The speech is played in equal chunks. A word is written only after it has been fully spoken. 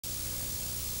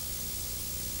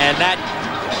And that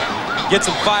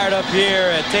gets him fired up here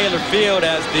at Taylor Field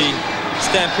as the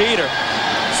Stampeder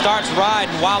starts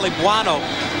riding. Wally Buono,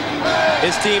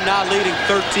 his team now leading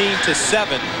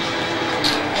 13-7.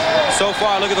 So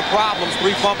far, look at the problems.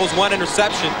 3 fumbles, 1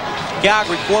 interception.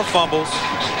 Calgary 4 fumbles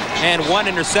and 1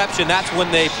 interception. That's when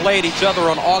they played each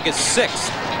other on August 6th.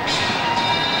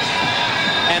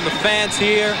 And the fans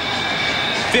here,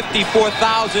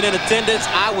 54,000 in attendance.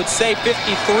 I would say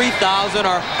 53,000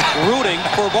 are rooting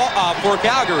for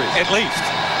Calgary. At least,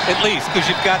 because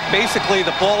you've got basically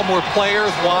the Baltimore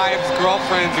players, wives,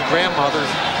 girlfriends, and grandmothers,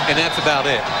 and that's about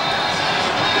it.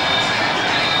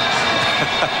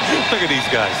 Look at these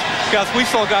guys. Guys, we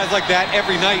saw guys like that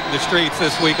every night in the streets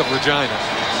this week of Regina.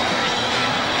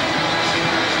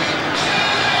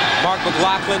 Mark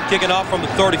McLaughlin kicking off from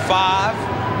the 35.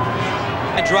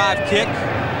 A drive kick.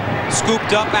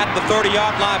 Scooped up at the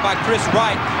 30-yard line by Chris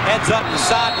Wright. Heads up the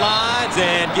sidelines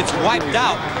and gets wiped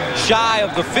out shy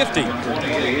of the 50.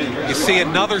 You see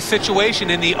another situation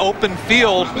in the open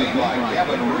field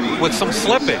with some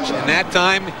slippage. And that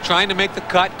time, trying to make the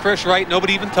cut, Chris Wright,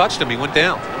 nobody even touched him. He went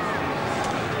down.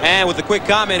 And with a quick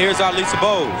comment, here's our Lisa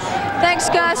Bowes. Thanks,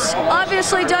 Gus.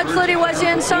 Obviously, Doug Flutie was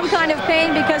in some kind of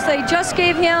pain because they just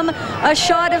gave him a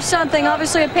shot of something,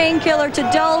 obviously a painkiller, to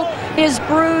dull his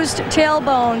bruised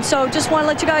tailbone. So just want to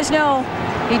let you guys know,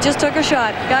 he just took a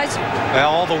shot. Guys? Well,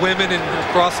 all the women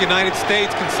across the United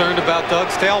States concerned about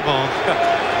Doug's tailbone.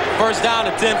 First down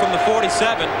and 10 from the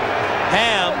 47.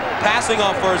 Ham passing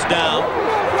on first down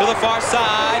to the far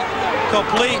side.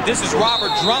 Complete. This is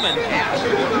Robert Drummond,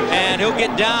 and he'll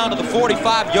get down to the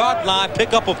 45-yard line,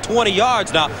 pickup of 20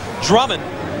 yards. Now, Drummond,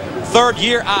 3rd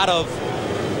year out of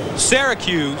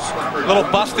Syracuse. Little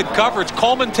busted coverage.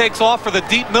 Coleman takes off for the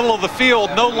deep middle of the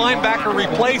field. No linebacker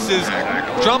replaces.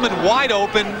 Drummond wide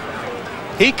open.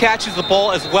 He catches the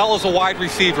ball as well as a wide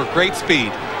receiver. Great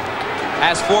speed.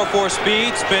 Has 4.4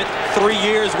 speed, spent 3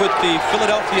 years with the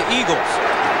Philadelphia Eagles.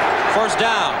 First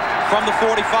down from the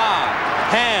 45.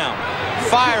 Ham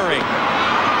firing.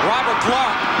 Robert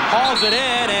Clark hauls it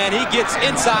in, and he gets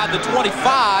inside the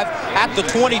 25 at the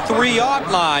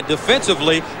 23-yard line.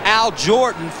 Defensively, Al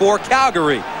Jordan for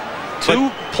Calgary.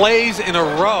 2 plays in a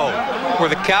row where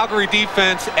the Calgary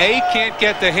defense, A, can't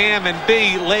get to Ham, and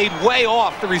B, laid way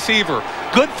off the receiver.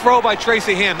 Good throw by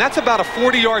Tracy Ham. That's about a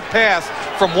 40-yard pass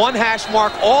from 1 hash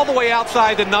mark all the way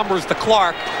outside the numbers to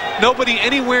Clark. Nobody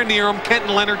anywhere near him.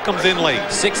 Kenton Leonard comes in late.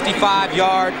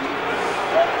 65-yard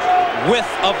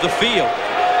width of the field.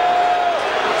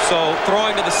 So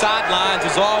throwing to the sidelines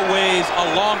is always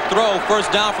a long throw.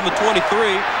 First down from the 23.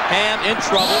 Ham in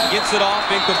trouble, gets it off,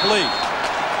 incomplete.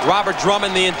 Robert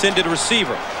Drummond, the intended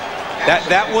receiver.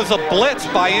 That was a blitz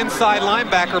by inside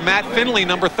linebacker Matt Finley,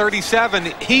 number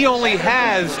 37. He only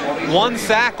has 1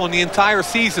 sack on the entire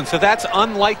season, so that's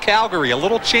unlike Calgary. A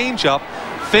little change-up.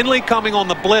 Finley coming on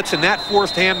the blitz, and that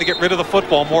forced Ham to get rid of the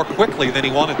football more quickly than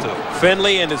he wanted to.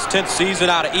 Finley in his 10th season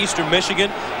out of Eastern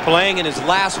Michigan, playing in his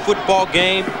last football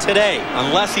game today.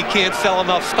 Unless he can't sell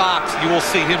enough stocks, you will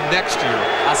see him next year.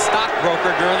 A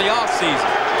stockbroker during the offseason.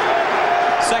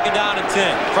 Second down and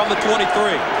 10 from the 23.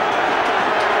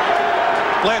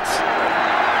 Blitz.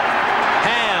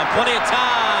 Ham, plenty of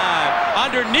time.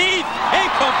 Underneath,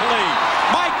 incomplete.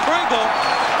 Mike Pringle,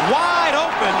 wide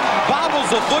open, bobbles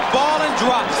the football and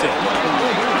drops it.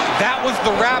 That was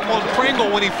the rap on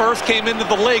Pringle when he first came into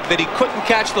the league, that he couldn't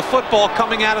catch the football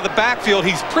coming out of the backfield.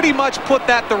 He's pretty much put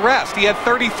that to rest. He had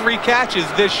 33 catches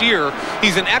this year.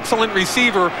 He's an excellent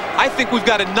receiver. I think we've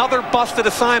got another busted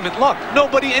assignment. Look,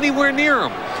 nobody anywhere near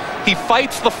him. He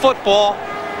fights the football.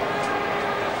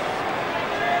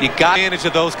 You got advantage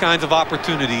of those kinds of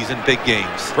opportunities in big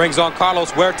games. Brings on Carlos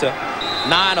Huerta,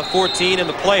 9 of 14 in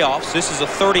the playoffs. This is a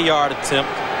 30-yard attempt.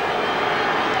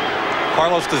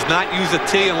 Carlos does not use a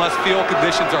tee unless field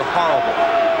conditions are horrible.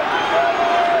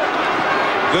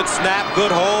 Good snap,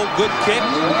 good hold, good kick.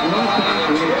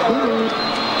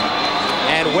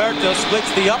 And Huerta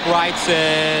splits the uprights,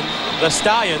 and the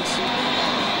Stallions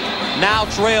now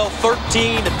trail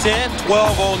 13-10,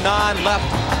 12:09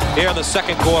 left here in the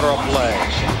second quarter of play.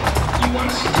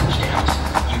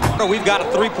 We've got a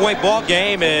 3-point ball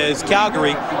game as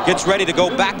Calgary gets ready to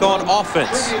go back on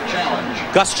offense.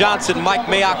 Gus Johnson, Mike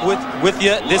Mayock with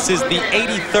you. This is the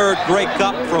 83rd Grey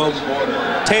Cup from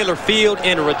Taylor Field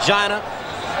in Regina,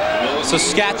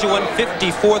 Saskatchewan.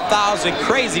 54,000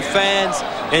 crazy fans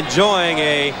enjoying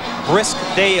a brisk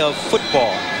day of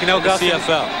football. You know, Gus,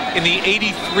 CFL. In the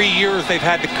 83 years they've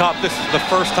had the Cup, this is the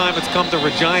first time it's come to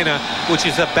Regina, which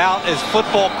is about as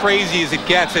football crazy as it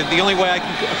gets. And the only way I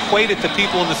can equate it to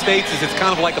people in the States is it's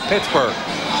kind of like a Pittsburgh.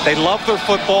 They love their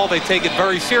football. They take it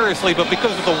very seriously. But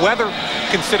because of the weather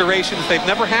considerations. They've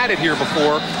never had it here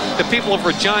before. The people of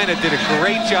Regina did a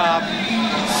great job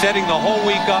setting the whole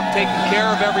week up, taking care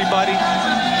of everybody.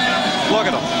 Look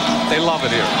at them. They love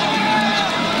it here.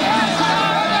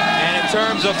 And in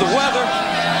terms of the weather,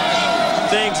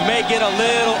 things may get a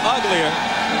little uglier.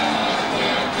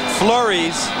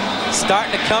 Flurries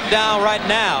starting to come down right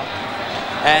now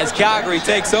as Calgary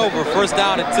takes over. First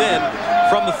down at 10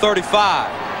 from the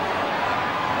 35.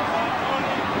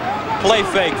 Play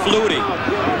fake, Flutie.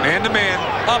 Man-to-man.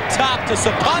 Up top to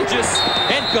Sapunjas,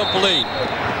 incomplete.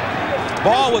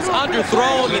 Ball was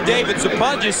underthrown to David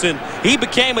Sapunjas, and he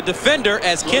became a defender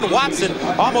as Ken Watson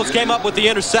almost came up with the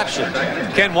interception.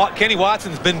 Kenny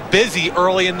Watson's been busy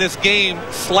early in this game.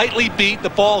 Slightly beat. The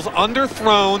ball's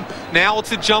underthrown. Now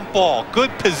it's a jump ball.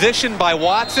 Good position by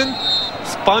Watson.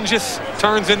 Sapunjas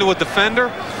turns into a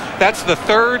defender. That's the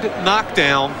third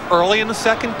knockdown early in the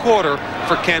second quarter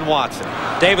for Ken Watson.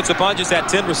 David Sapunjas had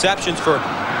 10 receptions for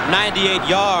 98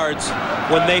 yards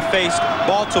when they faced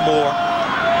Baltimore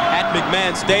at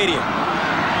McMahon Stadium.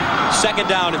 Second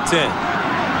down and 10.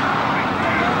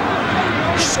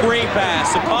 Screen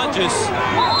pass, Sapunjas,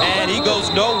 and he goes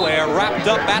nowhere, wrapped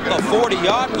up at the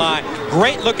 40-yard line.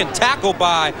 Great looking tackle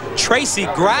by Tracy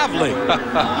Gravely.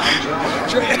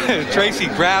 Tracy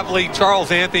Gravely,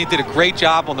 Charles Anthony did a great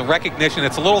job on the recognition.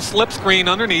 It's a little slip screen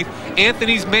underneath.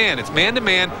 Anthony's man. It's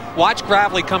man-to-man. Watch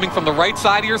Gravely coming from the right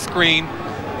side of your screen.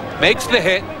 Makes the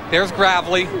hit. There's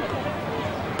Gravely.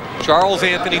 Charles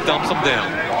Anthony dumps him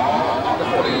down.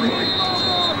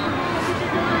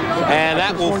 And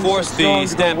that will force the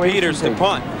Stampeders to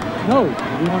punt. No, we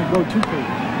want to go too quick.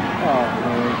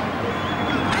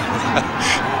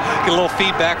 Get a little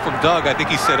feedback from Doug. I think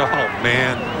he said, oh,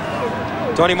 man.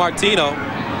 Tony Martino,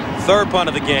 third punt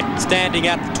of the game, standing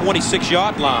at the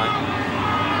 26-yard line.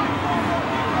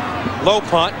 Low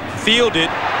punt, fielded,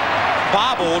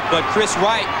 bobbled, but Chris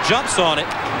Wright jumps on it,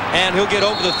 and he'll get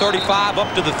over the 35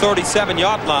 up to the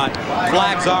 37-yard line.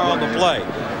 Flags are on the play.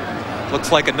 Looks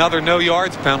like another no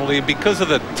yards penalty. And because of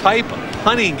the type of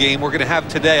punting game we're going to have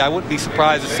today, I wouldn't be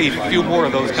surprised to see a few more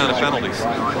of those kind of penalties.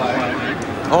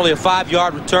 Only a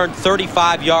 5-yard return,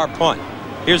 35-yard punt.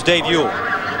 Here's Dave Ewell.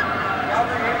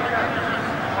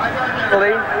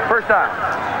 First down.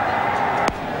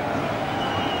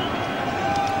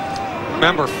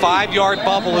 Remember, 5-yard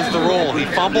bubble is the rule. He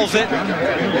fumbles it.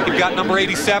 You've got number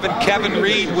 87, Kevin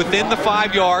Reed, within the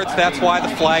 5 yards. That's why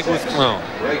the flag was thrown.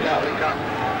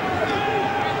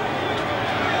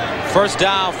 First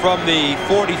down from the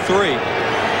 43.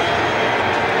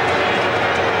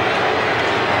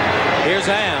 Here's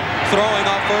Ham throwing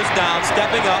on first down,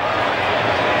 stepping up.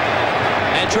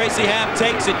 And Tracy Ham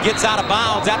takes it, gets out of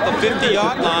bounds at the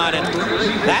 50-yard line, and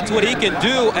that's what he can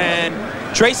do. And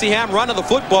Tracy Ham running the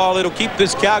football, it'll keep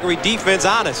this Calgary defense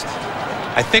honest.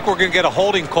 I think we're going to get a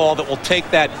holding call that will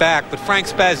take that back. But Frank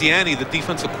Spaziani, the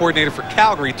defensive coordinator for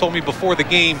Calgary, told me before the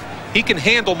game he can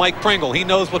handle Mike Pringle. He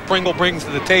knows what Pringle brings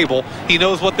to the table. He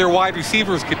knows what their wide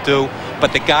receivers could do.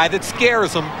 But the guy that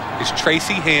scares him is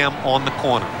Tracy Ham on the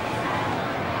corner.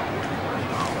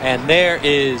 And there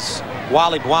is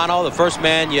Wally Buono. The first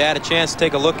man you had a chance to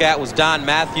take a look at was Don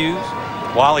Matthews.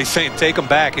 Wally's saying take him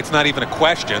back. It's not even a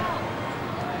question.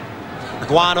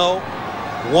 Buono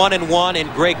 1-1 in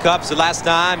Grey Cups. The last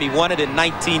time he won it in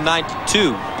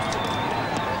 1992.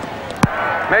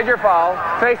 Major foul,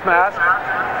 face mask,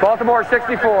 Baltimore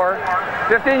 64,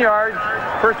 15 yards,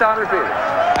 first down repeated.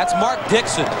 That's Mark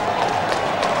Dixon,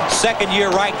 second-year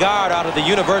right guard out of the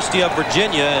University of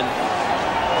Virginia. And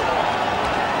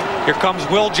here comes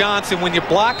Will Johnson. When you're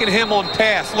blocking him on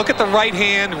pass, look at the right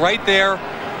hand right there.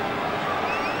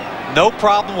 No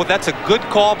problem with that's a good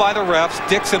call by the refs.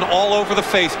 Dixon all over the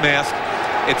face mask.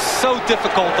 It's so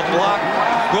difficult to block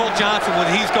Will Johnson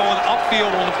when he's going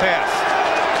upfield on the pass.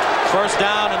 First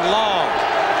down and long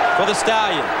for the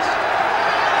Stallions.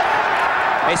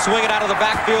 They swing it out of the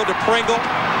backfield to Pringle,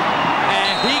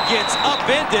 and he gets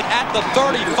upended at the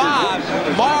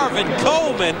 35. Marvin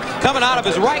Coleman coming out of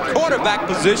his right quarterback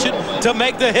position to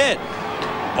make the hit.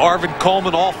 Marvin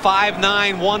Coleman, all 5'9",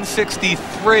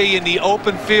 163 in the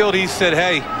open field. He said,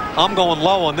 hey, I'm going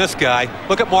low on this guy.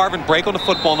 Look at Marvin break on the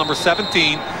football, number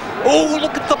 17. Oh,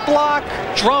 look at the block.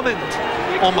 Drummond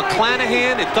on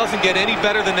McClanahan. It doesn't get any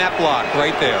better than that block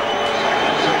right there.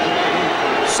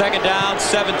 Second down,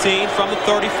 17 from the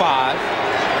 35.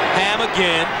 Ham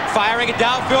again, firing it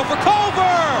downfield for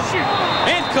Culver.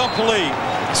 Incomplete.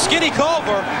 Skinny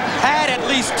Culver had at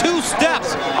least 2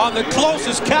 steps on the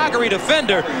closest Calgary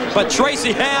defender, but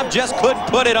Tracy Ham just couldn't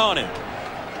put it on him.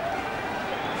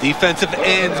 Defensive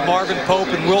ends Marvin Pope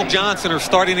and Will Johnson are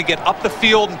starting to get up the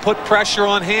field and put pressure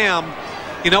on Ham.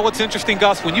 You know what's interesting,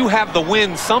 Gus? When you have the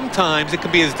wind, sometimes it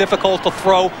can be as difficult to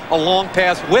throw a long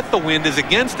pass with the wind as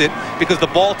against it because the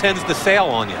ball tends to sail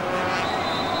on you.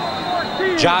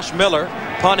 Josh Miller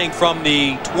punting from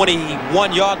the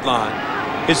 21-yard line.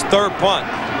 His third punt.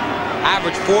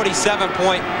 Averaged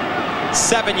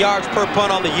 47.7 yards per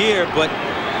punt on the year, but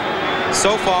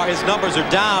so far his numbers are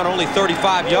down, only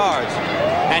 35 yards.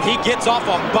 And he gets off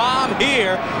a bomb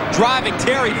here, driving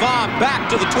Terry Vaughn back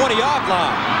to the 20-yard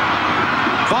line.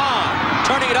 Vaughn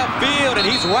turning it upfield, and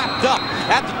he's wrapped up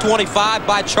at the 25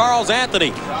 by Charles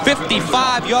Anthony.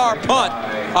 55-yard punt,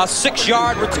 a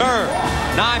 6-yard return.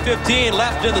 9:15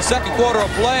 left in the second quarter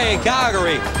of play.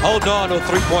 Calgary holding on to a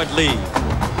 3-point lead.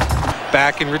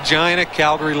 Back in Regina,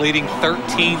 Calgary leading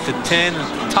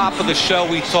 13-10. Top of the show,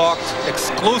 we talked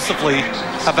exclusively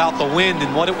about the wind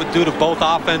and what it would do to both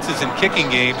offenses and kicking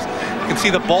games. You can see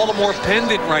the Baltimore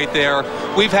pendant right there.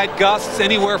 We've had gusts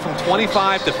anywhere from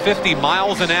 25 to 50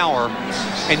 miles an hour.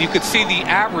 And you could see the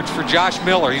average for Josh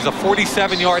Miller. He's a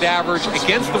 47-yard average.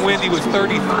 Against the wind, he was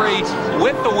 33.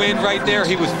 With the wind right there,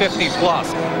 he was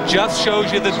 50-plus. Just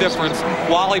shows you the difference.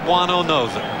 Wally Buono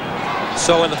knows it.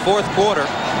 So in the fourth quarter,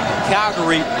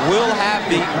 Calgary will have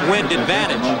the wind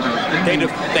advantage. They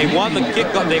won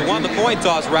the coin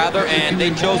toss rather, and they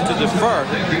chose to defer.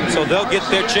 So they'll get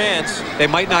their chance. They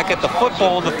might not get the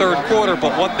football in the third quarter,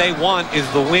 but what they want is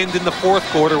the wind in the fourth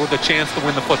quarter with a chance to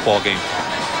win the football game.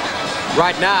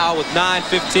 Right now, with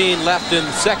 9:15 left in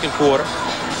the second quarter,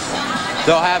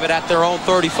 they'll have it at their own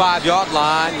 35-yard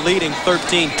line, leading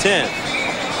 13-10.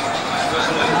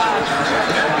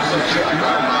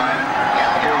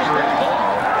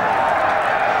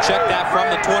 Check that from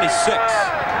the 26.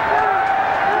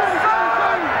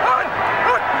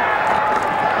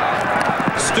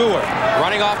 Stewart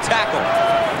running off tackle.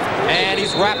 And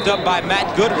he's wrapped up by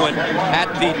Matt Goodwin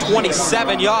at the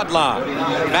 27-yard line.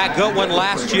 Matt Goodwin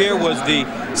last year was the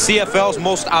CFL's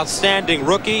most outstanding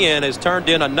rookie and has turned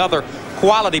in another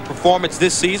quality performance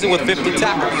this season with 50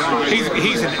 tackles.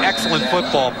 He's an excellent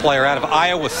football player out of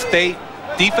Iowa State.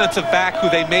 Defensive back who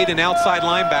they made an outside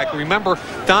linebacker. Remember,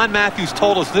 Don Matthews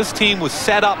told us this team was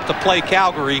set up to play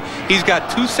Calgary. He's got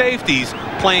two safeties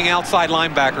playing outside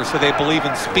linebackers, so they believe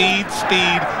in speed,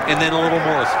 and then a little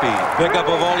more speed. Pickup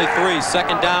of only 3,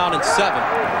 second down and 7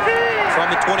 from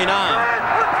the 29.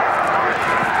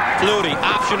 Flutie,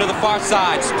 option to the far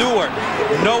side. Stewart,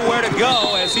 nowhere to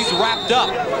go as he's wrapped up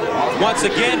once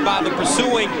again by the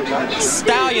pursuing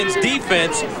Stallions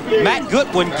defense. Matt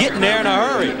Goodwin getting there in a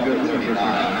hurry.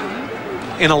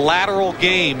 In a lateral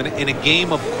game, in a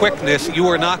game of quickness, you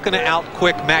are not going to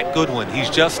out-quick Matt Goodwin. He's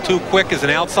just too quick as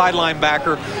an outside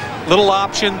linebacker. Little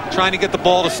option, trying to get the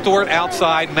ball to Stewart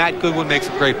outside. Matt Goodwin makes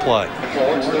a great play.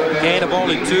 Gain of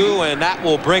only 2, and that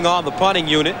will bring on the punting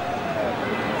unit.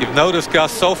 You've noticed,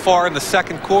 Gus, so far in the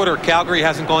second quarter, Calgary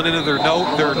hasn't gone into their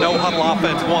no-huddle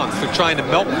offense once. They're trying to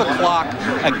milk the clock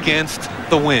against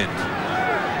the wind.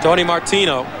 Tony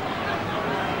Martino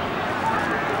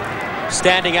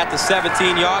standing at the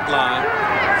 17-yard line.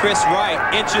 Chris Wright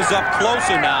inches up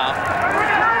closer now.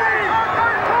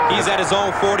 He's at his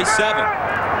own 47.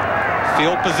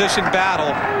 Field position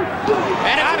battle.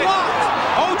 And it's blocked.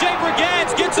 O.J.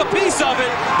 Brigance gets a piece of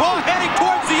it. Ball heading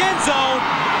towards the end zone.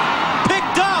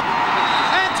 Picked up.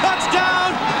 And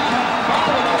touchdown.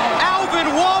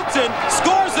 Alvin Walton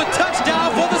scores a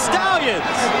touchdown for the Stallions.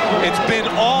 It's been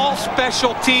all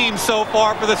special teams so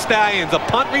far for the Stallions. A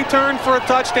punt return for a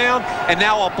touchdown, and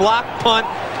now a block punt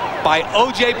by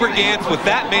O.J. Brigance with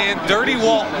that man, Dirty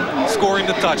Walton, scoring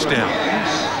the touchdown.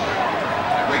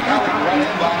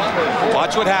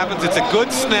 Watch what happens. It's a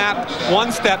good snap.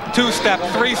 1 step, 2 step,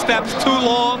 3 steps, too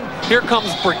long. Here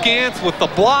comes Brigance with the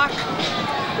block.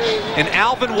 And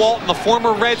Alvin Walton, the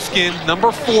former Redskin,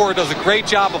 number 4, does a great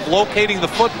job of locating the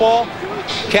football,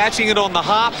 catching it on the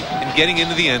hop, and getting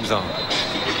into the end zone.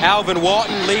 Alvin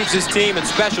Walton leads his team in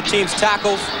special teams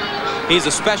tackles. He's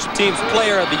a special teams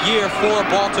player of the year for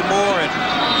Baltimore, and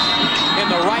in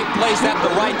the right place at the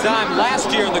right time.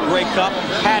 Last year in the Grey Cup,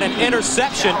 had an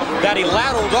interception that he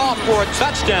lateraled off for a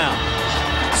touchdown.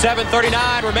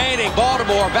 7:39 remaining.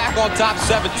 Baltimore back on top,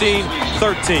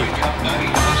 17-13.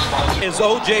 Is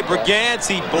O.J. Brigance.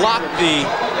 He blocked the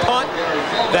punt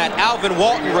that Alvin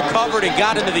Walton recovered and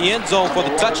got into the end zone for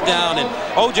the touchdown. And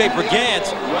O.J.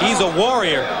 Brigance, he's a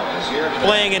warrior,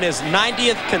 playing in his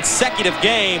 90th consecutive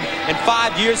game. In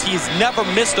 5 years, he's never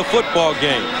missed a football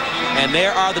game. And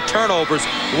there are the turnovers,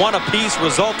 1 apiece,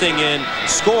 resulting in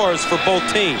scores for both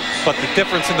teams. But the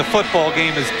difference in the football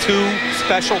game is 2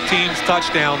 special teams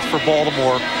touchdowns for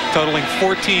Baltimore, totaling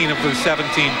 14 of their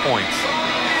 17 points.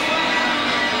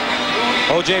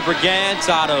 O.J. Brigance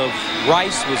out of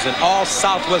Rice was an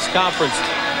all-Southwest Conference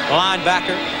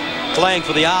linebacker playing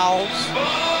for the Owls.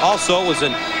 Also was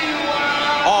an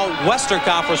all-Western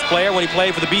Conference player when he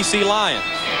played for the BC Lions.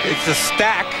 It's a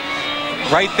stack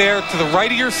right there to the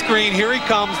right of your screen. Here he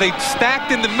comes. They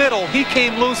stacked in the middle. He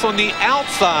came loose on the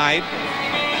outside.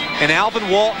 And Alvin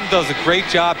Walton does a great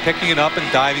job picking it up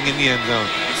and diving in the end zone.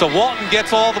 So Walton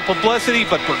gets all the publicity,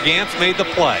 but Bergantz made the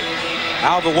play.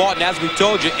 Alvin Walton, as we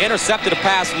told you, intercepted a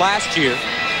pass last year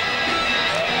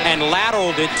and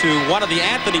lateraled it to one of the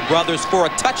Anthony brothers for a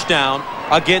touchdown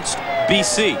against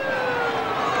BC.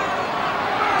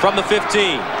 From the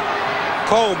 15,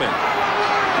 Coleman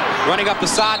running up the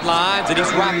sidelines, and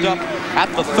he's wrapped up at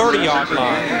the 30-yard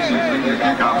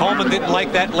line. Coleman didn't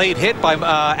like that late hit by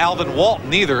Alvin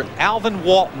Walton either. Alvin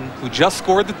Walton, who just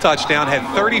scored the touchdown, had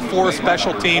 34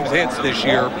 special teams hits this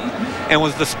year and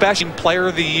was the special player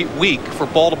of the week for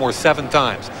Baltimore 7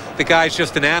 times. The guy's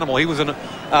just an animal. He was an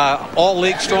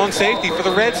all-league strong safety for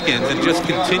the Redskins and just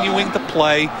continuing to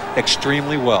play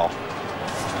extremely well.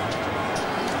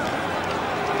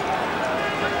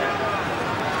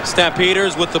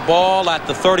 Stampeders with the ball at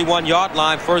the 31-yard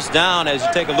line, first down, as you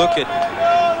take a look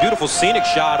at beautiful scenic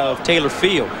shot of Taylor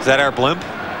Field. Is that our blimp?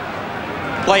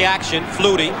 Play action.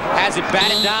 Flutie has it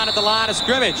batted down at the line of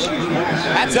scrimmage.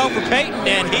 That's over Payton,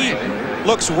 and he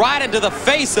looks right into the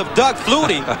face of Doug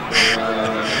Flutie.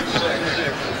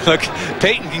 Look,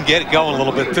 Payton can get it going a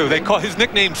little bit too. They call his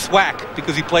nickname Swack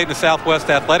because he played in the Southwest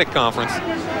Athletic Conference.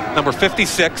 Number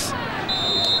 56.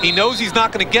 He knows he's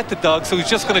not going to get to Doug, so he's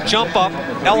just going to jump up,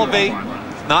 elevate,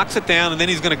 knocks it down, and then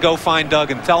he's going to go find Doug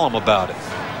and tell him about it.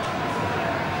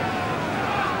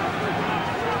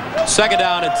 Second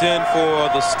down and 10 for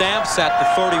the Stamps at the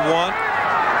 31.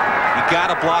 You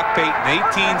got to block Payton.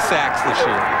 18 sacks this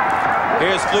year.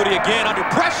 Here's Flutie again under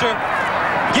pressure.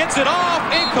 Gets it off,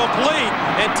 incomplete.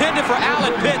 Intended for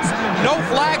Allen Pitts. No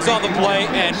flags on the play,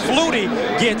 and Flutie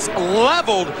gets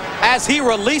leveled as he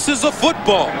releases the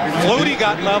football. Flutie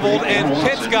got leveled, and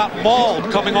Pitts got mauled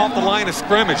coming off the line of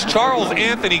scrimmage. Charles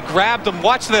Anthony grabbed him.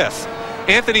 Watch this.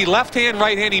 Anthony left hand,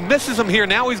 right hand. He misses him here.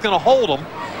 Now he's going to hold him.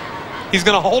 He's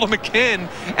going to hold him again.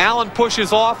 Allen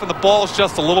pushes off, and the ball's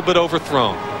just a little bit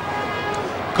overthrown.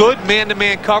 Good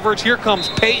man-to-man coverage. Here comes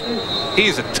Payton.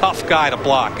 He's a tough guy to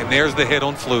block, and there's the hit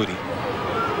on Flutie.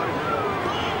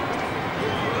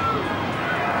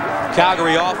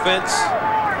 Calgary offense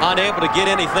unable to get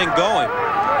anything going.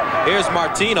 Here's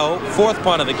Martino, 4th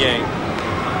punt of the game.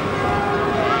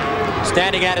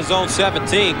 Standing at his own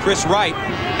 17, Chris Wright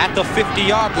at the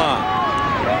 50-yard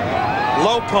line.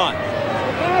 Low punt.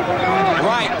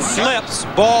 Wright slips,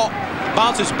 ball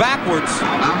bounces backwards.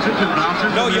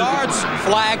 No yards.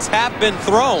 Flags have been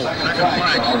thrown.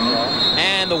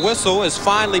 And the whistle has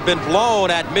finally been blown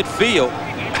at midfield.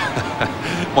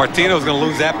 Martino's going to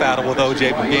lose that battle with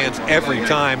O.J. Bergantz every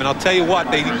time. And I'll tell you what,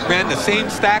 they ran the same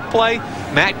stack play.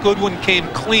 Matt Goodwin came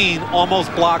clean,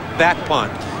 almost blocked that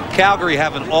punt. Calgary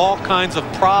having all kinds of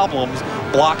problems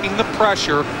blocking the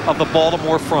pressure of the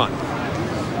Baltimore front.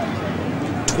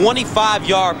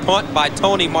 25-yard punt by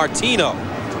Tony Martino.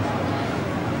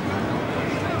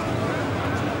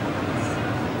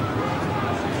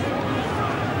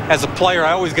 As a player,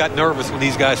 I always got nervous when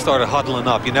these guys started huddling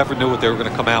up. You never knew what they were going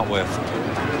to come out with.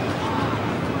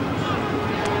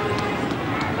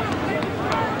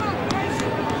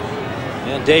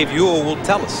 And Dave Ewell will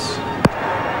tell us.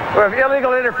 We have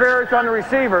illegal interference on the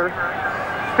receiver.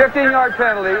 15-yard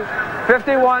penalty.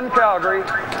 51 Calgary.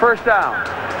 First down.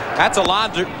 That's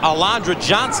Alondra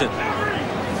Johnson.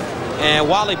 And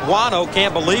Wally Buono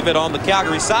can't believe it on the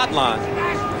Calgary sideline.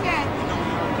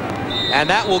 And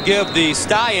that will give the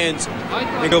Stallions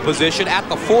in good position at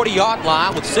the 40-yard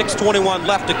line with 6:21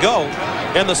 left to go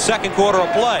in the second quarter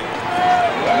of play.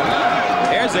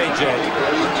 There's A.J.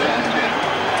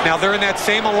 Now they're in that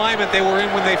same alignment they were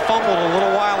in when they fumbled a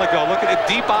little while ago. Look at the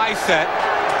deep eye set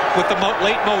with the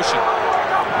late motion.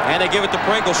 And they give it to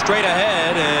Pringle straight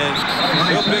ahead, and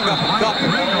he'll pick up a couple.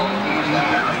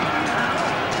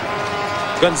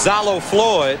 Gonzalo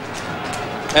Floyd,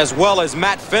 as well as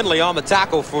Matt Finley on the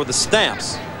tackle for the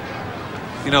Stamps.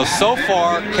 You know, so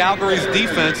far, Calgary's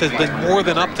defense has been more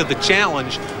than up to the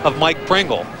challenge of Mike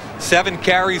Pringle. 7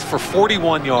 carries for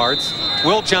 41 yards.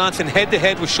 Will Johnson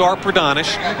head-to-head with Sharp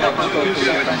Radonish.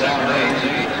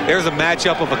 There's a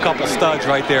matchup of a couple studs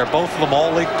right there. Both of them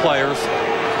all-league players.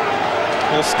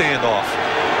 Full standoff.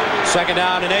 Second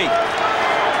down and 8.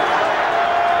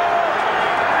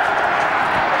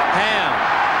 Ham.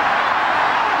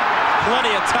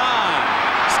 Plenty of time.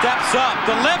 Steps up.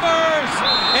 Delivers.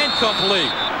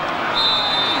 Incomplete.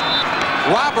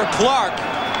 Robert Clark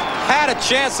had a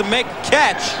chance to make a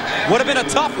catch. Would have been a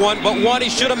tough one, but one he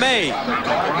should have made.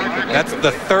 That's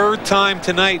the third time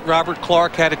tonight Robert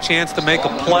Clark had a chance to make a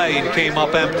play and came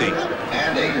up empty.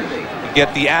 You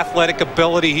get the athletic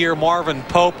ability here. Marvin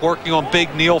Pope working on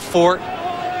Big Neil Fort.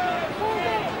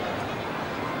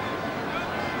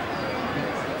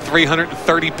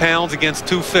 330 pounds against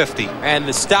 250. And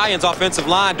the Stallions offensive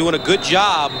line doing a good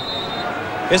job.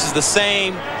 This is the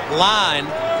same line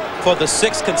for the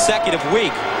 6th consecutive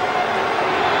week.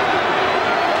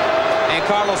 And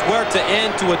Carlos Huerta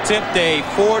in to attempt a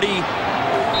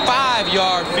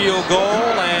 45-yard field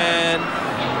goal, and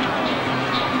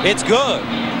it's good.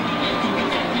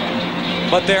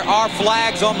 But there are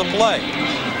flags on the play.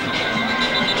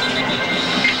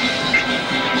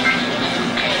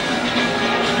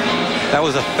 That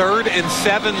was a 3rd and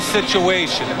 7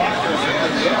 situation.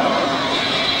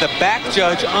 The back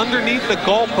judge underneath the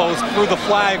goalpost threw the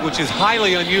flag, which is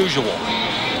highly unusual.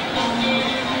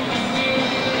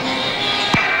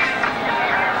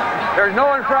 There's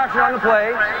no infraction on the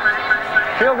play.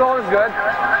 Field goal is good.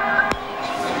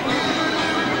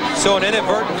 So an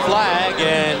inadvertent flag,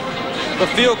 and the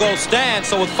field goal stands.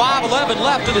 So with 5:11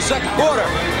 left in the second quarter,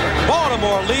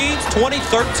 Baltimore leads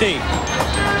 20-13.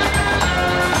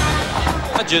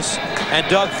 And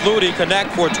Doug Flutie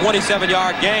connect for a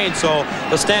 27-yard gain. So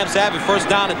the Stamps have it first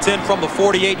down and 10 from the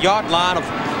 48-yard line of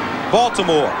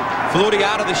Baltimore. Flutie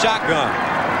out of the shotgun.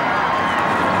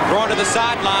 Throwing to the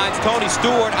sidelines. Tony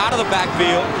Stewart out of the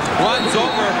backfield. Runs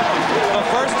over the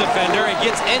first defender and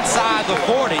gets inside the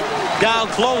 40. Down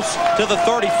close to the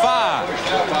 35.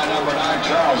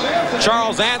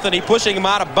 Charles Anthony pushing him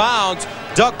out of bounds.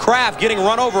 Doug Kraft getting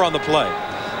run over on the play.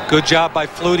 Good job by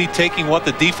Flutie taking what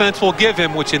the defense will give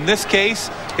him, which in this case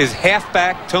is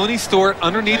halfback Tony Stewart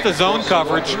underneath the zone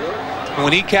coverage. And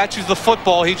when he catches the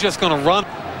football, he's just going to run.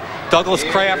 Douglas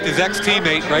Kraft, his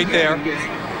ex-teammate, right there.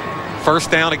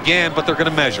 First down again, but they're going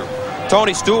to measure.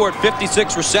 Tony Stewart,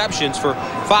 56 receptions for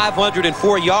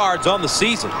 504 yards on the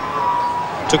season,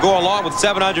 to go along with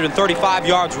 735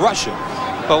 yards rushing.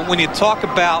 But when you talk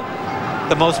about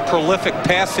the most prolific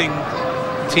passing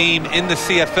team in the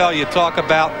CFL, you talk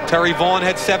about Terry Vaughn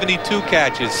had 72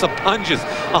 catches, Sapunjas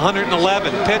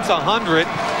 111, Pitts 100.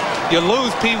 You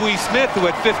lose Pee Wee Smith, who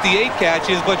had 58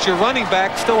 catches, but your running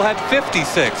back still had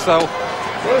 56. So,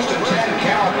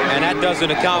 and that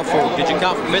doesn't account for, did you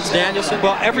count for Vince Danielson?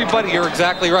 Well, everybody, you're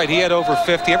exactly right. He had over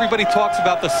 50. Everybody talks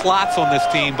about the slots on this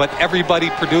team, but everybody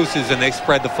produces and they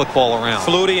spread the football around.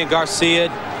 Flutie and Garcia,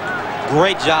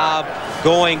 great job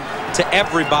going to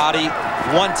everybody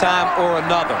one time or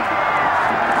another.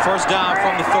 First down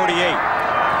from the 38.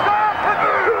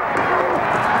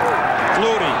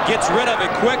 Flutie gets rid of it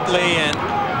quickly, and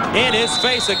in his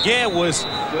face again was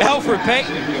Alfred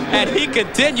Payton, and he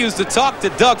continues to talk to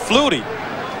Doug Flutie.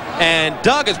 And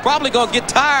Doug is probably going to get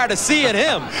tired of seeing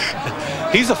him.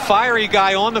 He's a fiery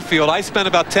guy on the field. I spent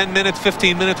about 10 minutes,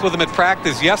 15 minutes with him at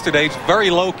practice yesterday. He's a very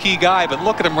low-key guy, but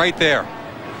look at him right there.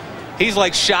 He's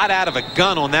like shot out of a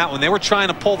gun on that one. They were trying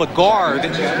to pull the guard,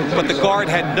 but the guard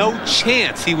had no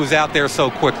chance. He was out there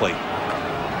so quickly.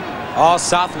 All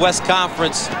Southwest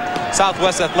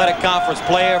Athletic Conference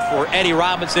player for Eddie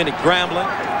Robinson at Grambling.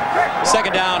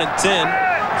 Second down and 10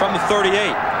 from the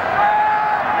 38.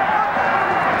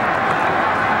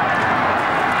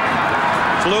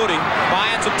 Flutie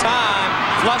buying some time,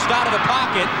 flushed out of the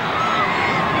pocket,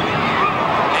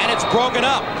 and it's broken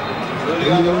up.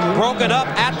 Broken up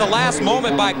at the last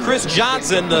moment by Chris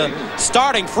Johnson, the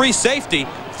starting free safety,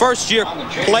 first-year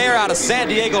player out of San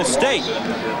Diego State.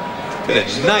 Did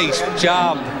a nice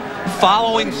job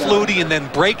following Flutie and then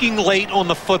breaking late on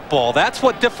the football. That's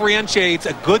what differentiates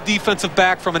a good defensive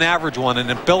back from an average one, an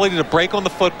ability to break on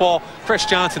the football. Chris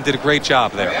Johnson did a great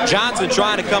job there. Johnson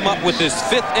trying to come up with his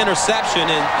 5th interception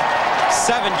in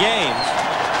 7 games.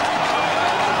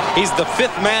 He's the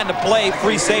 5th man to play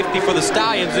free safety for the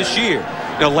Stallions this year.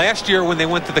 Now, last year when they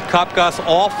went to the Cup, Gus,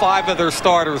 all 5 of their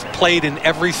starters played in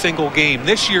every single game.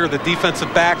 This year, the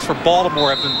defensive backs for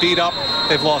Baltimore have been beat up.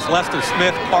 They've lost Lester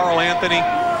Smith, Carl Anthony.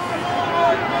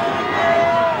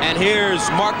 And here's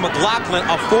Mark McLaughlin,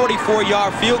 a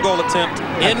 44-yard field goal attempt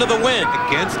into the wind.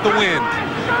 Against the wind.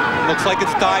 Looks like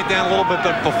it's died down a little bit,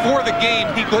 but before the game,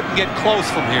 he couldn't get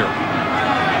close from here.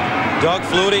 Doug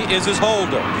Flutie is his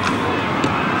holder.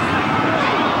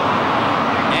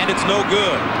 And it's no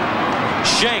good.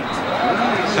 Shanked.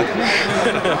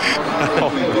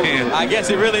 Oh, man. I guess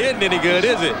it really isn't any good,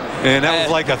 is it? And that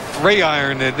was like a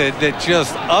 3-iron that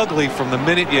just ugly from the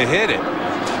minute you hit it.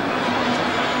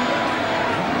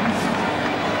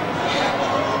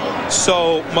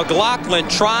 So McLaughlin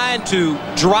trying to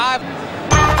drive.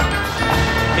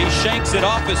 he shanks it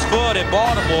off his foot, and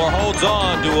Baltimore holds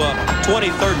on to a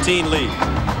 2013 lead.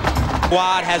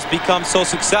 Squad has become so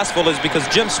successful is because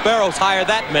Jim Sparrow's hired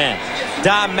that man.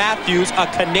 Don Matthews, a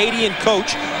Canadian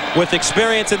coach with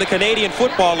experience in the Canadian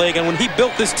Football League, and when he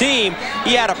built this team,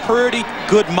 he had a pretty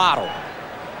good model.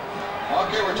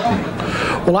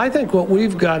 Well, I think what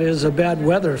we've got is a bad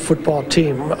weather football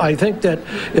team. I think that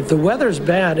if the weather's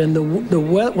bad, and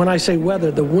when I say weather,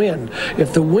 the wind,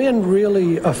 if the wind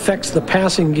really affects the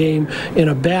passing game in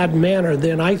a bad manner,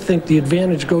 then I think the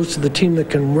advantage goes to the team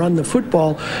that can run the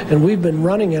football, and we've been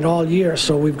running it all year.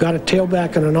 So we've got a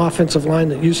tailback and an offensive line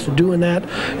that used to doing that,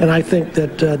 and I think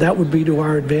that that would be to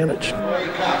our advantage.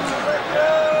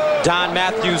 Don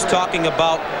Matthews talking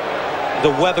about the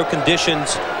weather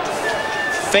conditions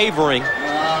favoring.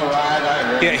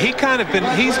 Yeah,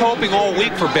 he's hoping all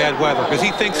week for bad weather because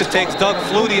he thinks it takes Doug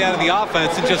Flutie out of the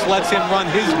offense and just lets him run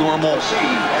his normal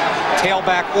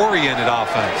tailback-oriented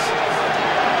offense.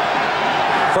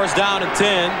 First down and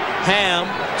 10. Ham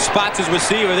spots his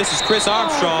receiver. This is Chris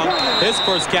Armstrong, his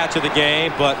first catch of the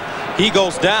game, but he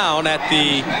goes down at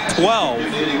the 12.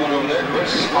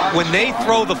 When they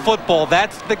throw the football,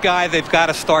 that's the guy they've got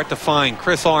to start to find,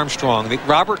 Chris Armstrong.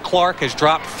 Robert Clark has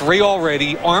dropped 3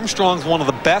 already. Armstrong's one of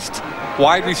the best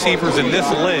wide receivers in this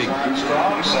league.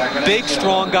 Big,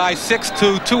 strong guy,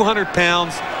 6'2", 200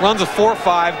 pounds, runs a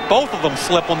 4.5. Both of them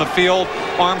slip on the field.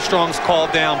 Armstrong's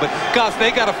called down. But, Gus,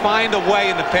 they got to find a way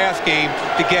in the pass game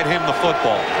to get him the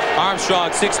football.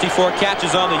 Armstrong, 64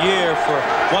 catches on the year for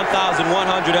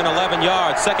 1,111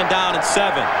 yards. Second down and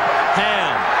 7.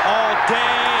 Ham all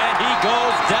day, and he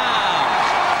goes down.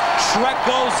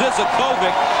 Shreko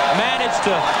Zizakovic managed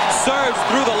to surge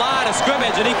through the line of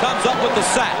scrimmage, and he comes up with the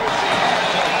sack.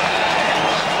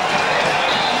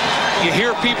 You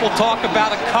hear people talk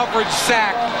about a coverage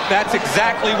sack. That's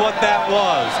exactly what that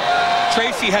was.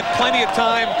 Tracy had plenty of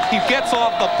time. He gets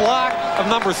off the block of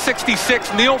number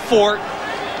 66, Neil Fort,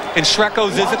 and Shreko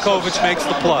Zizakovic makes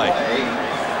the play.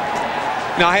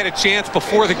 Now, I had a chance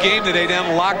before the game today down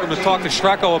in the locker room to talk to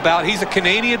Shreko about, he's a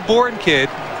Canadian-born kid,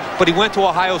 but he went to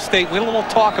Ohio State. We had a little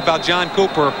talk about John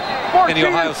Cooper and the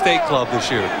Ohio State club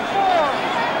this year.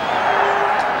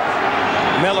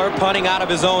 Miller punting out of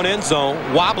his own end zone.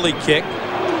 Wobbly kick.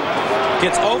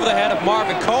 Gets over the head of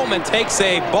Marvin Coleman, takes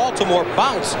a Baltimore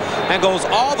bounce, and goes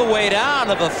all the way down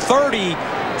to the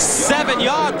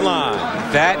 37-yard line.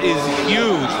 That is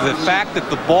huge. The fact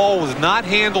that the ball was not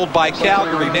handled by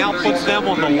Calgary now puts them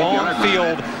on the long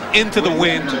field into the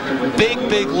wind. Big,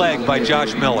 big leg by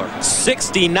Josh Miller.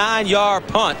 69-yard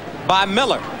punt by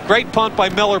Miller. Great punt by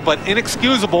Miller, but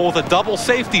inexcusable with a double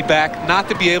safety back not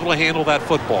to be able to handle that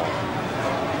football.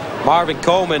 Marvin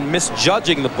Coleman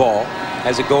misjudging the ball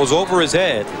as it goes over his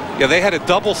head. Yeah, they had a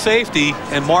double safety,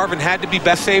 and Marvin had to be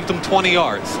best saved him 20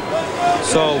 yards.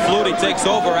 So Flutie takes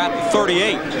over at the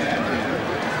 38.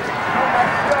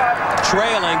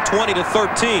 Trailing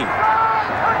 20-13.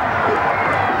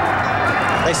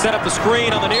 They set up the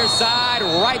screen on the near side,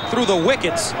 right through the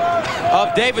wickets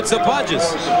of David Sapunjas.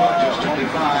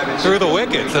 Through the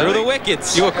wickets? Through the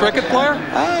wickets. You a cricket player?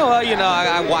 Oh, well, you know,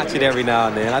 I watch it every now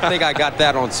and then. I think I got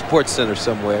that on Sports Center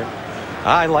somewhere.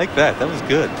 I like that. That was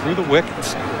good. Through the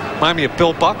wickets. Remind me of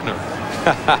Bill Buckner.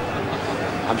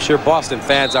 I'm sure Boston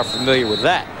fans are familiar with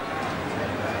that.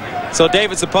 So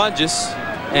David Sapunjas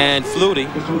and Flutie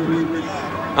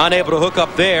unable to hook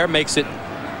up there, makes it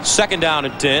second down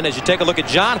and 10 as you take a look at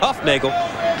John Huffnagel,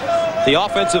 the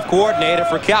offensive coordinator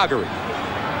for Calgary.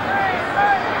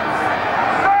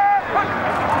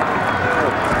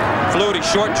 Flutie,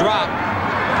 short drop,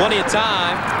 plenty of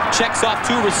time, checks off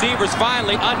 2 receivers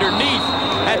finally underneath,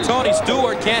 and Tony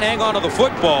Stewart can't hang on to the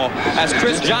football as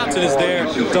Chris Johnson is there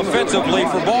defensively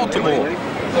for Baltimore.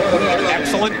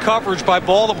 Excellent coverage by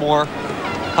Baltimore.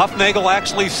 Huffnagel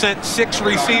actually sent 6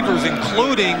 receivers,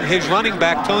 including his running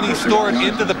back, Tony Stewart,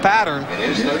 into the pattern.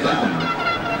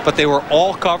 But they were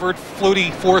all covered.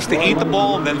 Flutie forced to eat the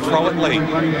ball and then throw it late.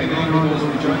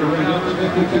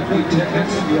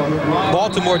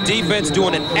 Baltimore defense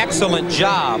doing an excellent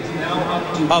job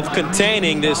of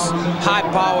containing this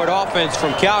high-powered offense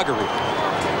from Calgary.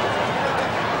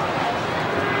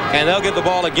 And they'll get the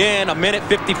ball again. 1 minute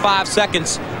 55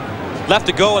 seconds left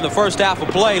to go in the first half of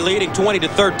play, leading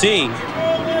 20-13.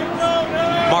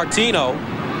 Martino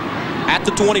at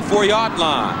the 24-yard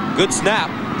line. Good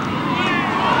snap.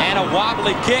 And a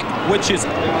wobbly kick, which is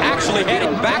actually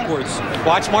heading backwards.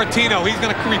 Watch Martino. He's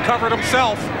going to recover it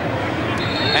himself.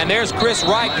 And there's Chris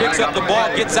Wright, picks up the ball,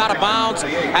 gets out of bounds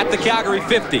at the Calgary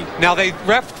 50. Now, they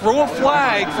ref threw a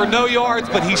flag for no yards,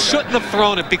 but he shouldn't have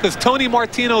thrown it because Tony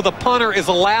Martino, the punter, is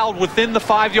allowed within the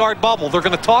 5-yard bubble. They're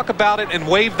going to talk about it and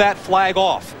wave that flag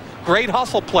off. Great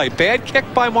hustle play. Bad kick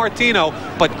by Martino,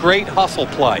 but great hustle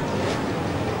play.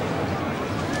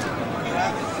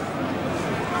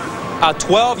 A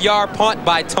 12-yard punt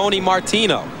by Tony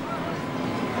Martino.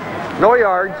 No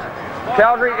yards.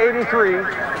 Calgary 83.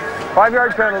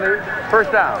 5-yard penalty.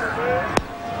 First down.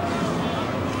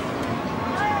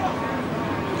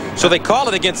 So they call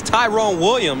it against Tyrone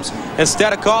Williams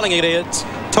instead of calling it against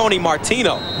Tony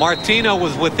Martino. Martino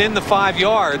was within the 5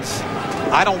 yards.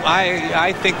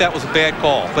 I think that was a bad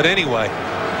call. But anyway,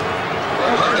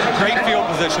 great field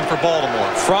position for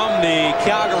Baltimore. From the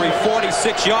Calgary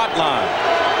 46-yard line.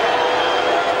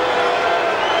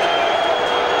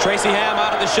 Tracy Ham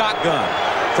out of the shotgun.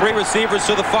 3 receivers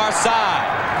to the far side.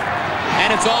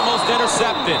 And it's almost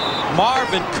intercepted.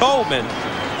 Marvin Coleman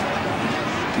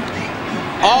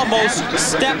almost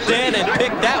stepped in and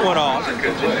picked that one off.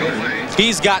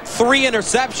 He's got 3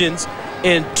 interceptions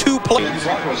in 2 plays.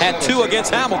 Had 2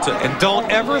 against Hamilton. And don't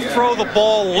ever throw the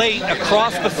ball late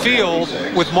across the field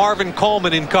with Marvin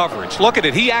Coleman in coverage. Look at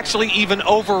it. He actually even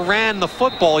overran the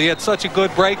football. He had such a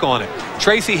good break on it.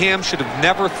 Tracy Ham should have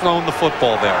never thrown the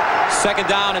football there. 2nd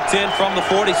down and 10 from the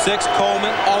 46.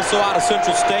 Coleman, also out of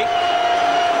Central State.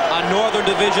 A Northern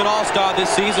Division All-Star this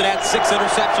season, had 6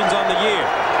 interceptions on the year.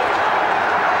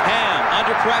 Ham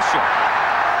under pressure.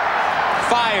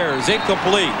 Fires,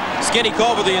 incomplete. Skinny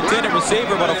Culver, the intended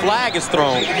receiver, but a flag is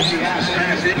thrown.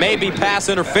 Maybe pass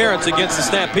interference against the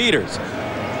Stampeders.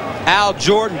 Al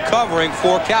Jordan covering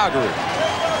for Calgary.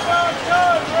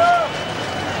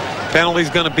 Penalty's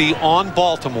going to be on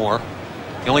Baltimore.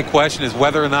 The only question is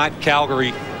whether or not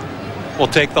Calgary will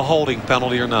take the holding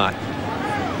penalty or not.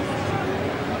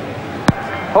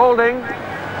 Holding.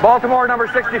 Baltimore number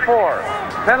 64.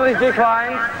 Penalties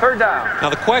declined. 3rd down. Now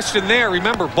the question there,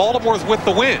 remember, Baltimore's with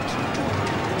the wind.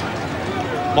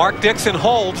 Mark Dixon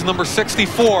holds number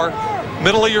 64,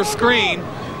 middle of your screen.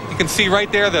 You can see right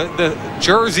there the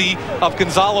jersey of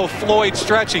Gonzalo Floyd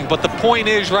stretching. But the point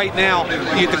is right now,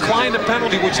 you decline the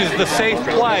penalty, which is the safe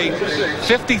play.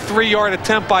 53-yard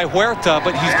attempt by Huerta,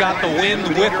 but he's got the wind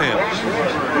with him.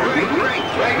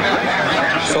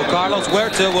 So Carlos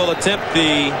Huerta will attempt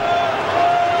the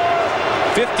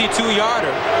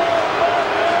 52-yarder,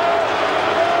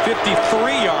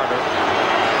 53-yarder,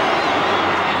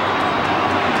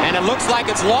 and it looks like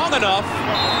it's long enough,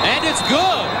 and it's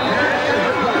good.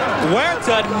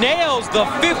 Huerta nails the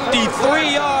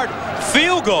 53-yard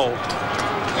field goal,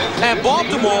 and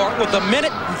Baltimore, with 1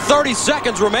 minute and 30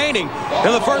 seconds remaining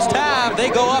in the first half, they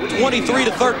go up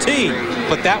 23-13.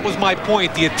 But that was my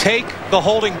point. Do you take the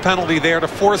holding penalty there to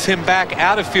force him back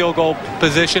out of field goal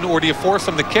position, or do you force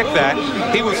him to kick that?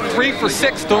 He was 3 for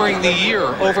 6 during the year,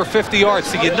 over 50 yards,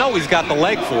 so you know he's got the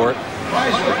leg for it.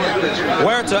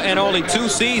 Huerta, in only 2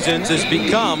 seasons, has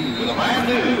become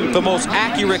the most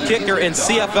accurate kicker in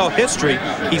CFL history.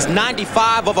 He's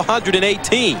 95 of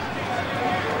 118.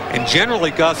 And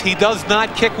generally, Gus, he does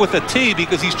not kick with a tee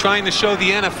because he's trying to show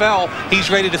the NFL he's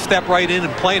ready to step right in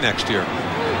and play next year.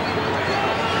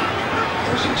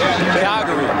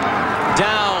 Calgary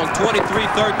down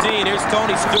 23-13. Here's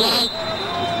Tony Stewart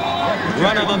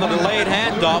running on the delayed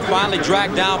handoff, finally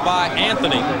dragged down by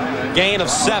Anthony. Gain of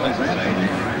 7.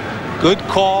 Good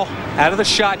call out of the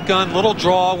shotgun, little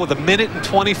draw with 1 minute and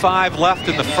 25 left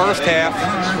in the first half.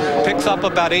 Picks up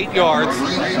about 8 yards.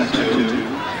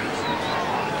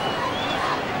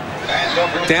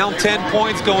 Down 10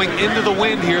 points going into the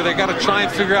wind here. They got to try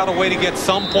and figure out a way to get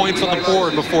some points on the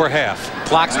board before half.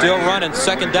 Clock still running.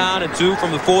 2nd down and 2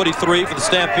 from the 43 for the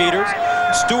Stampeders.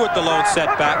 Stewart the lone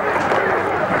setback.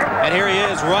 And here he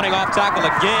is running off tackle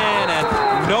again, and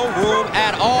no room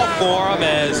at all for him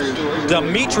as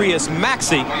Demetrius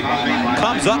Maxey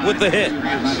comes up with the hit.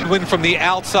 Win from the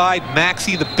outside.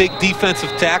 Maxey, the big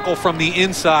defensive tackle from the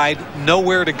inside,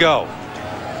 nowhere to go.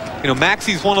 You know,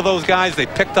 Maxey's one of those guys they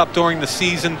picked up during the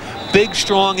season. Big,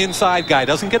 strong inside guy.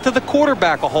 Doesn't get to the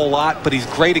quarterback a whole lot, but he's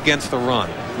great against the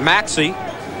run. Maxey,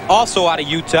 also out of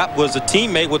UTEP, was a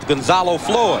teammate with Gonzalo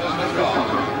Floyd.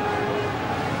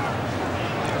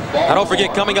 Now don't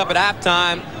forget, coming up at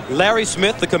halftime, Larry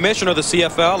Smith, the commissioner of the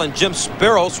CFL, and Jim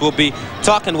Spiros will be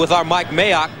talking with our Mike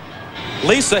Mayock.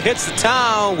 Lisa hits the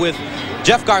town with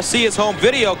Jeff Garcia's home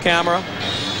video camera.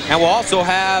 And we'll also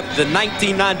have the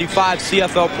 1995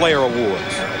 CFL Player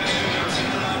Awards.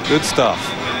 Good stuff.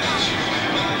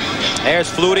 There's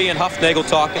Flutie and Huffnagel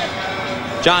talking.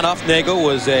 John Huffnagel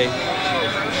was a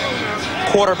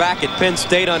quarterback at Penn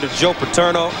State under Joe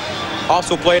Paterno.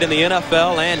 Also played in the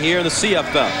NFL and here in the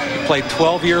CFL. He played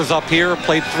 12 years up here,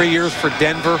 played 3 years for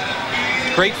Denver.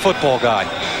 Great football guy.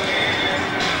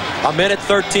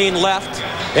 1:13 left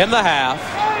in the half.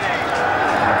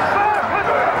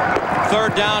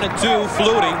 3rd down and 2.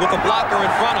 Flutie with a blocker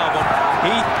in front of him.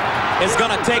 He is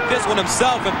going to take this one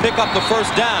himself and pick up the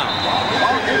 1st down.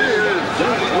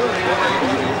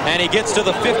 And he gets to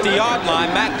the 50-yard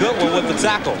line. Matt Goodwin with the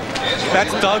tackle.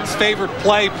 That's Doug's favorite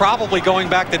play, probably going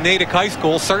back to Natick High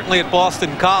School, certainly at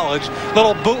Boston College.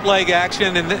 Little bootleg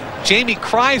action, and Jamie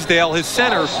Crysdale, his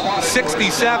center,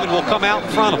 67, will come out in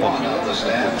front of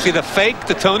him. See the fake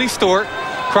to Tony Stewart.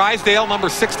 Crysdale, number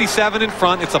 67 in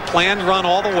front. It's a planned run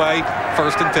all the way.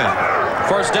 1st and 10.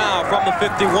 1st down from the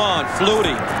 51.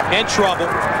 Flutie in trouble.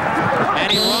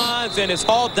 And he runs and is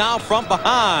hauled down from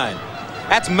behind.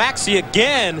 That's Maxey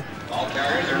again.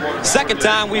 2nd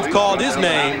time we've called his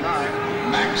name.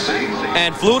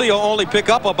 And Flutie will only pick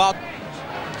up about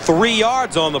 3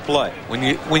 yards on the play.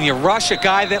 When you rush a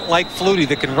guy like Flutie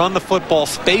that can run the football,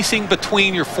 spacing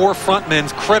between your 4 front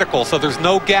men's critical, so there's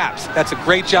no gaps. That's a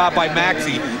great job by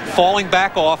Maxey, falling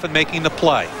back off and making the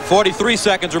play. 43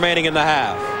 seconds remaining in the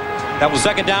half. That was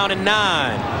 2nd down and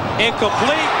 9.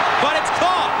 Incomplete, but it's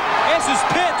caught. This is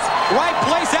Pitts, right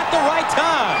place at the right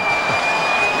time.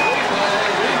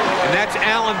 And that's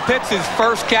Alan Pitts'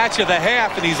 first catch of the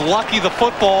half, and he's lucky the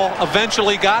football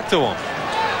eventually got to him.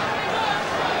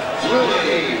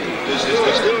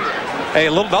 Hey,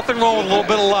 nothing wrong with a little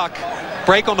bit of luck.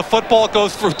 Break on the football, it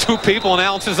goes through 2 people, and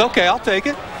Alan says, okay, I'll take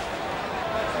it.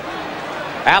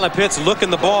 Alan Pitts looking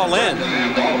the ball in.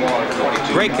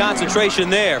 Great concentration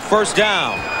there. 1st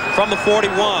down from the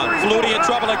 41. Flutie in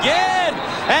trouble again.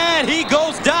 And he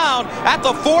goes down at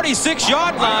the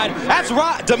 46-yard line. That's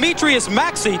right. Demetrius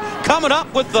Maxey coming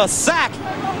up with the sack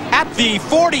at the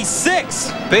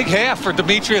 46. Big half for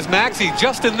Demetrius Maxey.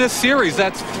 Just in this series,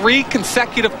 that's 3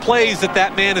 consecutive plays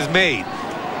that man has made.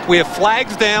 We have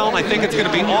flags down. I think it's going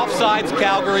to be offsides,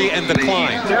 Calgary, and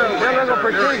decline. Illegal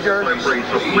procedure.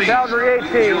 Calgary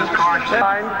 18.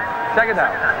 2nd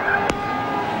down.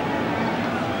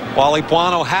 Wally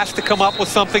Buono has to come up with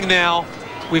something now.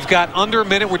 We've got under a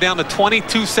minute. We're down to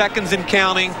 22 seconds and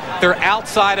counting. They're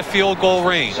outside of field goal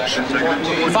range.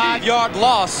 5-yard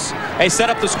loss. They set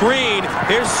up the screen.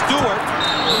 Here's Stewart.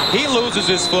 He loses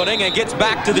his footing and gets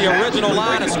back to the original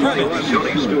line of scrimmage.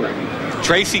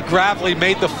 Tracy Gravely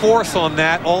made the force on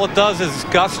that. All it does, as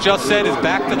Gus just said, is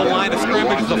back to the line of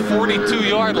scrimmage, the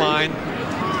 42-yard line.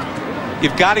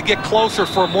 You've got to get closer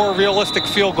for a more realistic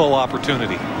field goal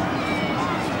opportunity.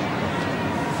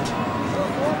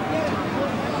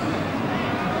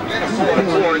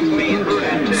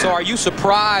 So are you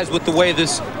surprised with the way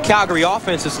this Calgary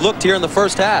offense has looked here in the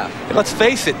 1st half? Let's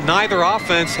face it, neither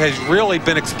offense has really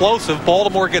been explosive.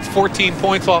 Baltimore gets 14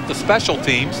 points off the special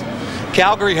teams.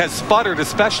 Calgary has sputtered,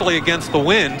 especially against the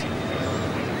wind.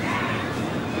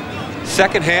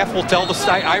 2nd half will tell the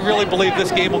story. I really believe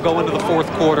this game will go into the 4th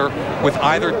quarter with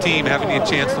either team having a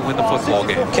chance to win the football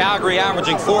game. Calgary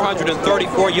averaging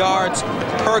 434 yards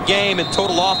per game in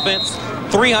total offense,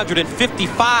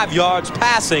 355 yards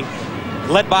passing,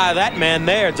 led by that man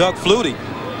there, Doug Flutie.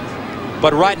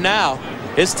 But right now,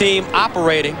 his team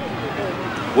operating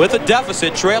with a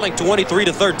deficit, trailing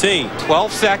 23-13.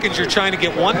 12 seconds, you're trying to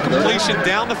get 1 completion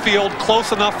down the field,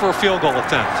 close enough for a field goal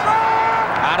attempt.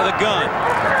 Out of the gun.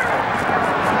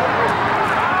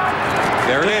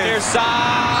 There it is. Near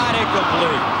side,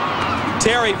 incomplete.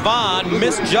 Terry Vaughn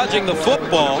misjudging the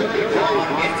football.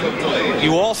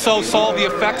 You also saw the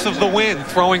effects of the wind,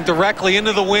 throwing directly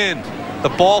into the wind. The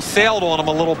ball sailed on him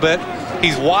a little bit.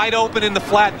 He's wide open in the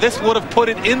flat. This would have put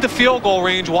it into field goal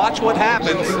range. Watch what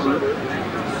happens.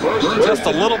 Just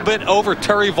a little bit over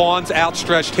Terry Vaughn's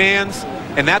outstretched hands,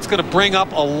 and that's going to bring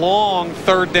up a long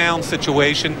 3rd down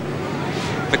situation.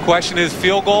 The question is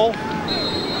field goal.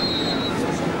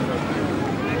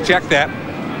 Check that.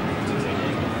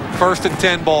 1st and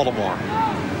 10 Baltimore.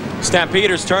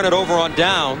 Stampeders turn it over on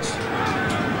downs.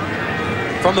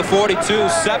 From the 42,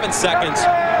 7 seconds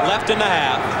left in the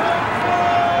half.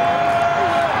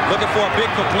 Looking for a big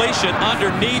completion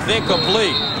underneath,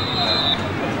 incomplete.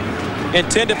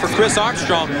 Intended for Chris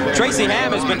Armstrong. Tracy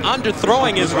Ham has been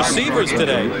underthrowing his receivers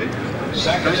today.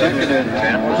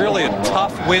 Really a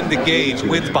tough wind to gauge.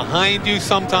 Wind's behind you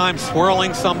sometimes,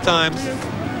 swirling sometimes.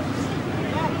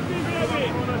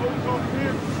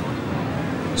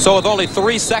 So with only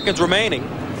 3 seconds remaining,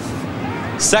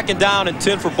 2nd down and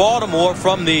 10 for Baltimore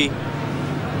from the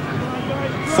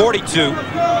 42.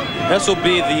 This will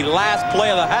be the last play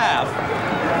of the half.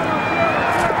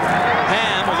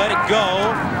 Ham will let it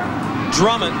go.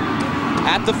 Drummond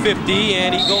at the 50,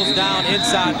 and he goes down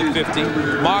inside the 50.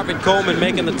 Marvin Coleman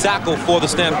making the tackle for the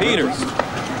Stampeders.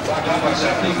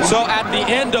 So at the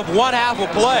end of one half of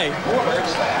play,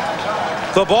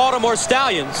 the Baltimore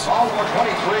Stallions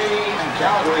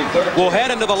will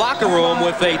head into the locker room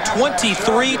with a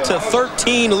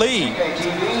 23-13 lead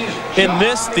in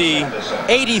this, the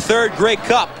 83rd Grey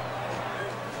Cup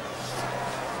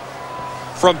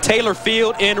from Taylor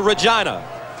Field in Regina.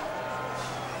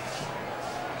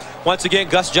 Once again,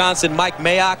 Gus Johnson, Mike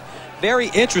Mayock. Very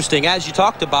interesting, as you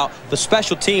talked about, the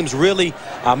special teams really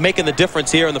making the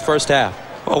difference here in the first half.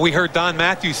 Well, we heard Don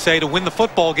Matthews say to win the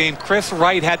football game, Chris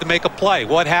Wright had to make a play.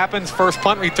 What happens? First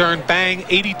punt return, bang,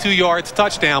 82 yards,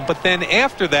 touchdown. But then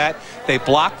after that, they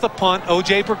block the punt.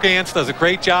 O.J. Brigance does a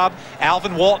great job.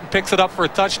 Alvin Walton picks it up for a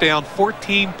touchdown.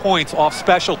 14 points off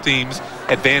special teams,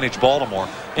 advantage Baltimore.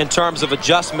 In terms of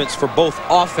adjustments for both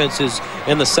offenses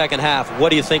in the second half, what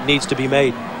do you think needs to be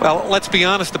made? Well, let's be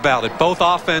honest about it. Both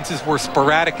offenses were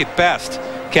sporadic at best.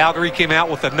 Calgary came out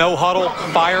with a no-huddle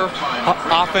fire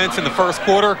offense in the first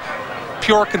quarter.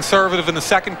 Pure conservative in the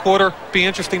second quarter. Be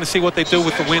interesting to see what they do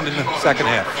with the wind in the second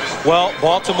half. Well,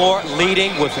 Baltimore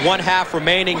leading with one half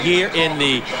remaining here in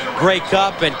the Grey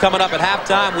Cup. And coming up at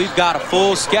halftime, we've got a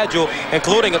full schedule,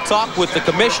 including a talk with the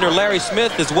Commissioner, Larry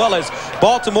Smith, as well as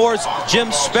Baltimore's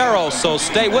Jim Sparrow. So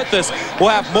stay with us. We'll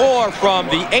have more from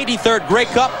the 83rd Grey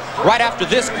Cup right after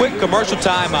this quick commercial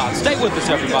timeout. Stay with us,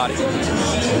 everybody.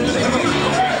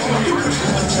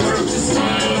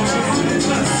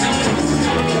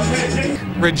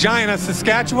 Regina,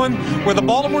 Saskatchewan, where the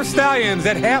Baltimore Stallions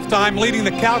at halftime leading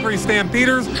the Calgary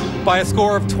Stampeders by a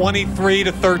score of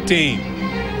 23-13.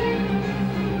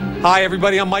 Hi,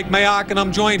 everybody. I'm Mike Mayock, and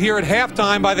I'm joined here at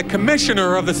halftime by the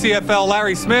commissioner of the CFL,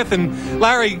 Larry Smith. And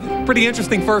Larry, pretty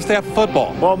interesting first half of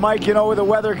football. Well, Mike, you know, with the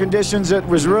weather conditions, it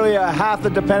was really a half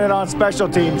that depended on special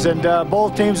teams, and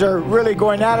both teams are really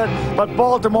going at it. But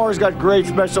Baltimore's got great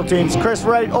special teams. Chris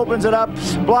Wright opens it up,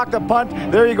 block the punt.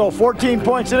 There you go, 14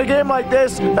 points. In a game like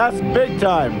this, that's big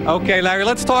time. Okay, Larry,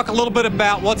 let's talk a little bit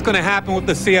about what's going to happen with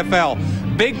the CFL.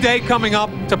 Big day coming up.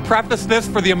 To preface this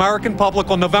for the American public,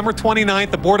 on November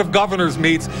 29th, the Board of Governors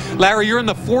meets. Larry, you're in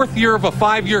the 4th year of a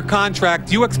 5-year contract.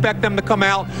 Do you expect them to come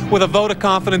out with a vote of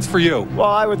confidence for you? Well,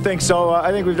 I would think so.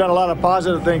 I think we've done a lot of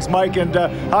positive things, Mike, and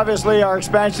obviously our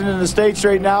expansion in the States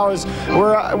right now is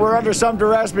we're under some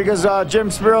duress because Jim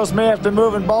Spiros may have to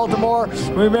move in Baltimore.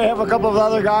 We may have a couple of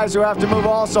other guys who have to move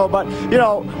also, but, you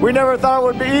know, we never thought it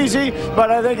would be easy,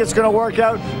 but I think it's going to work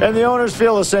out, and the owners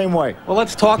feel the same way. Well,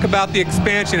 let's talk about the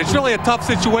expansion. It's really a tough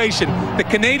situation. The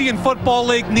Canadian Football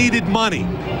League needed money.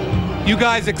 You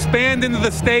guys expand into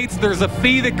the States. There's a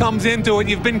fee that comes into it.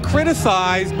 You've been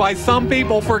criticized by some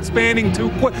people for expanding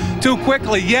too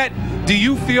quickly. Yet, do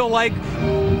you feel like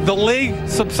the league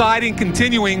subsiding,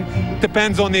 continuing,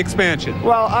 depends on the expansion?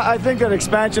 Well, I think that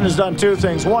expansion has done two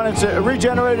things. One, it's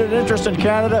regenerated interest in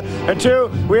Canada, and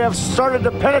two, we have started to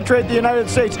penetrate the United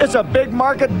States. It's a big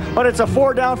market, but it's a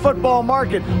 4-down football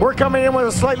market. We're coming in with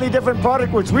a slightly different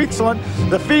product, which is excellent.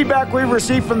 The feedback we've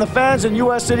received from the fans in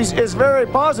U.S. cities is very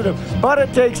positive, but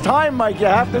it takes time, Mike. You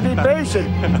have to be patient.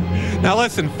 Now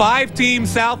listen, 5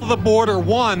 teams south of the border,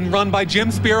 1 run by Jim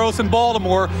Spiros in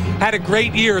Baltimore, had a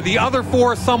great year. The other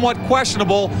 4 somewhat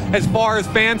questionable as far as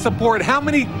fan support. How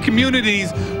many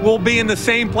communities will be in the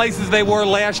same places they were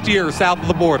last year south of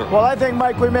the border? Well, I think,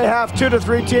 Mike, we may have 2 to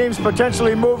 3 teams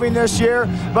potentially moving this year.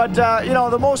 But, you know,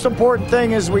 the most important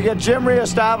thing is we get Jim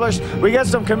reestablished. We get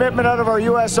some commitment out of our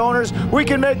U.S. owners. We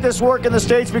can make this work in the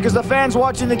States because the fans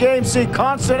watching the game see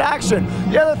constant action.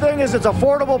 The other thing is it's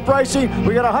affordable pricing.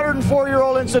 We got a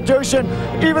 104-year-old institution.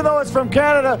 Even though it's from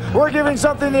Canada, we're giving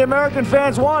something the American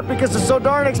fans want because it's so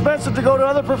darn expensive to go to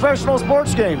other professional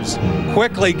sports games.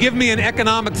 Quickly, give me an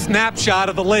economic snapshot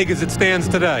of the league as it stands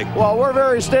today. Well, we're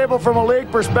very stable from a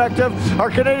league perspective.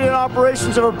 Our Canadian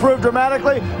operations have improved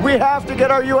dramatically. We have to get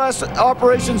our U.S.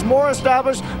 operations more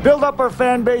established, build up our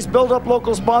fan base, build up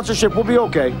local sponsorship. We'll be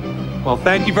okay. Well,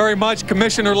 thank you very much,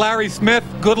 Commissioner Larry Smith.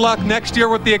 Good luck next year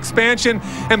with the expansion.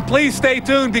 And please stay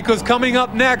tuned because coming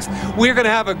up next, we're going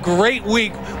to have a great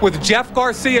week with Jeff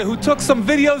Garcia, who took some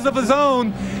videos of his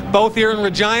own, both here in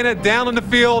Regina, down in the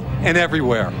field, and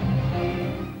everywhere.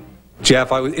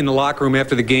 Jeff, I was in the locker room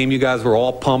after the game. You guys were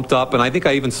all pumped up, and I think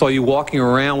I even saw you walking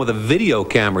around with a video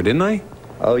camera, didn't I?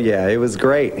 Oh, yeah, it was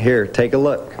great. Here, take a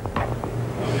look.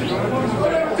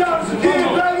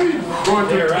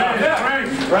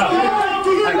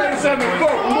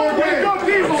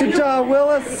 Good job,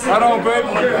 Willis. Right on, baby.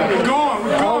 We're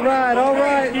going. All right, all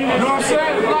right. You know what I'm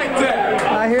saying? Like that.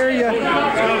 I hear you.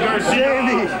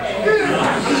 Jamie.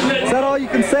 Is that all you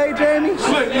can say, Jamie?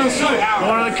 Slick, no slick.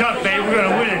 Going to the cup, baby. We're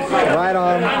going to win it. Right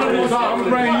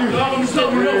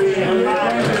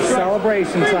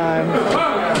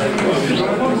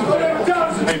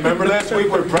Next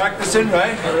week we're practicing,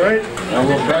 right? All right. And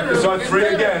we'll practice on 3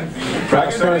 again.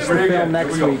 Practice on 3 again.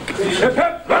 Next week. Hip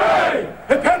hip hooray!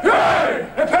 Hip hip hooray!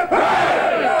 Hip hip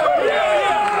hooray!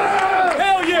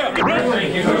 Hell yeah!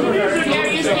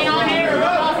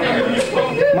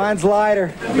 Mine's lighter.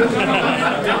 Hey,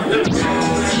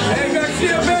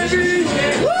 Garcia, baby!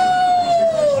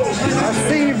 I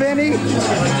see you, Vinny.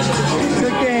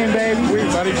 Good game, baby.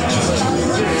 Sweet, buddy.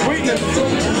 Sweetness.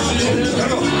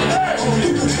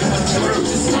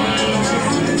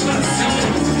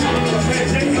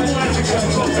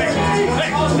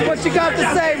 What you got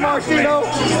to say, Martino?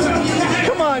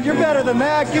 Come on, you're better than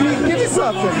that. Give me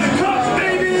something.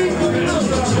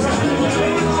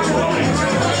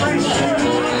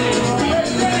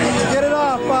 Get it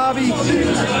off, Bobby.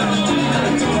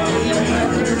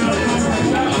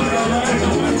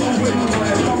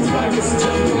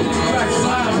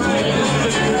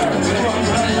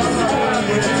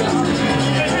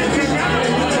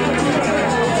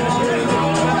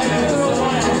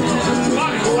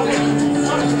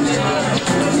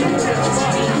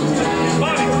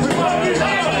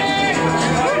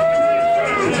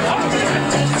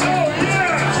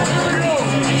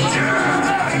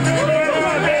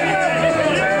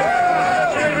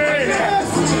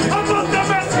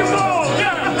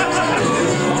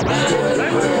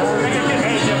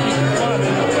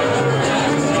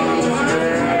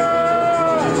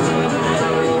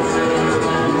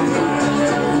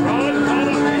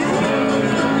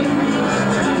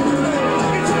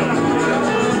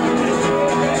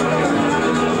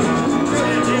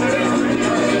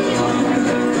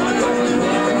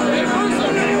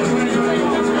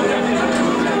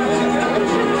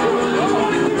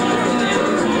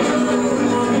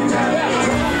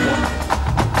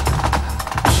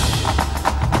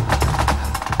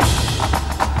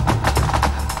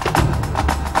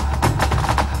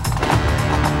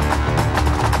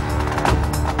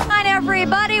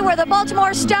 Where the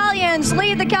Baltimore Stallions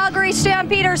lead the Calgary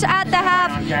Stampeders at the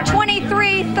half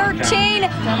 23-13.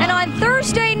 And on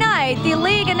Thursday night, the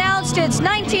league announced its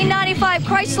 1995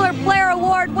 Chrysler Player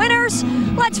Award winners.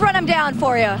 Let's run them down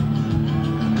for you.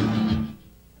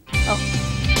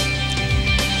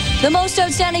 The most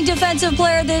outstanding defensive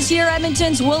player this year,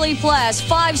 Edmonton's Willie Pless.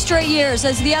 5 straight years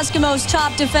as the Eskimos'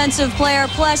 top defensive player.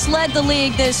 Pless led the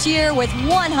league this year with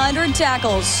 100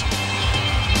 tackles.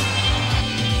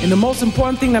 And the most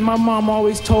important thing that my mom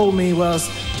always told me was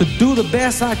to do the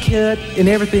best I could in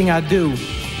everything I do.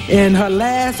 And her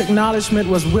last acknowledgement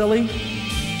was, Willie,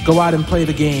 go out and play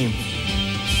the game.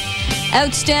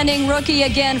 Outstanding rookie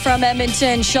again from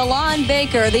Edmonton, Shalon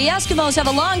Baker. The Eskimos have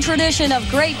a long tradition of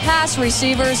great pass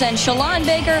receivers, and Shalon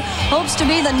Baker hopes to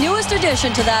be the newest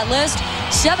addition to that list.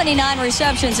 79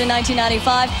 receptions in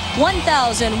 1995,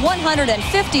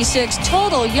 1,156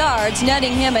 total yards,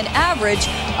 netting him an average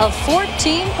of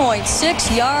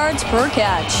 14.6 yards per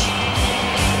catch.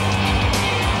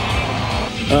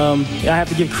 I have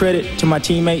to give credit to my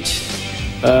teammates,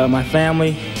 my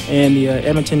family, and the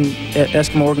Edmonton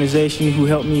Eskimo organization who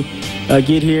helped me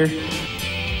get here.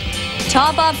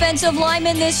 Top offensive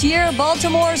lineman this year,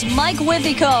 Baltimore's Mike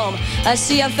Withicombe, a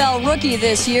CFL rookie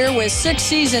this year with 6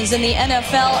 seasons in the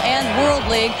NFL and World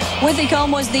League.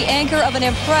 Withicombe was the anchor of an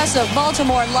impressive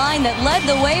Baltimore line that led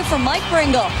the way for Mike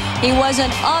Pringle. He was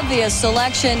an obvious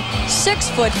selection,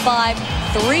 6'5",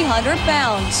 300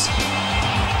 pounds.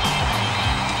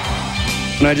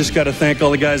 And I just got to thank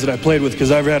all the guys that I played with,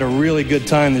 because I've had a really good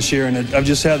time this year, and I've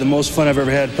just had the most fun I've ever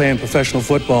had playing professional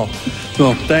football.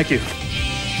 So, thank you.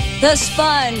 The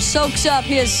Sponge soaks up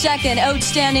his second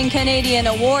Outstanding Canadian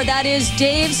Award. That is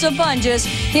Dave Sapunjas.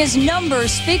 His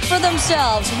numbers speak for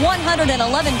themselves.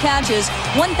 111 catches,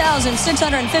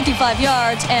 1,655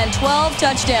 yards, and 12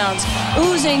 touchdowns.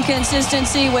 Oozing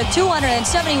consistency with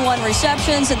 271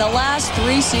 receptions in the last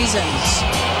 3 seasons.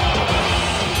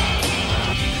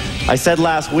 I said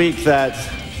last week that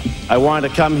I wanted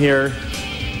to come here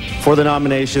for the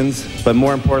nominations, but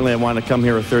more importantly, I wanted to come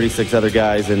here with 36 other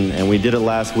guys, and we did it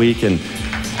last week, and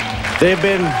they've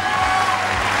been, a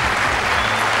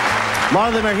lot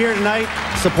of them are here tonight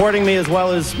supporting me, as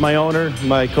well as my owner,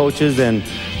 my coaches, and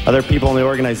other people in the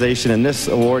organization, and this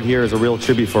award here is a real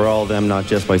tribute for all of them, not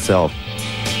just myself.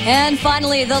 And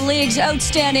finally, the league's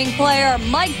outstanding player,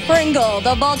 Mike Pringle,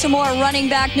 the Baltimore running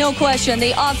back, no question,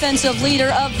 the offensive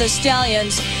leader of the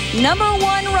Stallions.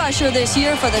 #1 rusher this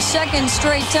year for the second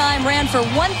straight time, ran for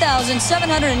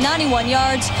 1,791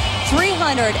 yards,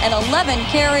 311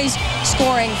 carries,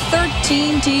 scoring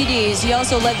 13 TDs. He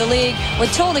also led the league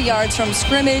with total yards from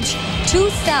scrimmage,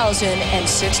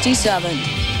 2,067.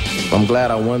 I'm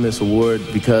glad I won this award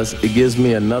because it gives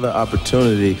me another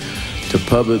opportunity to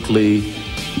publicly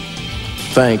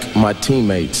thank my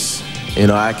teammates. You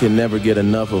know, I can never get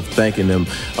enough of thanking them.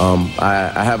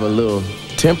 I have a little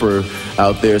temper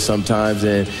out there sometimes,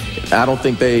 and I don't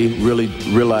think they really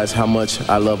realize how much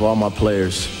I love all my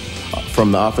players,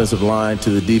 from the offensive line to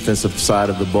the defensive side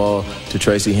of the ball to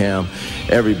Tracy Ham.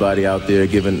 Everybody out there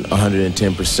giving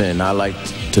 110%. I like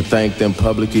to thank them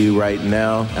publicly right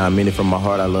now. I mean it from my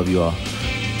heart. I love you all.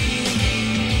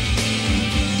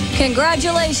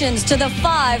 Congratulations to the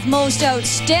 5 most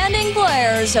outstanding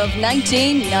players of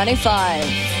 1995.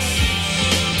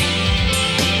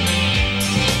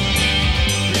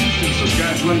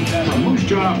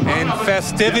 And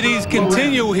festivities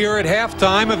continue here at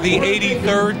halftime of the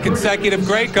 83rd consecutive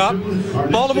Grey Cup.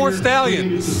 Baltimore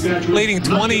Stallions leading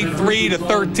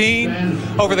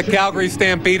 23-13 over the Calgary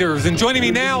Stampeders. And joining me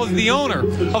now is the owner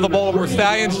of the Baltimore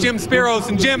Stallions, Jim Spiros.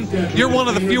 And Jim, you're one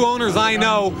of the few owners I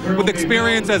know with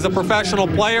experience as a professional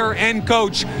player and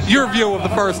coach. Your view of the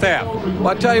first half? Well,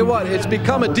 I tell you what, it's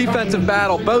become a defensive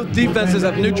battle. Both defenses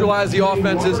have neutralized the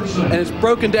offenses, and it's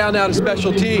broken down now to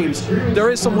special teams.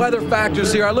 There is some weather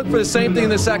factors here. I look for the same thing in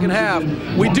the second half.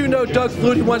 We do know Doug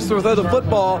Flutie wants to throw the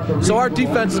football, so our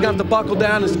defense is going to have to buckle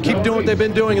down and keep doing what they've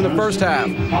been doing in the first half.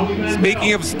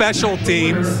 Speaking of special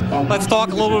teams, let's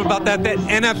talk a little bit about that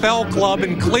NFL club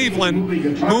in Cleveland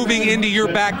moving into your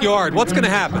backyard. What's going to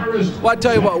happen? Well, I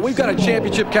tell you what, we've got a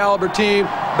championship caliber team,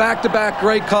 back-to-back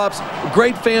Grey Cups,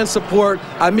 great fan support.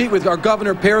 I meet with our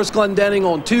governor, Paris Glendening,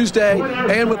 on Tuesday,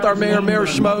 and with our mayor, Mayor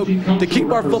Schmoke, to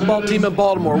keep our football team in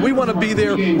Baltimore. We want to be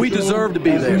there. We deserve to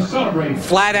be there.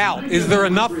 Flat out, is there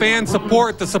enough fan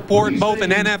support to support both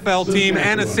an NFL team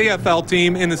and a CFL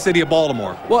team in the city of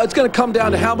Baltimore? Well, it's going to come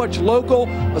down to how much local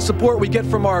support we get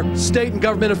from our state and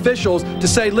government officials to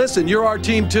say, listen, you're our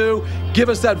team too. Give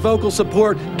us that vocal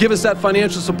support. Give us that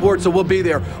financial support, so we'll be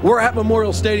there. We're at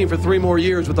Memorial Stadium for 3 more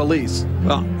years with a lease.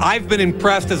 Well, I've been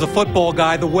impressed as a football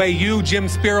guy the way you, Jim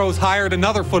Spiros, hired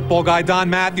another football guy, Don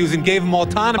Matthews, and gave him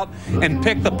autonomy and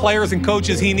picked the players and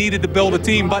coaches he needed to build a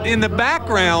team. But in the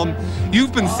background,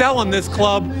 you've been selling this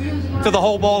club to the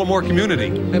whole Baltimore community.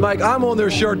 Hey, Mike, I'm on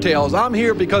their shirt tails. I'm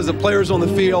here because of players on the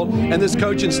field and this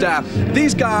coaching staff.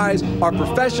 These guys are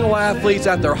professional athletes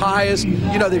at their highest.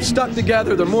 You know, they've stuck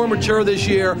together. They're more mature this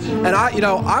year. And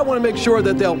I want to make sure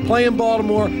that they'll play in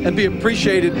Baltimore and be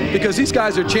appreciated because these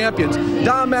guys are champions.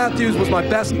 Don Matthews was my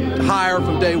best hire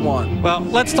from day one. Well,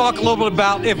 let's talk a little bit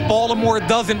about if Baltimore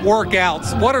doesn't work out.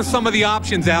 What are some of the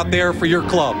options out there for your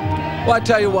club? Well, I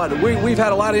tell you what, we've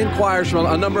had a lot of inquiries from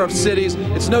a number of cities.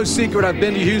 It's no secret I've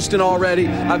been to Houston already.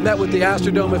 I've met with the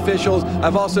Astrodome officials.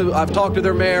 I've talked to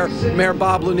their mayor, Mayor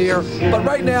Bob Lanier. But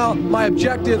right now, my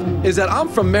objective is that I'm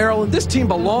from Maryland. This team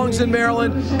belongs in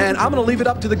Maryland, and I'm going to leave it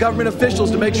up to the government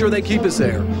officials to make sure they keep us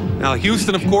there. Now,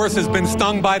 Houston, of course, has been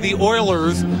stung by the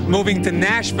Oilers moving to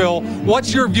Nashville.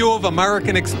 What's your view of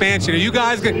American expansion? You've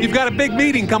got a big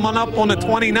meeting coming up on the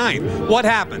 29th. What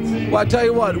happens? Well, I tell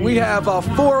you what, we have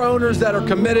 4 owners that are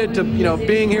committed to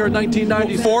being here in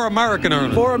 1990. 4 American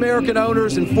owners. 4 American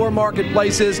owners in 4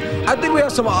 marketplaces. I think we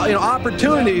have some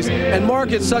opportunities in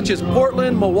markets such as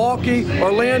Portland, Milwaukee,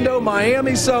 Orlando,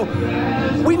 Miami. So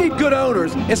we need good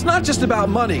owners. It's not just about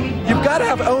money. You've got to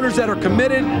have owners that are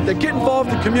committed, that get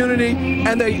involved in the community,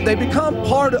 and they become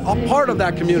a part of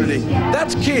that community.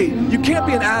 That's key. You can't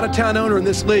be an out-of-town owner in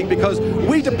this league because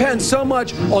we depend so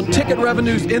much on ticket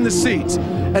revenues in the seats.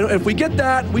 And if we get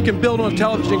that, we can build on a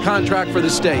television contract for the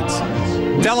states.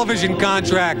 Television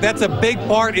contract, that's a big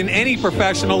part in any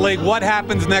professional league. What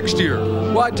happens next year?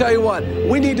 Well, I tell you what,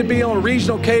 we need to be on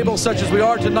regional cable such as we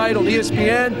are tonight on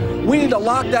ESPN. We need to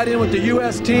lock that in with the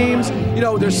U.S. teams.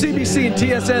 There's CBC and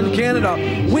TSN in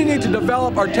Canada. We need to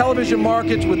develop our television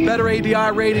markets with better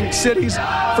ADI rating cities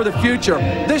for the future.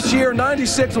 This year,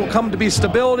 96 will come to be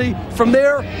stability. From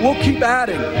there, we'll keep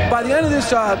adding. By the end of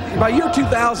this, by year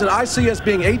 2000, I see us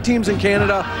being 8 teams in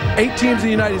Canada, 8 teams in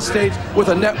the United States with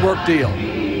a network deal.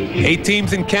 8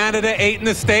 teams in Canada, 8 in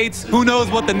the States. Who knows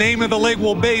what the name of the league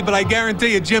will be, but I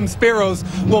guarantee you Jim Spiros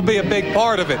will be a big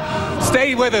part of it.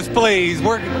 Stay with us, please.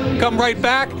 Come right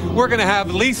back. We're going to have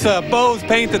Lisa Bowes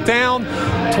paint the town.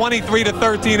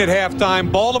 23-13 at halftime.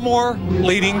 Baltimore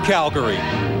leading Calgary.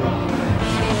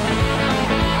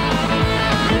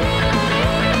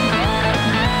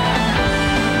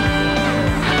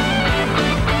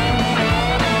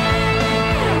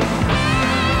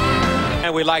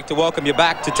 We'd like to welcome you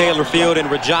back to Taylor Field in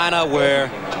Regina, where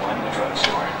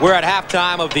we're at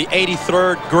halftime of the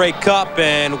 83rd Grey Cup,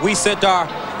 and we sent our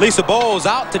Lisa Bowles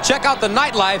out to check out the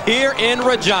nightlife here in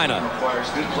Regina.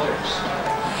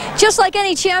 Just like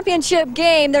any championship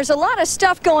game, there's a lot of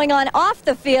stuff going on off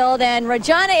the field, and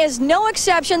Regina is no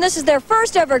exception. This is their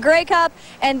first ever Grey Cup,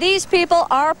 and these people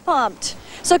are pumped.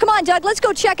 So come on, Doug, let's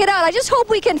go check it out. I just hope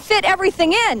we can fit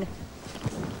everything in.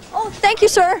 Oh, thank you,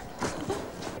 sir.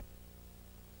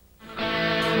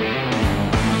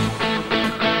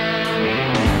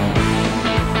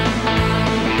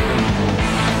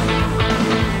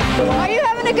 Are you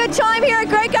having a good time here at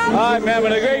Grey Cup? I'm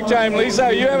having a great time, Lisa.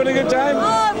 Are you having a good time?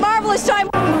 Oh, marvelous time.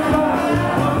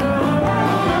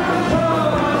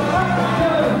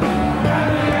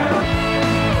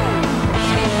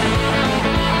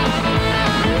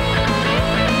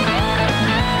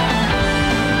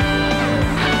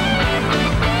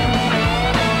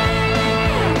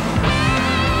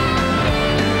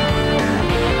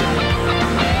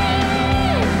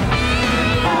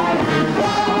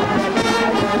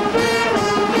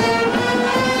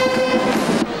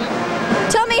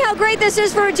 Great this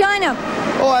is for Regina.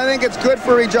 Oh, I think it's good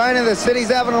for Regina. The city's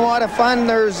having a lot of fun.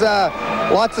 There's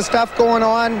lots of stuff going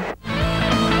on.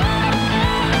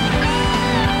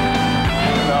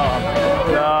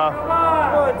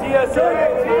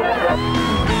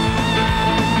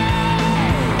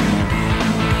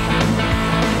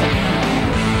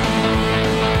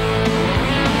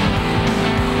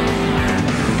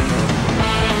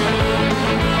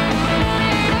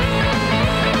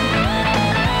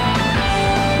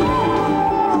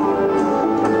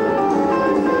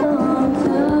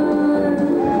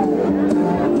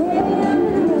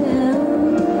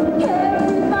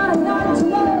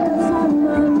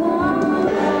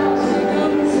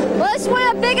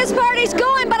 Biggest party's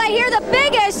going, but I hear the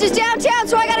biggest is downtown,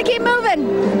 so I gotta keep moving.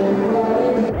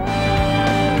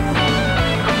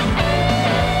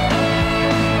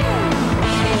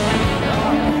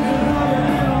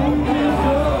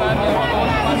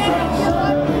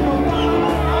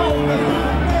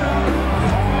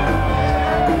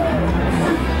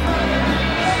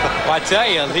 I tell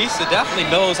you, Lisa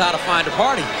definitely knows how to find a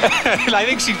party. I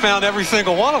think she found every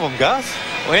single one of them, Gus.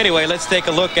 Well, anyway, let's take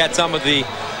a look at some of the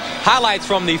highlights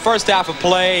from the first half of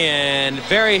play, and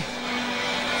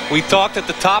we talked at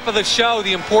the top of the show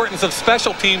the importance of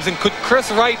special teams, and could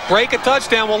Chris Wright break a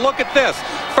touchdown? Well, look at this.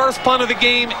 First punt of the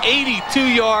game, 82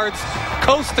 yards,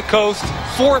 coast to coast,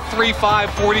 4.35,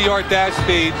 40-yard dash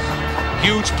speed.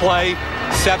 Huge play,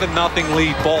 7-0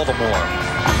 lead Baltimore.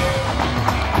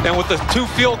 And with the 2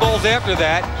 field goals after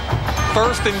that,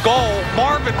 first and goal,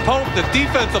 Marvin Pope, the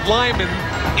defensive lineman,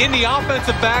 in the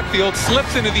offensive backfield,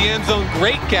 slips into the end zone.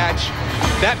 Great catch.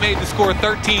 That made the score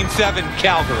 13-7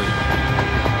 Calgary.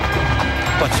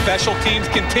 But special teams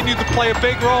continue to play a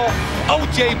big role.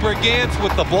 O.J. Brigance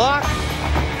with the block.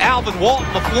 Alvin Walton,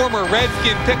 the former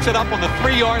Redskin, picks it up on the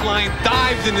 3-yard line,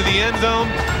 dives into the end zone,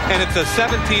 and it's a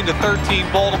 17-13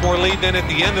 Baltimore lead. Then at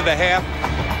the end of the half,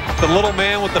 the little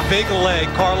man with the big leg,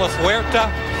 Carlos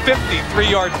Huerta,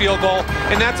 53-yard field goal,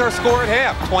 and that's our score at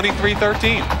half,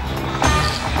 23-13.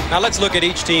 Now let's look at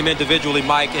each team individually,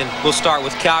 Mike, and we'll start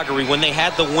with Calgary. When they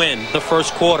had the win the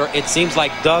first quarter, it seems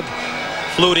like Doug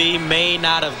Flutie may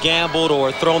not have gambled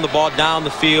or thrown the ball down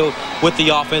the field with the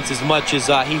offense as much as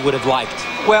he would have liked.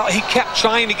 Well, he kept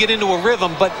trying to get into a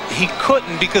rhythm, but he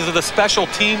couldn't because of the special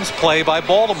teams play by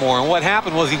Baltimore. And what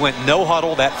happened was he went no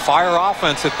huddle, that fire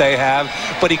offense that they have,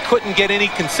 but he couldn't get any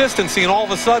consistency. And all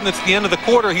of a sudden, it's the end of the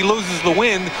quarter, he loses the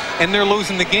wind, and they're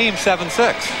losing the game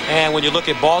 7-6. And when you look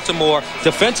at Baltimore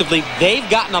defensively, they've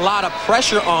gotten a lot of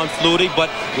pressure on Flutie, but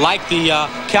like the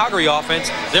Calgary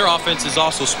offense, their offense is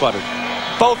also sputtered.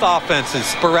 Both offenses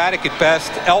sporadic at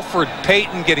best. Alfred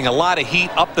Payton getting a lot of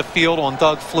heat up the field on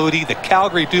Doug Flutie. The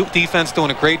Calgary defense doing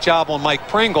a great job on Mike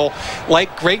Pringle.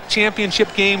 Like great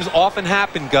championship games often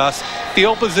happen, Gus,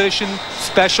 field position,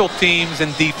 special teams,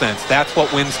 and defense. That's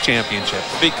what wins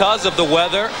championships. Because of the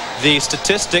weather, the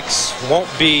statistics won't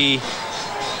be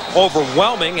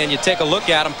overwhelming, and you take a look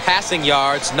at them. Passing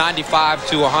yards, 95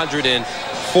 to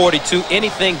 142.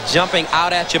 Anything jumping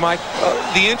out at you, Mike?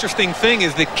 The interesting thing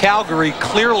is that Calgary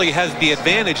clearly has the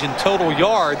advantage in total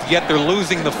yards, yet they're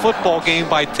losing the football game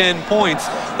by 10 points.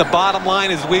 The bottom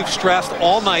line, as we've stressed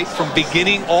all night from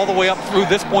beginning all the way up through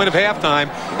this point of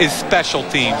halftime, is special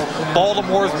teams.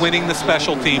 Baltimore's winning the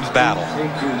special teams battle.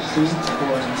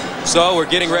 So we're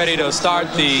getting ready to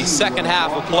start the second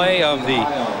half of play of the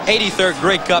 83rd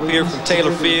Grey Cup here from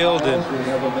Taylor Field. And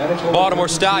Baltimore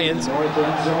Stallions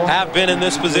have been in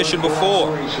this position before.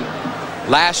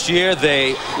 Last year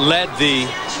they led the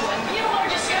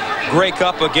Grey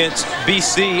Cup against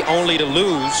BC, only to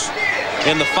lose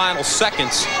in the final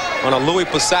seconds on a Louis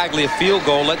Pasaglia field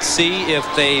goal. Let's see if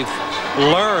they've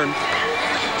learned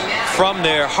from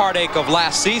their heartache of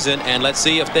last season, and let's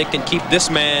see if they can keep this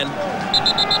man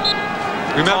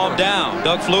Calm down,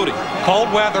 Doug Flutie.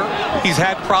 Cold weather. He's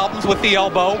had problems with the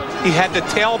elbow. He had the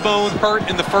tailbone hurt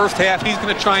in the first half. He's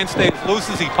going to try and stay as loose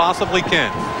as he possibly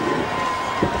can.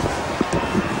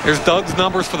 There's Doug's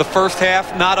numbers for the first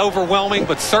half. Not overwhelming,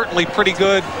 but certainly pretty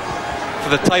good for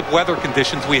the type weather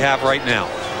conditions we have right now.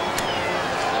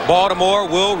 Baltimore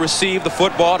will receive the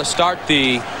football to start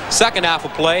the second half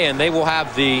of play, and they will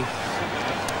have the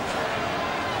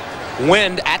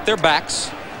wind at their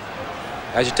backs.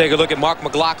 As you take a look at Mark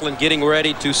McLaughlin getting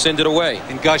ready to send it away.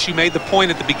 And Gus, you made the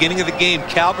point at the beginning of the game.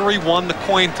 Calgary won the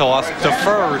coin toss,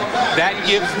 deferred. That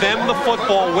gives them the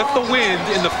football with the wind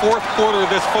in the fourth quarter of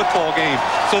this football game.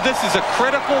 So this is a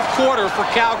critical quarter for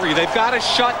Calgary. They've got to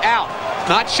shut out,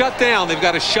 not shut down. They've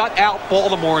got to shut out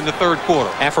Baltimore in the third quarter.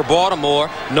 And for Baltimore,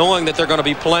 knowing that they're going to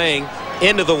be playing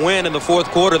into the win in the fourth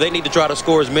quarter, they need to try to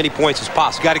score as many points as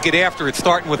possible. Got to get after it,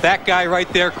 starting with that guy right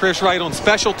there, Chris Wright, on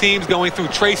special teams, going through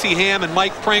Tracy Ham and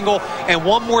Mike Pringle. And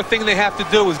one more thing they have to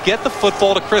do is get the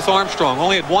football to Chris Armstrong.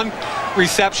 Only had one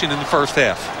reception in the first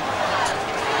half.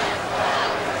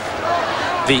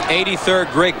 The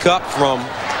 83rd Grey Cup from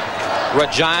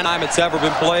Regina, time it's ever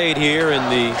been played here in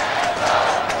the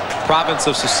province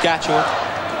of Saskatchewan.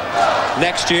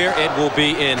 Next year it will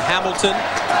be in Hamilton.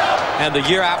 And the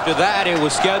year after that, it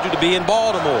was scheduled to be in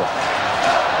Baltimore.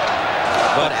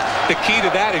 But the key to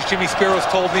that, as Jimmy Sparrows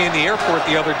told me in the airport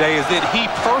the other day, is that he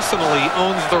personally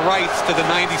owns the rights to the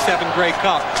 '97 Grey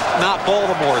Cup, not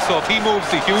Baltimore. So if he moves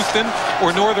to Houston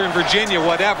or Northern Virginia,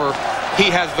 whatever,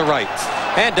 he has the rights.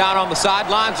 And down on the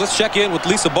sidelines, let's check in with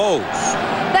Lisa Bowles.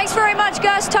 Thanks very much,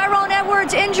 Gus. Tyrone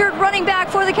Edwards, injured running back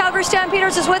for the Calgary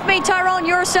Stampeders, is with me. Tyrone,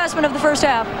 your assessment of the first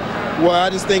half. Well,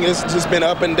 I just think it's just been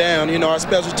up and down. You know, our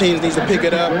special teams needs to pick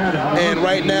it up. And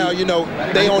right now, you know,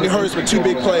 they only hurt us with 2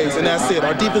 big plays, and that's it.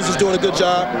 Our defense is doing a good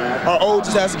job. Our O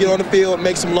just has to get on the field,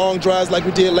 make some long drives like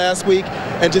we did last week,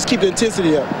 and just keep the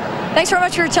intensity up. Thanks very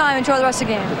much for your time. Enjoy the rest of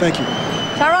the game. Well, thank you.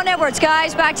 Tyrone Edwards,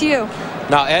 guys, back to you.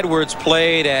 Now, Edwards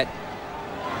played at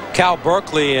Cal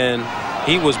Berkeley, and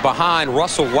he was behind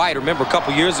Russell White. Remember, a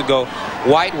couple years ago,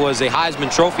 White was a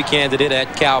Heisman Trophy candidate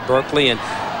at Cal Berkeley, and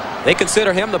they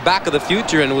consider him the back of the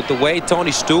future. And with the way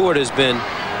Tony Stewart has been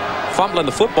fumbling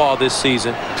the football this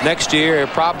season, next year it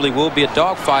probably will be a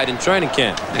dogfight in training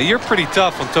camp. Now, you're pretty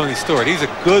tough on Tony Stewart. He's a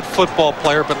good football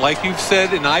player, but like you've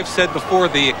said and I've said before,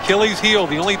 the Achilles heel,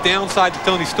 the only downside to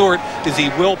Tony Stewart is he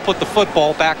will put the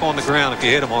football back on the ground if you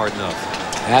hit him hard enough.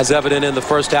 As evident in the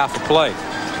first half of play.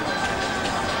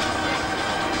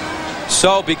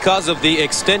 So because of the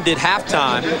extended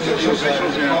halftime,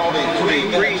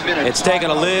 it's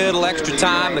taken a little extra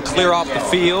time to clear off the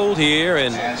field here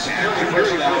in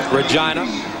Regina.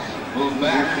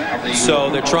 So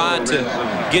they're trying to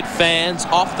get fans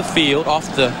off the field,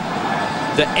 off the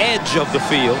edge of the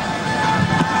field,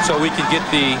 so we can get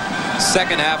the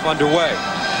second half underway.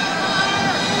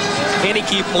 Any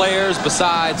key players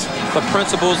besides the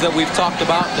principals that we've talked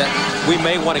about that we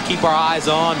may want to keep our eyes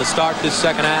on to start this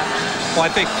second half? Well, I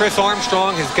think Chris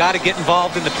Armstrong has got to get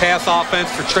involved in the pass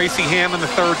offense for Tracy Ham in the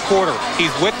third quarter.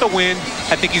 He's with the wind.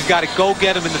 I think he's got to go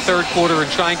get him in the third quarter and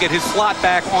try and get his slot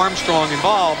back Armstrong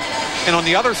involved. And on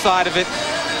the other side of it,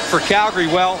 for Calgary,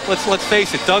 well, let's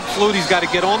face it, Doug Flutie's got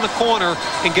to get on the corner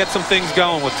and get some things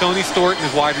going with Tony Stewart and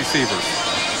his wide receivers.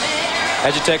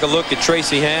 As you take a look at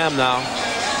Tracy Ham now,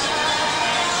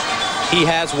 he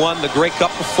has won the Grey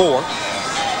Cup before,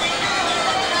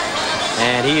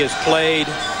 and he has played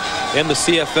in the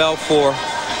CFL for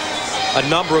a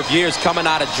number of years, coming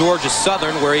out of Georgia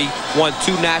Southern, where he won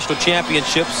 2 national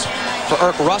championships for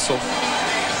Irk Russell.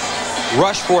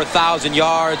 Rushed for 1,000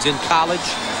 yards in college,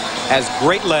 has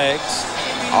great legs,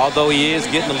 although he is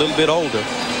getting a little bit older.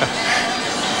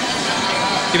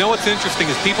 You know what's interesting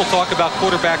is people talk about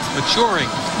quarterbacks maturing,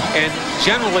 and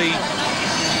generally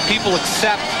people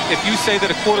accept if you say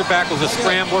that a quarterback was a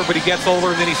scrambler but he gets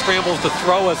older and then he scrambles to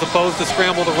throw as opposed to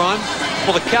scramble to run.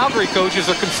 Well, the Calgary coaches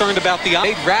are concerned about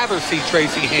they'd rather see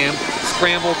Tracy Ham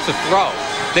scramble to throw.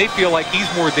 They feel like he's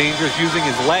more dangerous using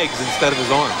his legs instead of his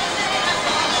arms.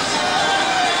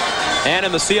 And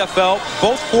in the CFL,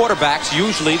 both quarterbacks,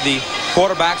 usually the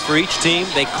quarterbacks for each team,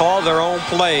 they call their own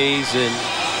plays, and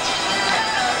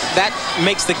that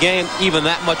makes the game even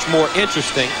that much more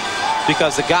interesting,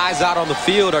 because the guys out on the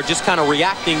field are just kind of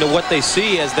reacting to what they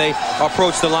see as they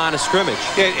approach the line of scrimmage.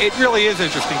 Yeah, it really is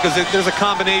interesting because there's a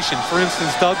combination. For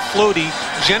instance, Doug Flutie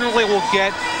generally will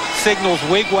get signals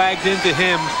wig-wagged into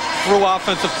him through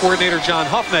offensive coordinator John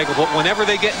Huffnagel, but whenever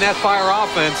they get in that fire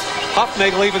offense,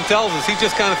 Huffnagel even tells us, he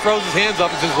just kind of throws his hands up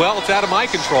and says, well, it's out of my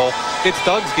control. It's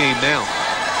Doug's game now.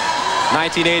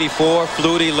 1984,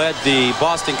 Flutie led the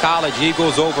Boston College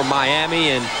Eagles over Miami,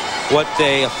 and what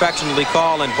they affectionately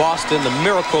call in Boston the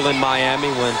miracle in Miami.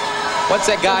 When what's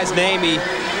that guy's name?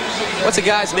 What's the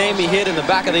guy's name he hit in the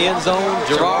back of the end zone?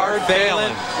 Gerard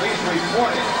Phelan.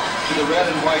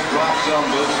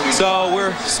 So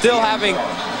we're still having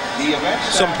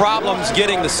some problems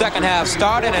getting the second half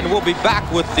started, and we'll be back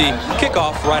with the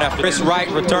kickoff right after. Chris Wright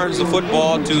returns the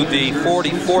football to the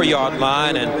 44-yard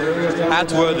line, and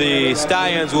that's where the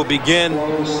Stallions will begin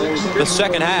the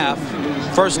second half.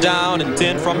 First down and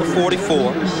 10 from the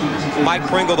 44. Mike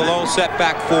Pringle, the lone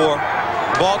setback for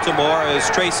Baltimore, as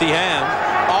Tracy Ham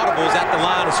audibles at the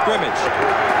line of scrimmage.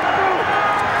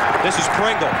 This is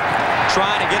Pringle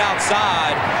trying to get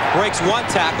outside, breaks one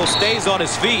tackle, stays on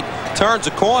his feet, turns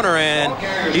a corner, and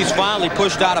he's finally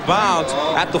pushed out of bounds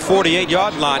at the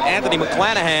 48-yard line. Anthony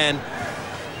McClanahan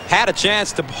had a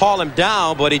chance to haul him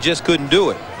down, but he just couldn't do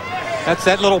it. That's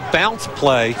that little bounce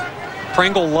play.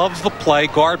 Pringle loves the play.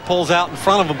 Guard pulls out in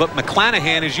front of him, but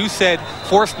McClanahan, as you said,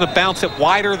 forced him to bounce it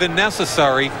wider than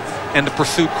necessary, and the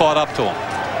pursuit caught up to him.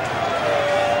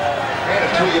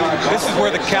 This is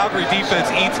where the Calgary defense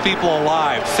eats people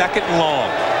alive. Second and long.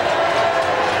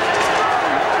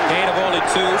 Gain of only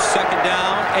 2, second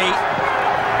down, 8.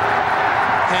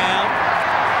 Ham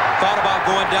thought about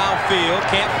going downfield,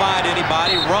 can't find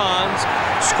anybody, runs,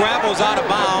 scrambles out of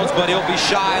bounds, but he'll be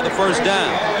shy of the first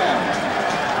down.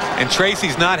 And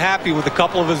Tracy's not happy with a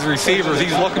couple of his receivers.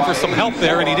 He's looking for some help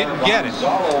there, and he didn't get it.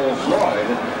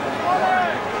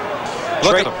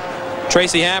 Look at him.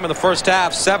 Tracy Ham in the first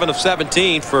half, 7 of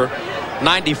 17 for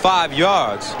 95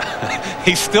 yards.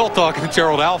 He's still talking to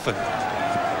Gerald Alfin.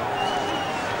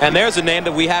 And there's a name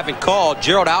that we haven't called.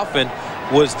 Gerald Alfin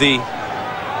was the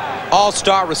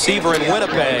all-star receiver in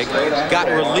Winnipeg. Got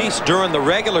released during the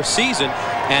regular season,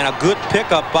 and a good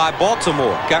pickup by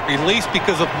Baltimore. Got released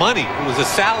because of money. It was a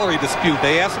salary dispute.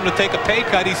 They asked him to take a pay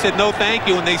cut. He said no thank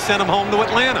you, and they sent him home to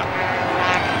Atlanta.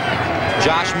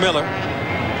 Josh Miller,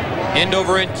 end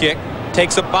over end kick,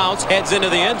 takes a bounce, heads into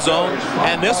the end zone,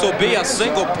 and this will be a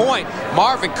single point.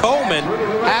 Marvin Coleman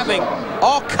having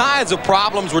all kinds of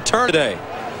problems return today.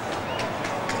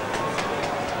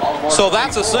 So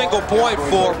that's a single point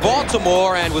for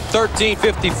Baltimore, and with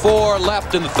 13:54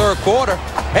 left in the third quarter,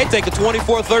 they take a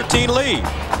 24-13 lead.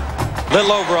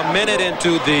 Little over a minute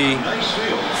into the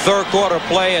third quarter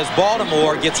play as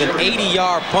Baltimore gets an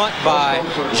 80-yard punt by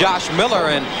Josh Miller,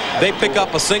 and they pick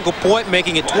up a single point,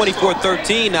 making it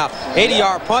 24-13. Now,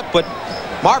 80-yard punt, but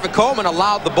Marvin Coleman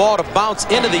allowed the ball to bounce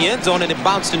into the end zone, and it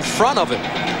bounced in front of him.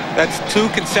 That's 2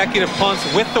 consecutive punts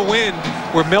with the wind,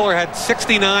 where Miller had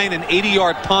 69 and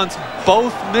 80-yard punts,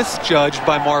 both misjudged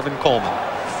by Marvin Coleman.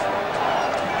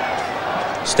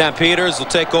 Stampeders will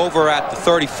take over at the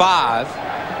 35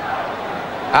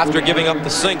 after giving up the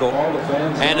single.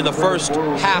 And in the first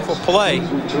half of play,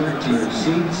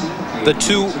 the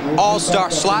 2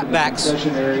 all-star slot backs,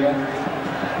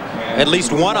 at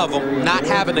least one of them not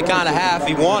having the kind of half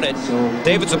he wanted.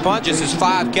 David Sapunjas has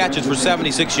 5 catches for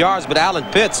 76 yards, but Alan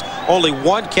Pitts only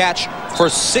 1 catch for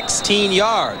 16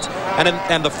 yards.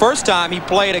 And the first time he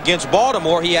played against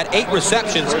Baltimore, he had 8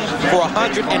 receptions for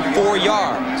 104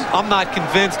 yards. I'm not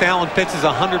convinced Alan Pitts is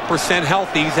 100%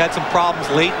 healthy. He's had some problems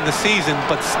late in the season,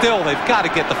 but still, they've got to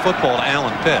get the football to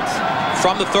Alan Pitts.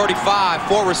 From the 35,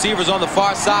 4 receivers on the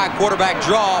far side, quarterback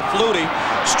draw, Flutie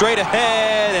straight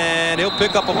ahead, and he'll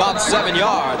pick up about 7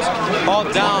 yards, all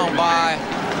down by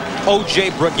O.J.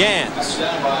 Brigance.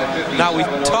 Now, we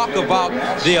talk about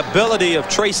the ability of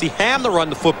Tracy Ham to run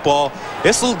the football.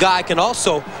 This little guy can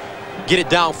also get it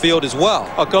downfield as well.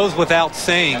 It goes without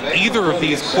saying, either of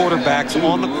these quarterbacks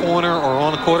on the corner or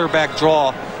on a quarterback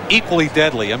draw, equally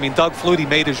deadly. I mean, Doug Flutie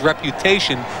made his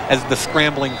reputation as the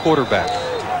scrambling quarterback.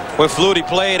 When Flutie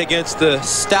played against the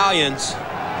Stallions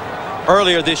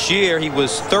earlier this year, he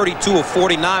was 32 of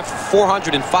 49 for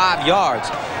 405 yards.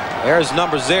 There's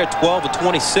numbers there, 12 of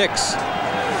 26.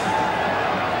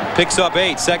 Picks up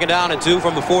 8, second down and 2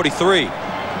 from the 43.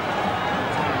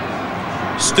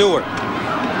 Stewart.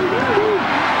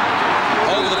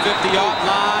 Over the 50-yard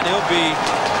line, he'll be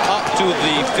up to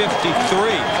the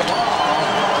 53.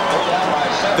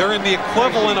 They're in the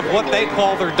equivalent of what they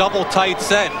call their double tight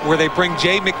set, where they bring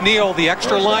Jay McNeil, the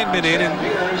extra lineman, in, and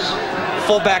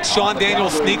fullback Sean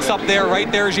Daniels sneaks up there,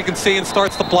 right there as you can see, and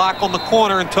starts the block on the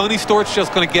corner, and Tony Stewart's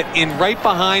just going to get in right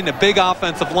behind the big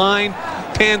offensive line.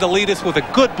 Pandalidis with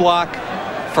a good block,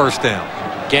 first down.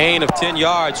 Gain of 10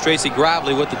 yards, Tracy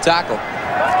Gravely with the tackle.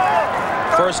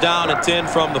 First down and 10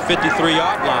 from the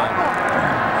 53-yard line.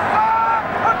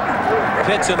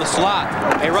 Pitts in the slot.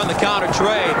 They run the counter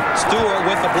trade. Stewart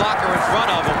with the blocker in front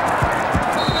of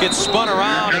him. Gets spun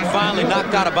around and finally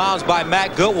knocked out of bounds by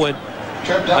Matt Goodwin.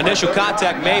 Initial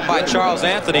contact made by Charles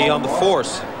Anthony on the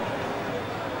force.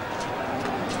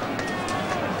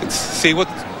 Let's see what,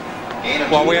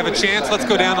 while we have a chance, let's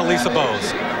go down to Lisa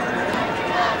Bowes.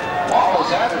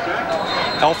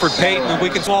 Elfrid Payton, we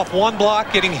can off one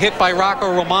block, getting hit by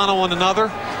Rocco Romano on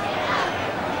another.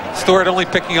 Stewart only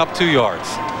picking up 2 yards.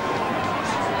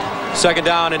 2nd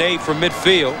down and 8 from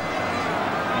midfield.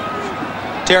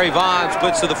 Terry Vaughn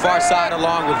splits to the far side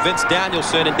along with Vince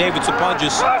Danielson and David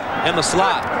Sapunjas in the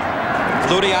slot.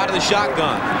 Flutie out of the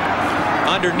shotgun.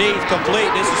 Underneath,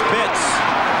 complete. This is Pitts.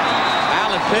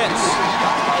 Alan Pitts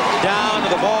down to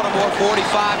the Baltimore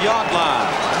 45-yard line.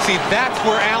 See, that's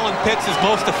where Alan Pitts is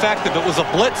most effective. It was a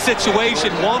blitz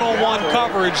situation, one-on-one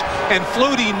coverage, and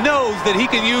Flutie knows that he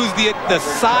can use the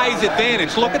size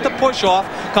advantage. Look at the push-off,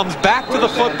 comes back to the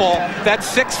football. That's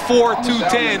 6'4",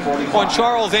 210 on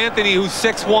Charles Anthony, who's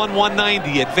 6'1",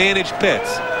 190. Advantage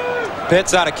Pitts.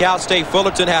 Pitts out of Cal State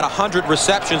Fullerton had 100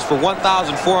 receptions for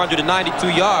 1,492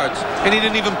 yards. And he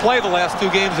didn't even play the last 2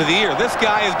 games of the year. This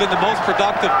guy has been the most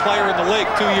productive player in the league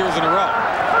 2 years in a row.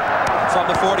 From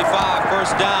the 45,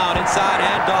 1st down, inside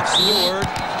handoff Stewart.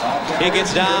 He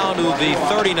gets down to the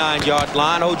 39-yard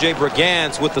line. O.J.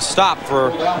 Brigance with the stop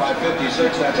for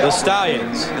the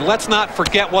Stallions. And let's not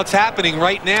forget what's happening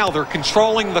right now. They're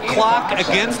controlling the clock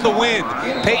against the wind.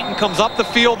 Payton comes up the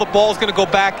field. The ball's going to go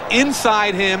back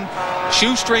inside him.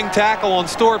 Shoestring tackle on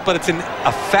Stewart, but it's an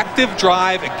effective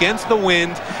drive against the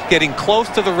wind, getting close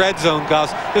to the red zone,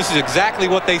 Gus. This is exactly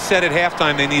what they said at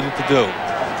halftime they needed to do.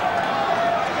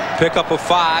 Pickup of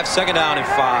 5, 2nd down and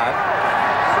 5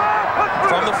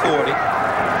 from the 40.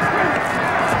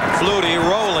 Flutie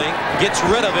rolling, gets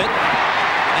rid of it,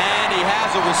 and he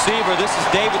has a receiver. This is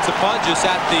David Sapunjas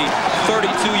at the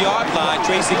 32-yard line.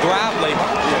 Tracy Gravely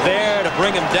there to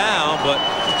bring him down, but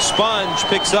Sponge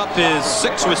picks up his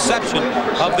 6th reception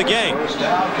of the game.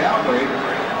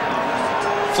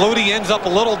 Flutie ends up a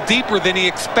little deeper than he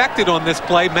expected on this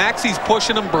play. Maxey's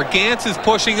pushing him, Brigance is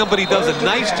pushing him, but he does a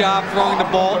nice job throwing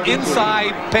the ball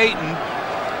inside Payton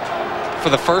for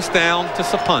the 1st down to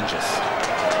Sapunjas.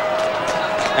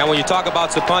 And when you talk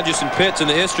about Sapunjas and Pitts in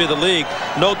the history of the league,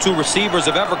 no 2 receivers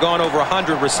have ever gone over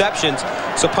 100 receptions.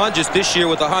 Sapunjas this year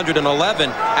with 111,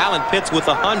 Alan Pitts with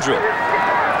 100.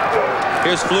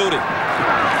 Here's Flutie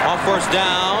on 1st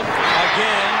down,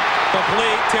 again,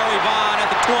 complete. Terry Vaughn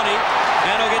at the 20.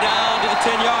 And he'll get down to the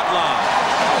 10-yard line.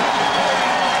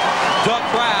 Doug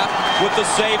Kraft with the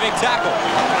saving tackle.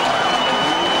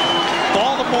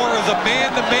 Baltimore is a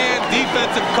man-to-man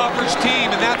defensive coverage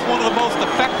team, and that's one of the most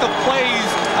effective plays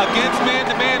against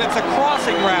man-to-man. It's a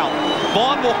crossing route.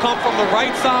 Vaughn will come from the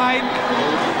right side,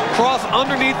 cross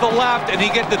underneath the left, and he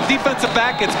gets the defensive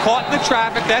back, gets caught in the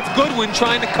traffic. That's Goodwin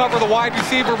trying to cover the wide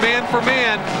receiver man for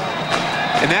man.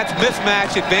 And that's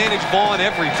mismatch advantage Vaughn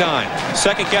every time.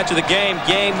 2nd catch of the game,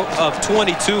 game of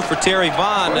 22 for Terry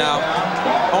Vaughn. Now,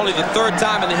 only the 3rd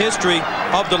time in the history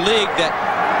of the league that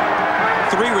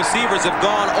 3 receivers have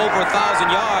gone over 1,000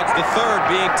 yards, the 3rd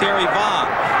being Terry Vaughn.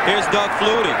 Here's Doug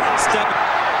Flutie.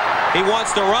 He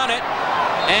wants to run it,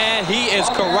 and he is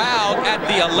corralled at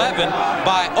the 11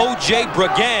 by O.J.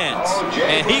 Brigance.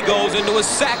 And he goes into a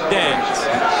sack dance.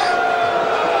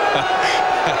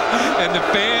 And the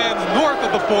fans north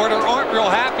of the border aren't real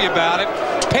happy about it.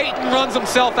 Payton runs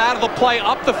himself out of the play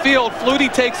up the field.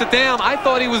 Flutie takes it down. I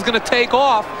thought he was going to take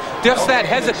off. Just that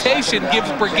hesitation gives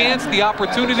Brigance the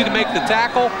opportunity to make the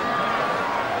tackle.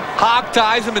 Hog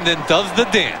ties him and then does the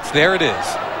dance. There it is.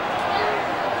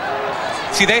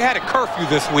 See, they had a curfew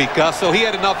this week, Gus, so he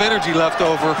had enough energy left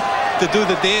over to do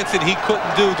the dance that he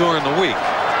couldn't do during the week.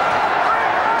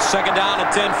 2nd down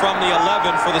and 10 from the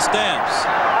 11 for the Stamps.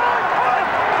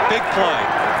 Big play.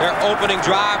 Their opening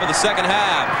drive of the 2nd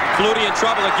half. Flutie in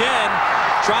trouble again,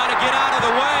 trying to get out of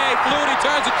the way. Flutie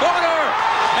turns the corner,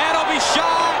 and he'll be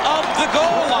shy of the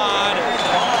goal line.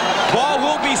 Ball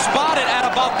will be spotted at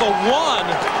about the 1,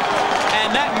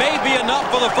 and that may be enough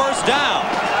for the 1st down.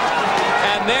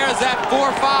 And there's that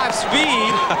 4.5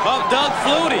 speed of Doug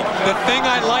Flutie. The thing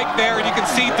I like there, and you can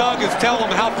see Doug is telling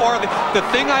him how far. The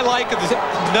thing I like is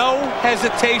no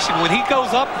hesitation. When he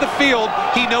goes up the field,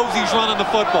 he knows he's running the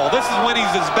football. This is when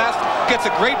he's his best. Gets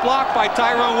a great block by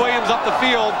Tyrone Williams up the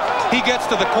field. He gets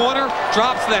to the corner,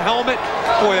 drops the helmet.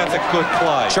 Boy, that's a good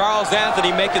play. Charles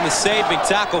Anthony making the saving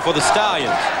tackle for the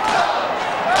Stallions.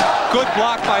 Good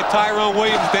block by Tyrone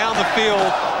Williams down the field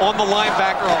on the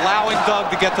linebacker, allowing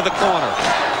Doug to get to the corner.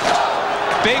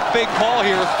 Big, big call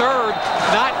here. 3rd,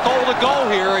 not goal to go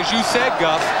here, as you said,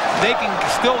 Gus. They can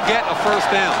still get a 1st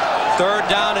down. 3rd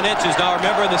down and inches. Now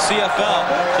remember, in the CFL,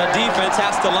 the defense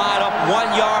has to line up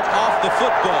 1 yard off the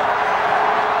football.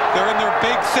 They're in their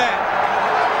big set.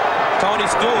 Tony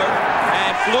Stewart,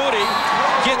 and Flutie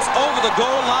gets over the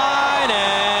goal line,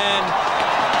 and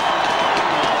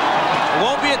it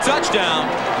won't be a touchdown.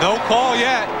 No call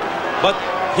yet. But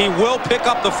he will pick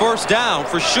up the first down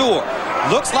for sure.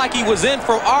 Looks like he was in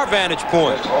from our vantage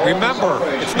point. Remember,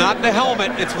 it's not the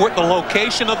helmet, it's the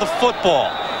location of the football.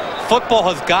 Football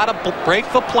has got to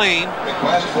break the plane.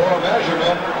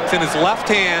 It's in his left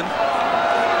hand.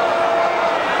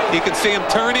 You can see him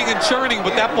turning and churning,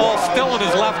 but that ball's still in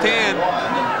his left hand.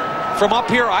 From up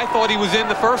here, I thought he was in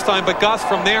the first time, but Gus,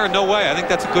 from there, no way. I think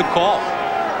that's a good call.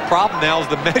 Problem now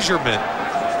is the measurement.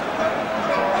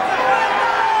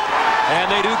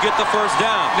 And they do get the first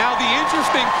down. Now, the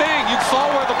interesting thing, you saw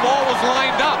where the ball was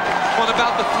lined up on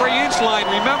about the 3-inch line.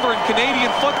 Remember, in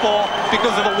Canadian football,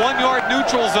 because of the 1-yard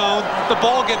neutral zone, the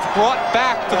ball gets brought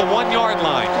back to the 1-yard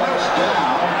line.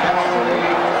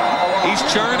 He's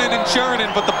churning and churning,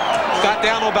 but got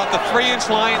down to about the 3-inch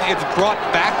line. It's brought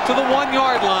back to the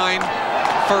 1-yard line.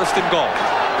 First and goal.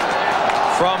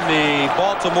 From the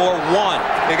Baltimore 1.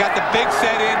 They got the big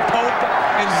set in, Pope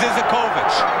and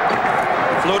Zizikovich.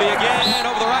 Flutie again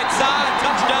over the right side.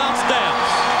 Touchdown, Stamps.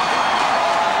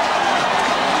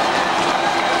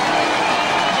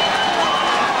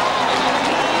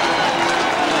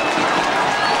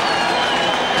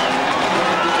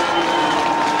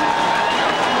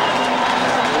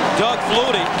 Doug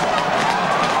Flutie,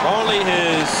 only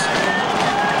his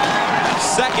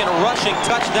second rushing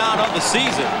touchdown of the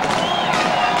season.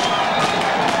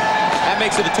 That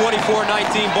makes it a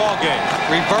 24-19 ball game.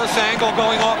 Reverse angle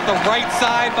going off the right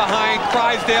side behind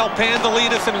Crysdale,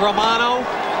 Pandelitis, and Romano.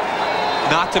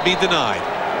 Not to be denied.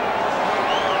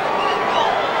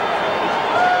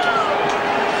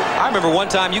 I remember one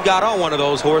time you got on one of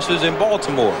those horses in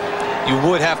Baltimore. You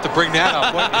would have to bring that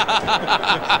up, wouldn't you?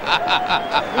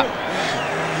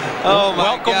 Oh,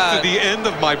 my Welcome God. to the end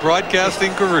of my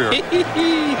broadcasting career. Extra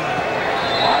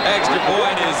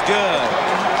point is good.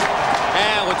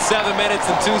 And with 7 minutes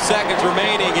and 2 seconds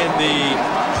remaining in the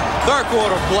third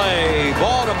quarter play,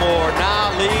 Baltimore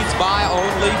now leads by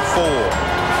only 4.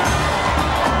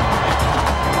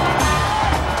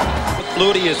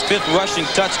 Flutie is sixth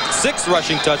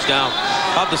rushing touchdown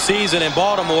of the season, and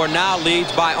Baltimore now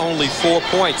leads by only 4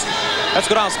 points. Let's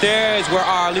go downstairs where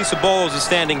our Lisa Bowles is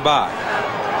standing by.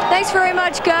 Thanks very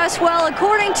much, Gus. Well,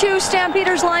 according to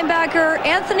Stampeders linebacker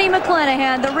Anthony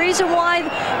McClanahan, the reason why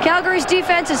Calgary's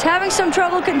defense is having some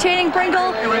trouble containing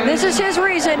Pringle, this is his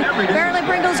reason. Apparently,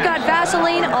 Pringle's got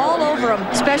Vaseline all over him,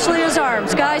 especially his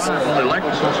arms. Guys?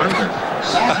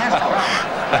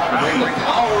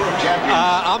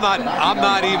 I'm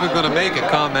not even going to make a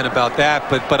comment about that,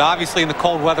 but obviously in the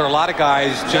cold weather, a lot of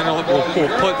guys generally will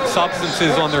put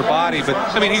substances on their body. But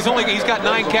I mean, he's got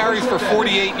 9 carries for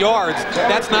 48 yards.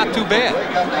 That's not too bad.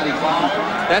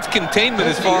 That's containment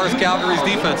as far as Calgary's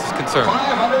defense is concerned.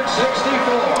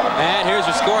 And here's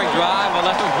your scoring drive.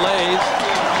 11 plays,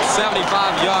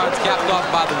 75 yards, capped off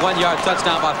by the 1-yard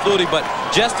touchdown by Flutie. But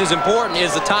just as important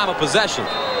is the time of possession.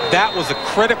 That was a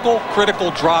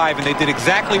critical drive, and they did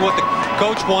exactly what the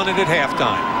coach wanted at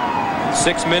halftime.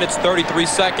 6 minutes, 33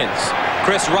 seconds.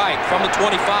 Chris Wright from the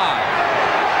 25.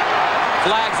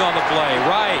 Flags on the play.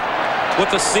 Wright with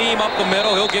the seam up the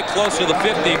middle. He'll get close to the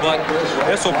 50, but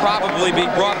this will probably be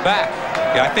brought back.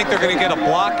 Yeah, I think they're going to get a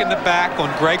block in the back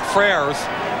on Greg Freres.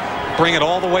 Bring it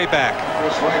all the way back.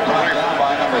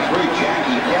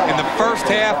 In the first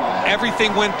half,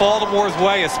 everything went Baltimore's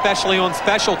way, especially on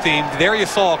special teams. There you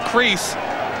saw a crease,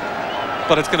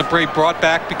 but it's going to be brought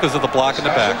back because of the block in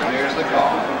the back.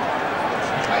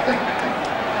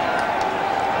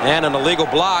 And an illegal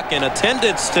block in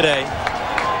attendance today.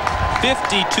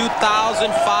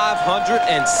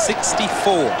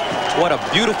 52,564. What a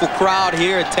beautiful crowd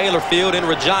here at Taylor Field in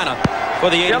Regina for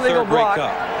the 83rd Grey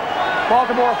Cup.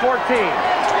 Baltimore 14.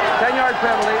 10-yard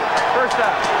penalty. First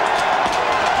down.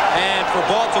 And for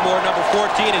Baltimore, number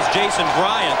 14 is Jason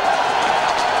Bryant.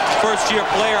 First-year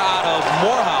player out of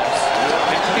Morehouse.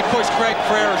 He pushed Greg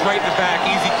Freres right in the back.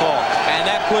 Easy call. And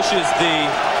that pushes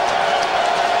the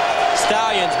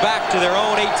Stallions back to their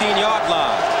own 18-yard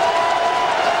line.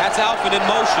 That's Alford in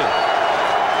motion.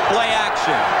 Play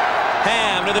action.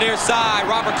 Ham to the near side.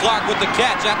 Robert Clark with the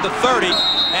catch at the 30.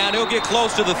 And he'll get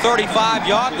close to the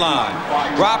 35-yard line.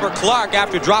 Robert Clark,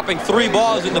 after dropping 3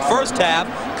 balls in the first half,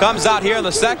 comes out here in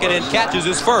the second and catches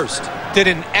his first. Did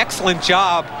an excellent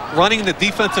job running the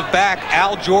defensive back,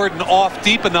 Al Jordan, off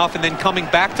deep enough and then coming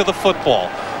back to the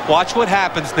football. Watch what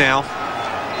happens now.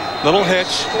 Little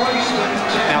hitch.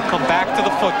 Now come back to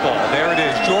the football. There it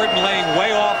is. Jordan laying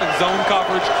way off in zone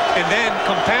coverage and then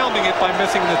compounding it by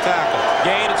missing the tackle.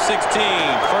 Gain of 16.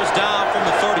 First down from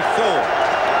the 34.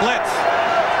 Blitz.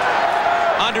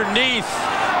 underneath.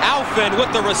 Alfin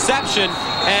with the reception,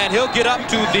 and he'll get up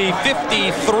to the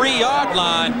 53-yard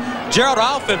line. Gerald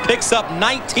Alfin picks up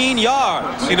 19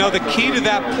 yards. You know, the key to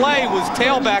that play was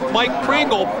tailback Mike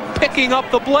Pringle picking up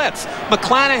the blitz.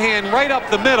 McClanahan right up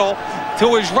the middle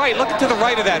to his right. Look to the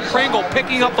right of that. Pringle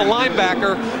picking up the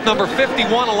linebacker, number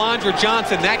 51, Alondra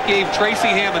Johnson. That gave Tracy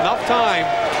Ham enough time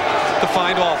to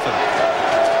find Alfin.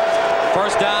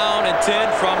 First down and 10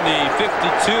 from the 52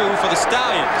 for the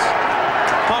Stallions.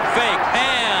 Pump fake,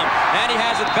 Ham, and he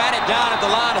has it batted down at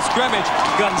the line of scrimmage.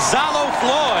 Gonzalo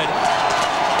Floyd,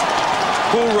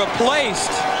 who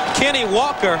replaced Kenny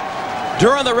Walker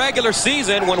during the regular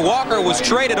season when Walker was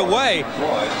traded away,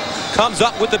 comes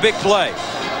up with the big play.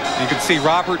 You can see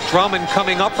Robert Drummond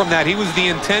coming up from that. He was the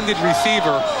intended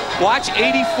receiver. Watch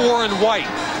 84 and White.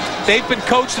 They've been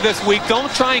coached this week.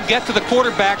 Don't try and get to the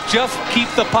quarterback. Just keep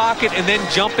the pocket and then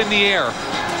jump in the air.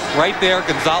 Right there,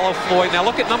 Gonzalo Floyd. Now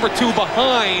look at number 2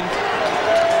 behind.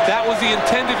 That was the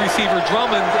intended receiver,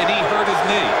 Drummond, and he hurt his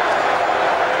knee.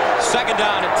 Second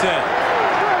down and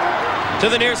 10. To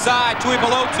the near side,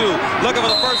 Tuipulotu looking for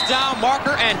the first down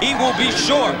marker, and he will be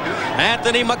short.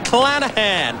 Anthony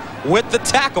McClanahan with the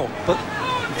tackle. But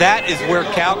that is where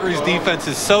Calgary's defense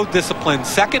is so disciplined.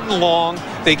 Second and long,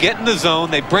 they get in the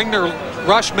zone, they bring their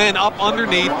rush men up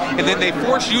underneath, and then they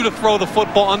force you to throw the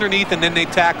football underneath, and then they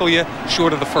tackle you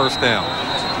short of the first down.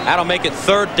 That'll make it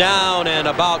third down and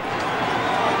about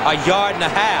a yard and a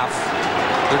half.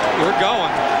 We're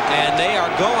going. And they are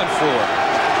going for it.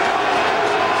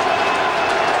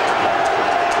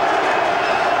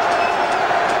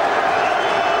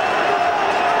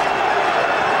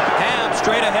 Ham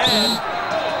straight ahead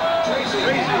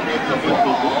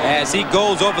as he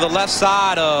goes over the left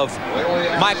side of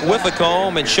Mike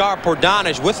Withacombe and Shar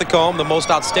Pordanish. Withacombe, the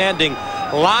most outstanding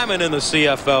lineman in the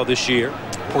CFL this year.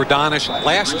 Pordanish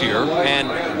last year. And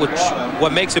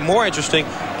what makes it more interesting,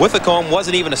 Withacombe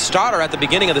wasn't even a starter at the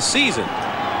beginning of the season.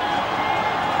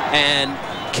 And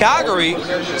Calgary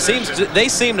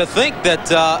seem to think that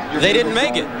they didn't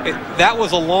make it. That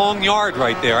was a long yard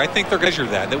right there. I think they're going to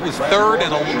measure that. It was third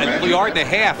and a yard and a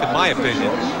half, in my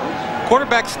opinion.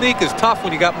 Quarterback sneak is tough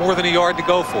when you got more than a yard to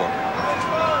go for.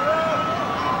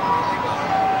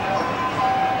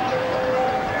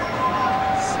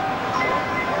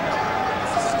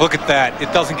 Look at that.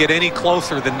 It doesn't get any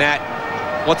closer than that.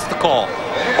 What's the call?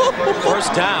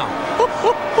 First down.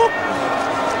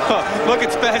 Look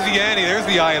at Spaziani. There's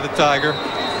the eye of the tiger.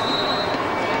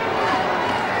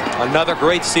 Another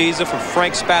great season for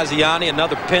Frank Spaziani,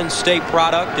 another Penn State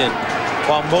product. And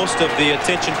while most of the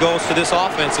attention goes to this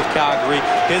offense of Calgary,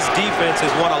 his defense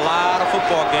has won a lot of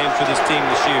football games for this team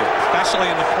this year. Especially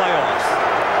in the playoffs.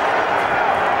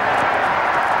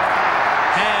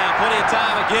 Ham, plenty of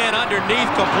time again underneath,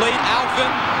 complete.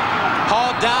 Alfin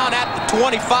hauled down at the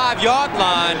 25-yard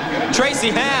line. Tracy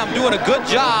Ham doing a good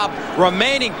job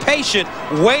remaining patient,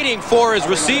 waiting for his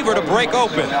receiver to break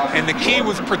open. And the key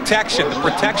was protection. The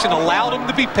protection allowed him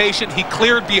to be patient. He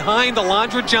cleared behind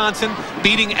Alondra Johnson,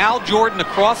 beating Al Jordan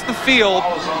across the field.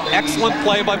 Excellent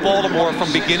play by Baltimore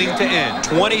from beginning to end.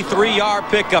 23-yard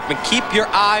pickup, and keep your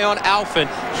eye on Alfin.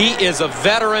 He is a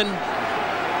veteran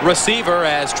receiver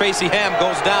as Tracy Ham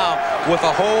goes down with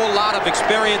a whole lot of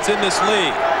experience in this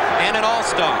league. And an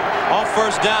all-star on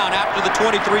first down after the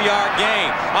 23-yard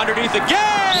gain. Underneath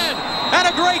again! And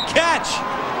a great catch!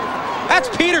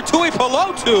 That's Peter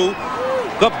Tuipulotu,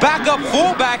 the backup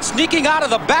fullback, sneaking out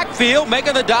of the backfield,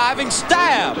 making the diving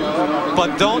stab.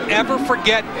 But don't ever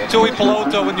forget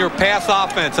Tuipulotu in your pass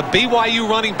offense. A BYU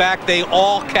running back, they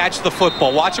all catch the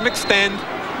football. Watch him extend,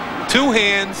 two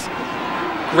hands.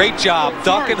 Great job,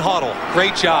 duck and huddle.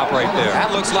 Great job right there.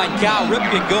 That looks like Cal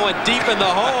Ripken going deep in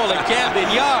the hole at Camden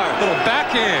Yard. Little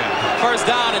backhand. First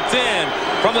down and 10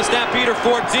 from the Stampeder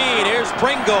 14. Here's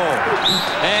Pringle.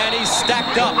 And he's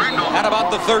stacked up at about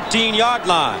the 13-yard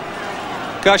line.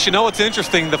 Gosh, you know what's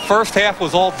interesting? The first half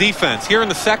was all defense. Here in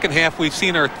the second half, we've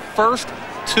seen our first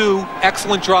two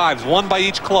excellent drives, one by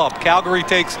each club. Calgary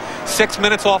takes 6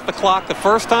 minutes off the clock the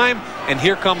first time, and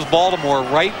here comes Baltimore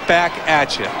right back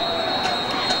at you.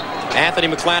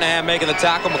 Anthony McClanahan making the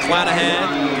tackle. McClanahan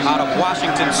out of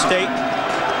Washington State.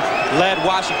 Led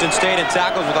Washington State in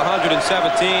tackles with 117.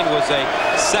 Was a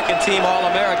second-team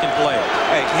All-American player.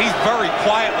 Hey, he's very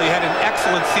quietly had an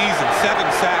excellent season. 7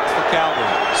 sacks for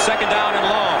Calgary. Second down and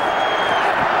long.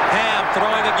 Ham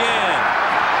throwing again.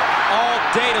 All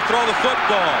day to throw the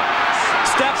football.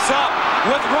 Steps up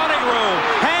with running room.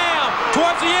 Ham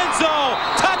towards the end zone.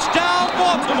 Touchdown,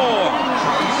 Baltimore.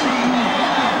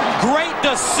 Great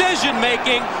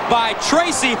decision-making by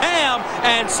Tracy Ham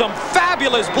and some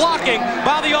fabulous blocking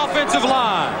by the offensive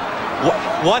line.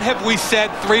 What have we said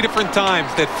 3 different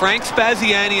times? That Frank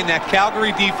Spaziani and that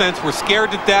Calgary defense were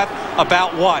scared to death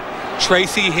about what?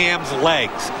 Tracy Ham's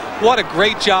legs. What a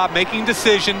great job making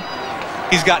decision.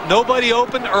 He's got nobody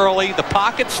open early. The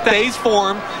pocket stays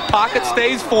formed.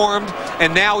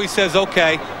 And now he says,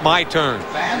 okay, my turn.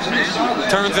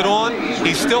 Turns it on.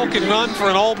 He still can run for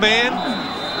an old man.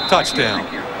 Touchdown.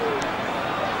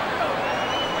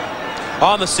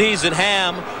 On the season,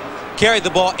 Ham carried the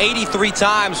ball 83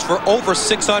 times for over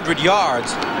 600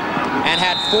 yards and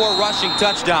had 4 rushing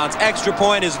touchdowns. Extra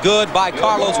point is good by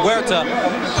Carlos Huerta.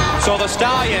 So the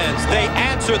Stallions, they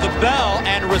answer the bell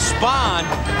and respond,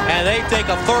 and they take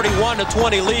a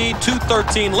 31-20 lead,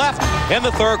 2:13 left in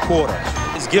the third quarter.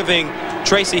 Is giving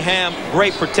Tracy Ham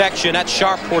great protection. That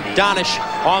sharp Hordanish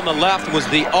on the left was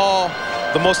the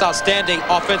most outstanding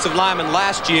offensive lineman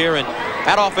last year, and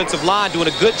that offensive line doing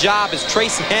a good job as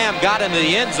Tracy Ham got into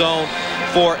the end zone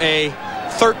for a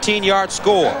 13-yard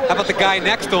score. How about the guy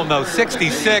next to him, though?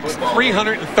 66,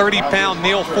 330-pound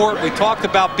Neil Fort. We talked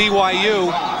about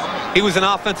BYU. He was an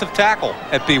offensive tackle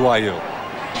at BYU.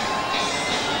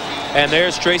 And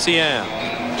there's Tracy Ham.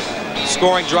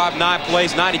 Scoring drive, 9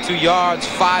 plays, 92 yards,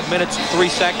 5 minutes and 3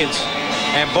 seconds.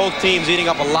 And both teams eating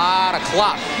up a lot of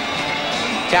clock.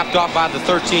 Capped off by the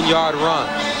 13-yard run.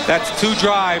 That's 2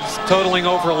 drives totaling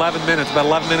over 11 minutes, about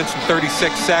 11 minutes and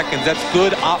 36 seconds. That's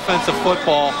good offensive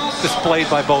football displayed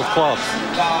by both clubs.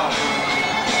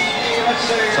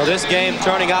 So this game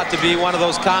turning out to be one of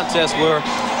those contests where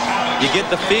you get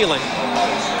the feeling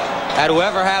that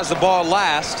whoever has the ball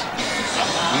last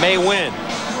may win.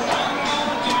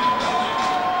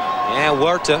 And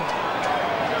Huerta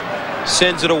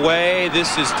sends it away.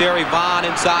 This is Terry Vaughn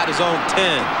inside his own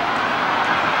 10.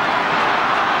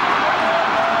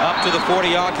 Up to the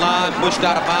 40-yard line, pushed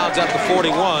out of bounds at the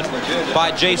 41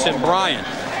 by Jason Bryant.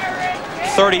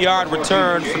 30-yard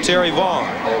return for Terry Vaughn.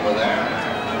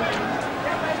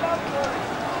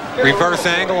 Reverse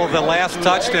angle of the last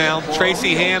touchdown.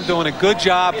 Tracy Ham doing a good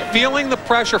job feeling the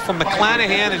pressure from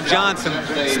McClanahan and Johnson.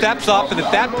 Steps up, and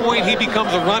at that point he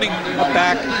becomes a running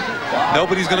back.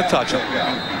 Nobody's going to touch him.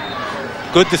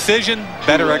 Good decision,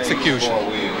 better execution.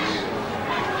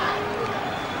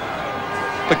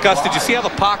 But Gus, did you see how the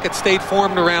pocket stayed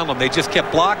formed around them? They just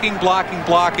kept blocking, and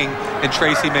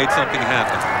Tracy made something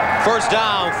happen. First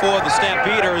down for the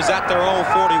Stampeders at their own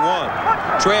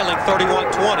 41, trailing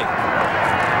 31-20.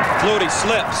 Flutie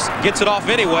slips, gets it off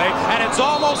anyway, and it's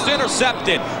almost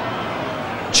intercepted.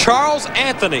 Charles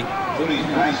Anthony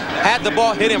had the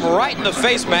ball hit him right in the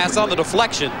face mask on the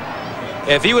deflection.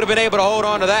 If he would have been able to hold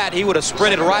on to that, he would have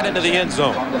sprinted right into the end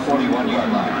zone.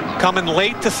 Coming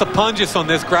late to Sapunjas on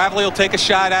this. Gravely will take a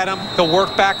shot at him. He'll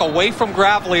work back away from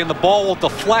Gravely, and the ball will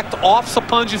deflect off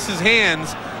Sapunjas'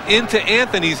 hands into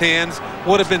Anthony's hands.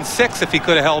 Would have been 6 if he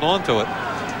could have held on to it.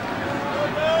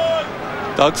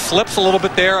 Doug slips a little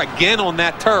bit there again on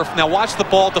that turf. Now watch the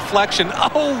ball deflection.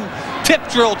 Oh, tip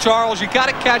drill, Charles. You got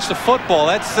to catch the football.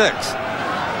 That's 6.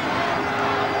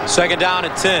 Second down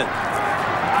and 10.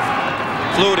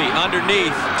 Flutie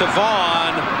underneath to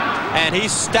Vaughn, and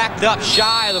he's stacked up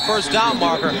shy of the first down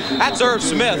marker. That's Irv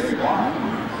Smith,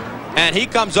 and he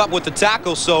comes up with the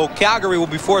tackle, so Calgary will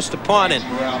be forced to punt.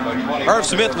 And Irv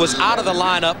Smith was out of the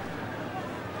lineup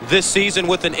this season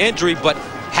with an injury, but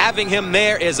having him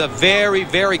there is a very,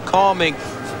 very calming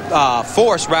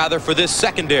force, rather, for this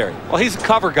secondary. Well, he's a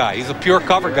cover guy. He's a pure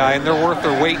cover guy, and they're worth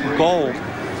their weight in gold.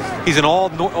 He's an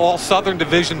all Southern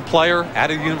Division player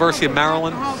out of the University of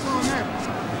Maryland.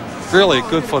 Really a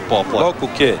good football player. Local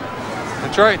kid.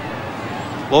 That's right.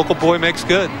 Local boy makes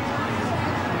good.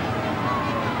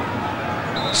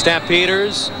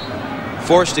 Stampeders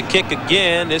forced to kick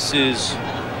again. This is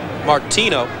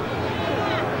Martino.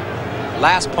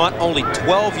 Last punt, only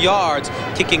 12 yards,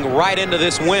 kicking right into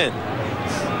this win.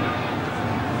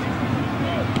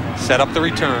 Set up the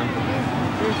return.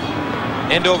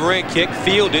 End over end kick,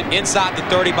 fielded inside the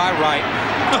 30 by Wright.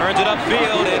 Turns it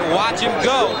upfield, and watch him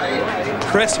go.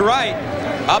 Chris Wright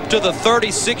up to the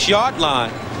 36-yard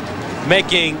line,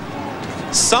 making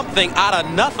something out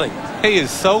of nothing. He is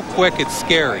so quick, it's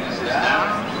scary.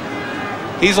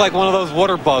 He's like one of those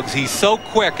water bugs. He's so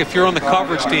quick. If you're on the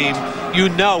coverage team, you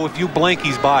know if you blink,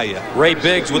 he's by you. Ray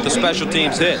Biggs with the special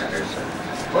teams hit.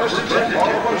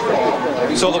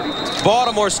 So the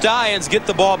Baltimore Stallions get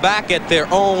the ball back at their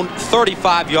own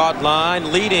 35-yard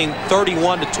line, leading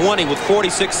 31-20 with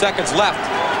 46 seconds left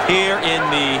here in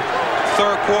the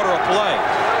third quarter of play.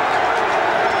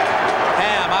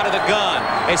 Ham out of the gun.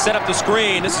 They set up the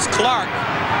screen. This is Clark.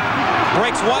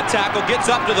 Breaks one tackle, gets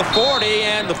up to the 40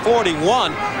 and the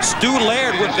 41. Stu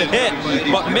Laird with the hit,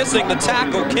 but missing the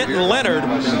tackle, Kenton Leonard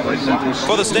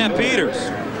for the Stampeders.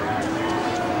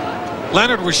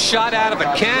 Leonard was shot out of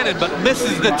a cannon, but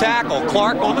misses the tackle.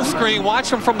 Clark on the screen. Watch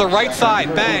him from the right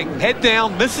side. Bang. Head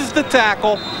down. Misses the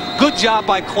tackle. Good job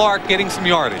by Clark getting some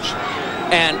yardage.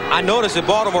 And I noticed that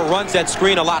Baltimore runs that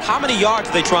screen a lot. How many yards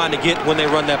are they trying to get when they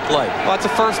run that play? Well, it's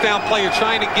a first down play. You're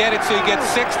trying to get it so you get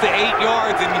 6 to 8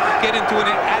 yards and you get into an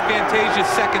advantageous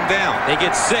second down. They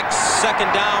get 6,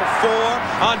 second down, 4,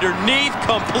 underneath,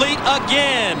 complete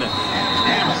again.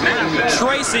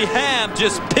 Tracy Ham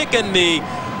just picking the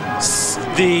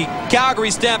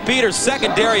Calgary Stampeders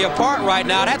secondary apart right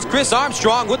now. That's Chris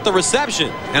Armstrong with the reception.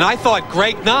 And I thought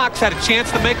Greg Knox had a chance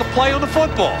to make a play on the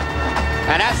football.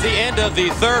 And that's the end of the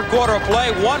third quarter of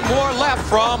play. One more left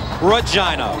from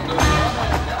Regina.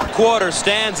 Quarter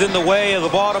stands in the way of the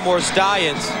Baltimore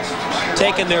Stallions,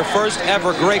 taking their first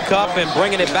ever Grey Cup and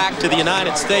bringing it back to the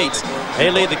United States.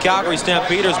 They lead the Calgary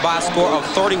Stampeders by a score of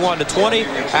 31-20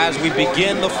 as we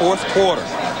begin the fourth quarter.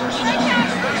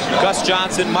 Gus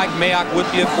Johnson, Mike Mayock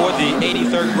with you for the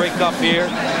 83rd Grey Cup here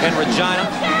in Regina.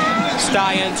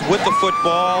 Stallions with the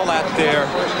football at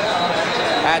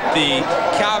the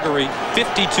Calgary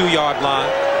 52-yard line.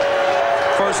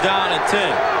 First down and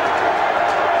 10.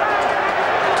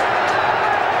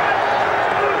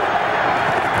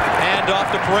 Hand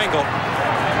off to Pringle.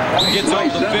 Gets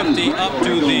over the 50 up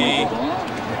to the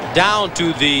down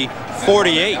to the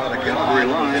 48.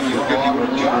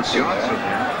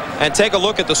 And take a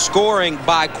look at the scoring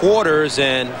by quarters.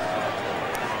 And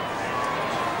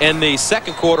in the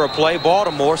second quarter of play,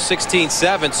 Baltimore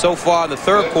 16-7. So far in the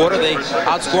third quarter, they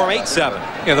outscore them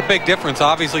 8-7. Yeah, the big difference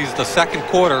obviously is the second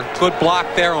quarter. Good block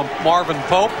there on Marvin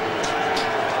Pope.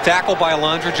 Tackle by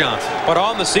Alondra Johnson. But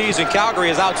on the season, Calgary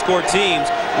has outscored teams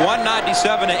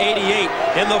 197-88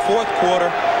 in the fourth quarter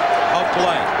of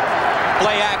play.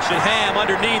 Play action, Ham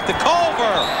underneath the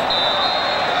Culver.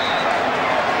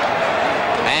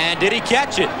 And did he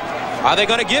catch it? Are they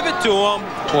going to give it to him?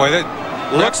 Boy,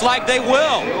 looks like they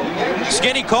will.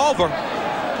 Skinny Culver.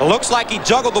 Looks like he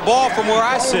juggled the ball from where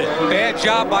I sit. Bad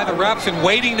job by the refs in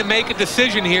waiting to make a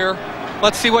decision here.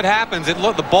 Let's see what happens.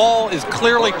 The ball is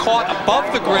clearly caught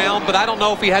above the ground, but I don't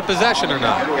know if he had possession or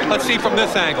not. Let's see from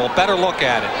this angle. Better look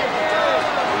at it.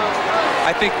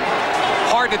 I think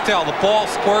hard to tell. The ball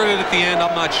squirted at the end.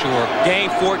 I'm not sure.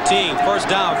 Gain 14. First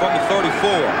down from the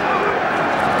 34.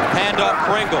 Handoff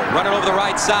Pringle. Running over the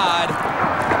right side.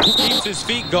 Keeps his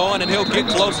feet going, and he'll get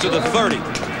close to the 30.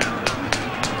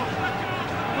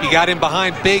 He got in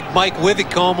behind big Mike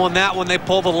Withicombe on that one. They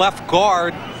pull the left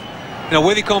guard. You know,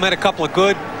 Withicombe had a couple of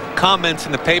good comments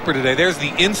in the paper today. There's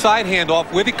the inside handoff.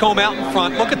 Withicombe out in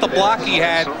front. Look at the block he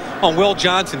had on Will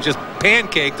Johnson. Just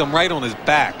pancaked him right on his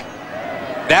back.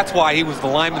 That's why he was the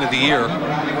lineman of the year.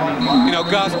 You know,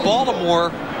 Gus,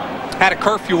 Baltimore had a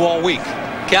curfew all week.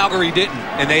 Calgary didn't.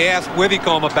 And they asked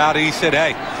Withicombe about it. He said,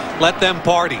 hey, let them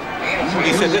party.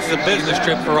 He said, this is a business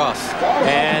trip for us.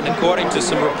 And according to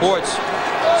some reports,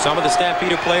 some of the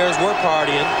Stampeder players were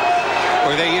partying.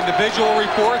 Were they individual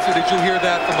reports, or did you hear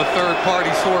that from a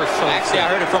third-party source? Actually, I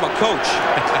heard it from a coach.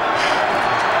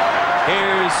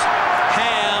 Here's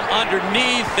Ham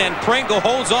underneath, and Pringle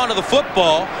holds on to the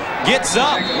football, gets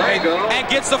up, and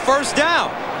gets the first down.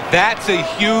 That's a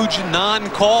huge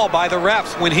non-call by the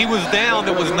refs. When he was down,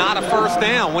 it was not a first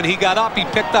down. When he got up, he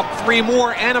picked up 3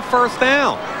 more and a first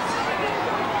down.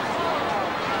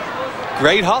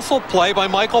 Great hustle play by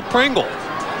Michael Pringle.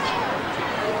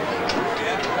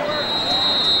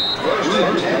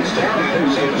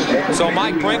 So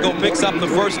Mike Pringle picks up the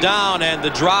first down, and the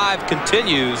drive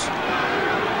continues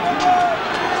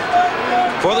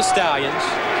for the Stallions.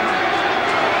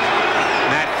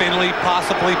 Matt Finley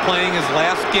possibly playing his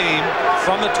last game.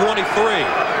 From the 23.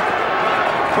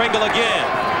 Pringle again.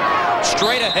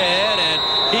 Straight ahead, and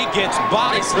he gets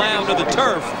body slammed to the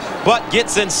turf, but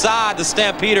gets inside the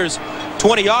Stampeders'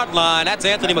 20-yard line. That's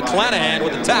Anthony McClanahan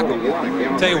with the tackle.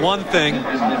 I'll tell you one thing.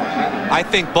 I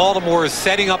think Baltimore is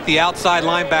setting up the outside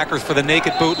linebackers for the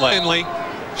naked bootleg. Finley,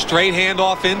 straight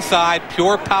handoff inside,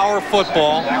 pure power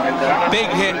football. Big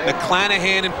hit,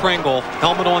 McClanahan and Pringle,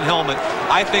 helmet on helmet.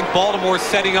 I think Baltimore is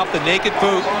setting up the naked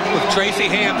boot with Tracy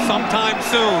Ham sometime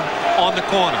soon on the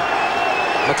corner.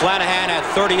 McClanahan had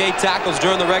 38 tackles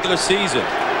during the regular season.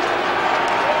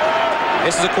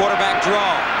 This is a quarterback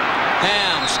draw.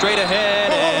 Ham straight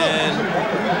ahead,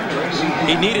 and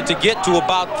he needed to get to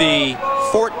about the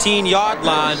 14-yard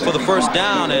line for the first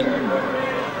down, and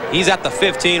he's at the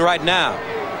 15 right now.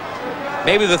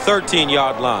 Maybe the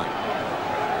 13-yard line.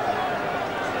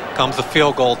 Comes the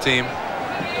field goal team.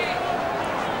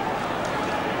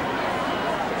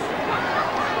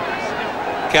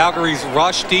 Calgary's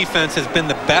rush defense has been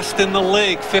the best in the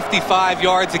league, 55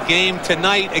 yards a game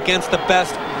tonight against the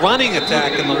best running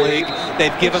attack in the league.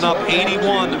 They've given up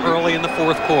 81 early in the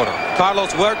fourth quarter.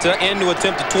 Carlos Huerta in to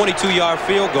attempt a 22-yard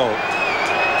field goal.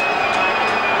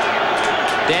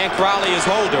 Dan Crowley is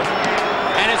holder,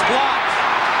 and it's blocked.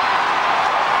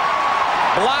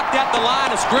 Blocked at the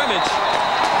line of scrimmage.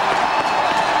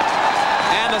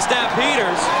 And the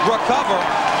Stampeders recover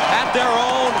at their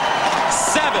own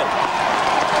 7.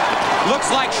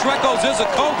 Looks like Shreko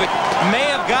Zizakovic may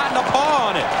have gotten a paw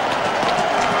on it.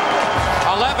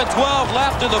 11-12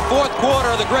 left in the fourth quarter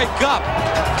of the Grey Cup.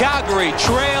 Calgary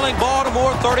trailing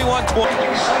Baltimore 31-20.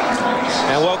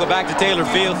 And welcome back to Taylor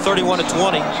Field,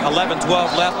 31-20.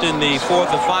 11-12 left in the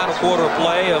fourth and final quarter of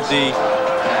play of the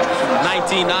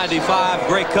 1995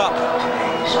 Grey Cup.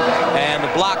 And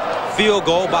the blocked field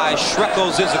goal by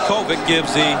Shreko Zizakovic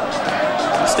gives the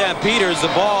Stampeders the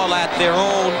ball at their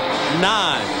own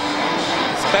 9.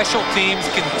 Special teams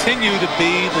continue to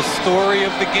be the story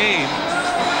of the game.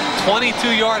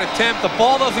 22-yard attempt. The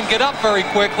ball doesn't get up very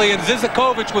quickly, and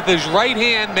Zizakovic with his right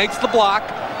hand makes the block,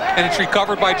 and it's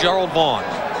recovered by Gerald Vaughn.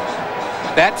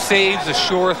 That saves a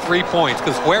sure 3 points,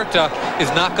 because Huerta is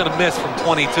not going to miss from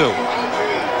 22.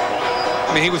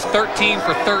 I mean, he was 13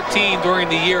 for 13 during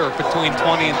the year between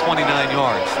 20 and 29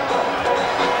 yards.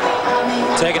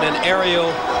 Taking an aerial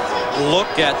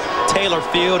look at Taylor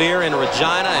Field here in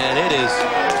Regina, and it is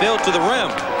filled to the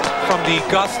rim. From the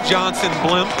Gus Johnson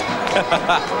blimp. A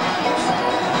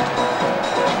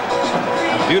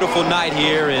beautiful night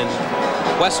here in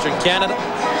Western Canada.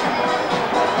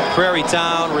 Prairie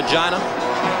Town, Regina.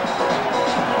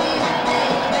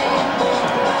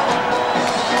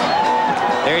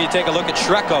 There you take a look at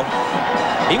Shreko.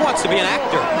 He wants to be an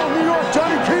actor.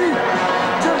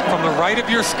 From the right of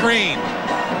your screen.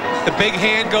 The big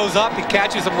hand goes up. He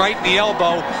catches him right in the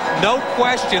elbow. No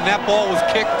question that ball was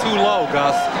kicked too low,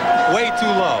 Gus. Way too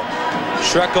low.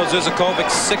 Shreko Zizakovic,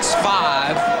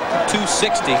 6'5",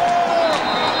 260.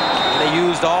 And they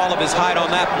used all of his height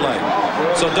on that play.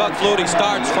 So Doug Flutie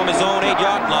starts from his own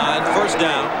 8-yard line. First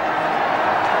down.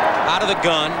 Out of the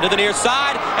gun to the near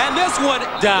side. And this one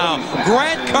down.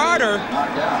 Grant Carter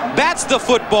bats the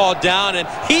football down, and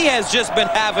he has just been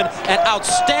having an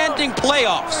outstanding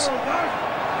playoffs.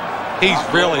 He's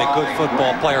really a good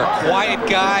football player. Quiet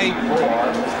guy.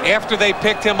 After they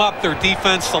picked him up, their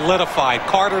defense solidified.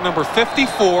 Carter, number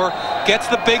 54, gets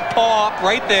the big paw up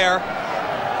right there.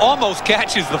 Almost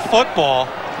catches the football.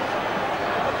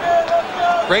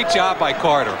 Great job by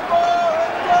Carter.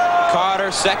 Carter,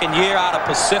 second year out of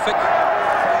Pacific.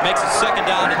 Makes it second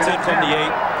down and 10 from the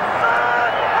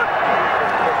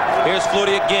 8. Here's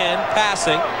Flutie again,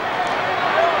 passing.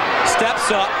 Steps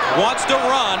up, wants to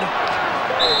run.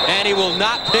 And he will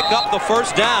not pick up the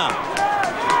first down.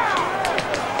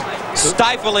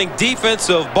 Stifling defense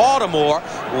of Baltimore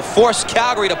will force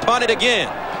Calgary to punt it again.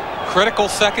 Critical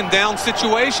second down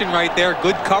situation right there.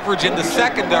 Good coverage in the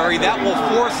secondary. That will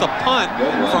force a punt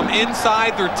from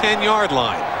inside their 10-yard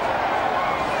line.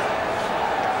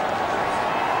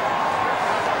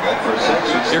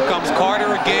 Here comes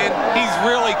Carter again. He's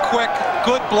really quick.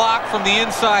 Good block from the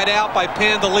inside out by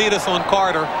Pandelitis on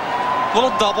Carter.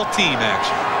 Little double team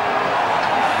action.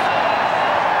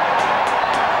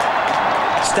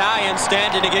 Stallions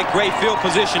standing to get great field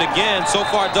position again. So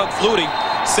far, Doug Flutie,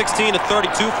 16 of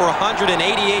 32 for 188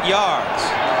 yards.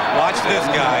 Watch this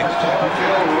guy.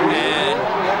 And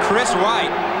Chris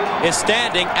Wright is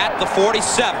standing at the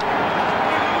 47.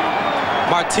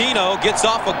 Martino gets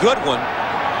off a good one.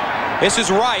 This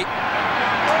is Wright.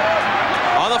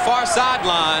 On the far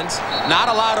sidelines, not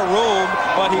a lot of room,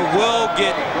 but he will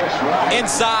get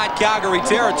inside Calgary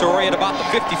territory at about the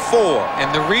 54.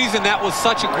 And the reason that was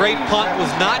such a great punt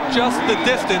was not just the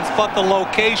distance, but the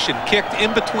location. Kicked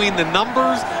in between the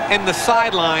numbers and the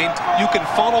sideline. You can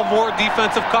funnel more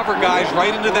defensive cover guys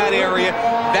right into that area.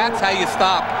 That's how you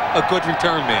stop a good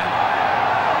return man.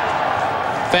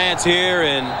 Fans here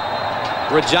in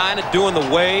Regina doing the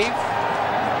wave.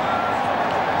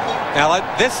 Now,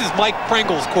 this is Mike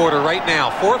Pringle's quarter right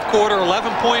now. Fourth quarter,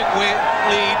 11-point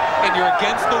lead, and you're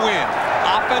against the wind.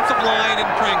 Offensive line and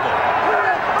Pringle.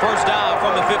 First down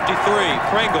from the 53.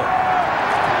 Pringle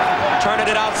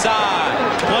turning it outside.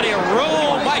 Plenty of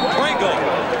room. Mike Pringle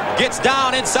gets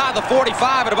down inside the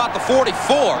 45 at about the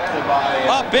 44.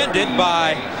 Upended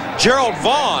by Gerald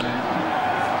Vaughn.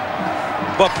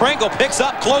 But Pringle picks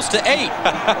up close to 8.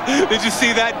 Did you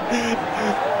see that?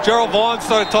 Gerald Vaughn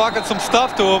started talking some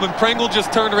stuff to him, and Pringle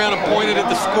just turned around and pointed at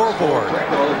the scoreboard.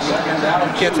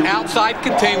 Gets outside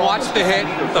contain. Watch the hit.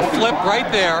 The flip right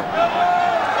there.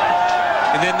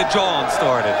 And then the jawing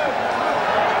started.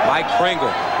 Mike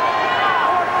Pringle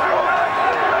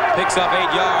picks up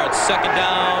 8 yards. Second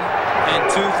down and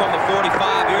 2 from the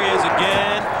 45. Here he is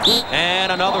again.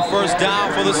 And another first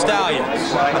down for the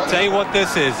Stallions. I'll tell you what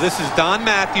this is. This is Don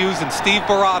Matthews and Steve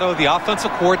Barato, the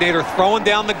offensive coordinator, throwing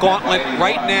down the gauntlet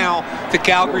right now to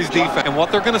Calgary's defense. And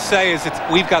what they're going to say is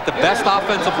we've got the best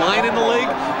offensive line in the league.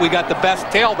 We got the best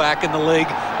tailback in the league.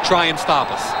 Try and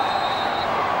stop us.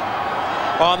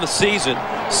 On the season,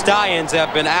 Stallions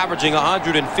have been averaging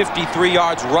 153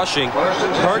 yards rushing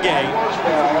per game.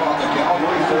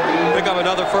 Pick up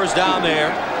another first down there.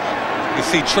 You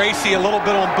see Tracy a little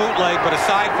bit on bootleg, but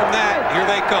aside from that, here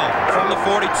they come. From the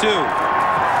 42.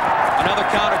 Another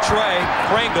counter tray.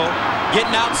 Pringle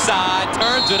getting outside,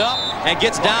 turns it up, and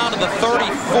gets down to the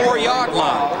 34-yard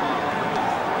line.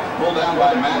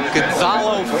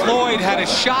 Gonzalo Floyd had a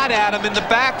shot at him in the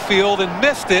backfield and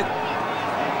missed it.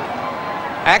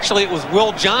 Actually, it was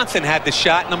Will Johnson had the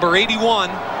shot, number 81.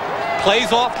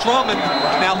 Plays off Drummond.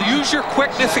 Now use your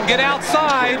quickness and get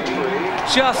outside.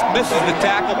 Just misses the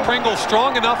tackle. Pringle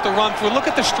strong enough to run through. Look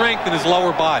at the strength in his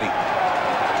lower body.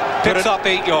 Picks up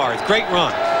 8 yards. Great run.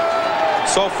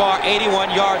 So far, 81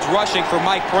 yards rushing for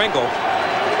Mike Pringle.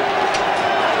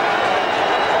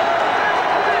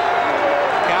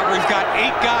 Calgary's got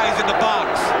 8 guys in the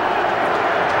box.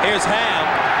 Here's Ham.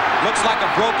 Looks like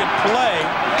a broken play.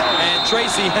 And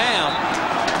Tracy Ham,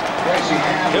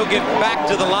 he'll get back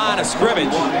to the line of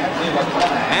scrimmage.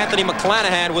 Anthony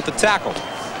McClanahan with the tackle.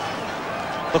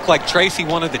 Looked like Tracy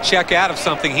wanted to check out of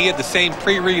something. He had the same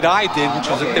pre-read I did, which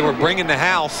was that they were bringing the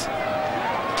house.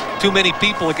 Too many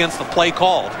people against the play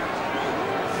called.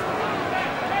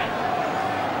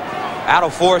 Out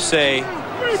of force, a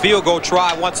field goal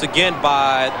try once again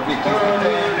by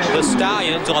the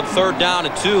Stallions on 3rd down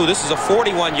and 2. This is a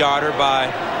 41-yarder by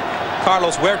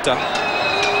Carlos Huerta,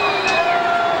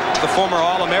 the former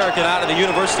All-American out of the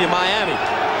University of Miami.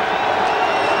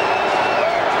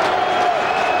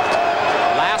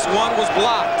 Last one was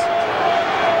blocked,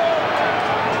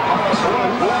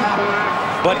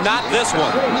 but not this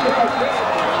one.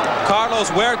 Carlos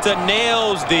Huerta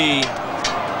nails the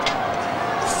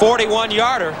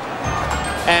 41-yarder,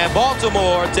 and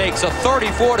Baltimore takes a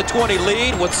 34-20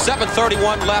 lead with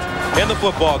 7:31 left in the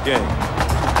football game.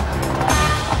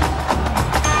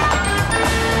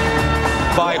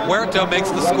 By Huerta makes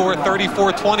the score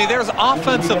 34-20. There's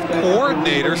offensive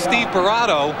coordinator Steve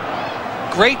Barato.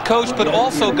 Great coach, but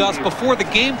also, Gus, before the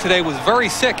game today was very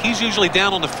sick. He's usually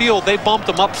down on the field. They bumped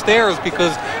him upstairs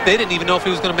because they didn't even know if he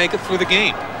was going to make it through the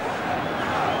game.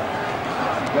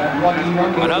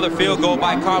 Another field goal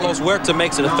by Carlos Huerta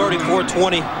makes it a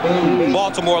 34-20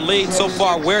 Baltimore lead. So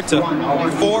far, Huerta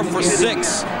 4 for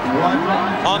 6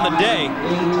 on the day,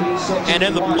 and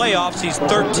in the playoffs he's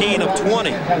 13 of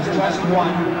 20.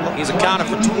 He's accounted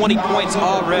for 20 points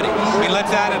already. I mean,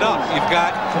 let's add it up. You've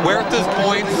got Huerta's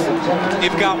points,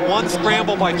 you've got 1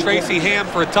 scramble by Tracy Ham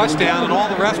for a touchdown, and all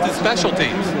the rest is special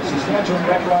teams.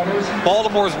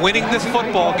 Baltimore's winning this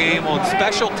football game on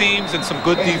special teams and some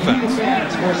good defense.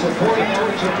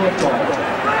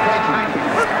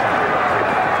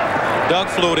 Doug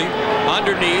Flutie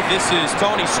underneath. This is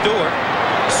Tony Stewart.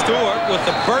 Stewart with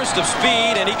the burst of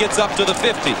speed, and he gets up to the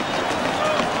 50.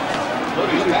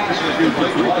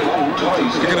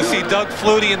 You're going to see Doug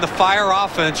Flutie in the fire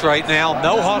offense right now.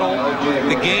 No huddle.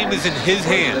 The game is in his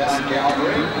hands.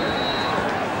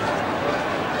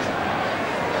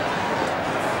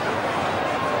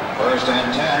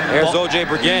 There's O.J.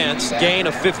 Brigance, gain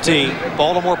of 15.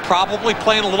 Baltimore probably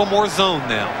playing a little more zone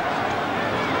now.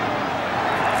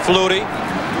 Flutie,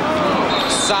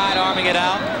 side-arming it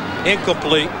out,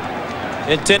 incomplete.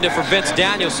 Intended for Vince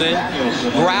Danielson,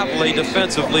 gravelly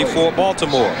defensively for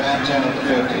Baltimore.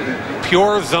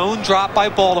 Pure zone drop by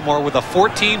Baltimore with a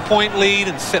 14-point lead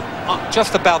and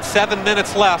just about 7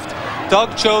 minutes left.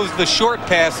 Doug chose the short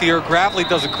pass here. Gravelly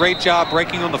does a great job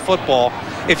breaking on the football.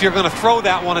 If you're going to throw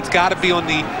that one, it's got to be on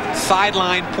the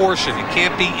sideline portion. It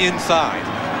can't be inside.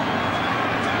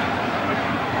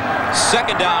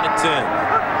 2nd down and 10.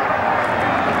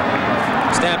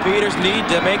 Stampeders need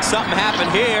to make something happen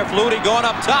here. Flutie going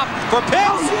up top for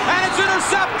Pitts, and it's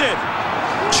intercepted.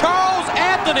 Charles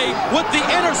Anthony with the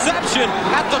interception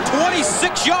at the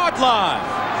 26-yard line.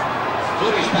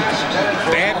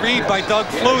 Bad read by Doug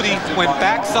Flutie. Went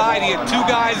backside. He had 2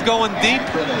 guys going deep.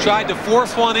 Tried to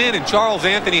force one in, and Charles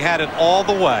Anthony had it all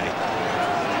the way.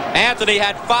 Anthony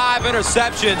had 5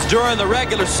 interceptions during the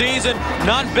regular season.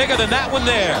 None bigger than that one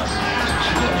there.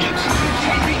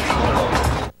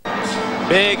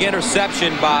 Big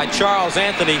interception by Charles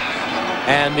Anthony,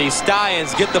 and the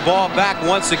Stallions get the ball back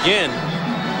once again.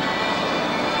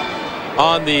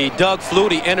 on the Doug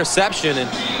Flutie interception, and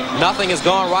nothing has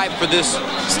gone right for this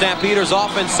Stampeders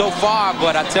offense so far.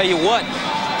 But I tell you what,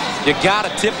 you got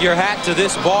to tip your hat to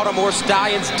this Baltimore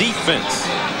Stallions defense.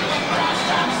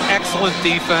 Excellent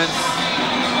defense,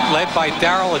 led by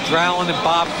Darryl Adralin and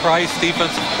Bob Price,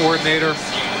 defensive coordinator.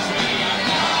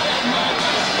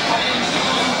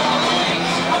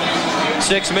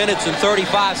 Six minutes and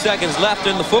 35 seconds left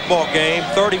in the football game,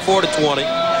 34-20.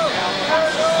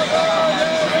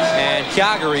 And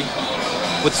Calgary,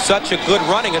 with such a good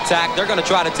running attack, they're going to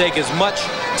try to take as much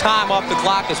time off the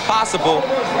clock as possible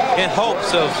in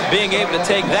hopes of being able to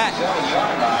take that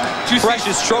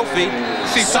precious trophy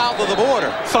south of the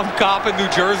border. Some cop in New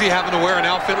Jersey having to wear an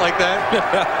outfit like that?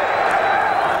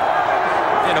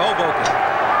 In Hoboken.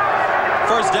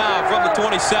 First down from the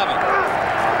 27.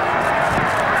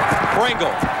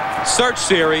 Pringle, search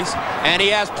series, and he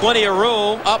has plenty of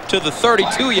room up to the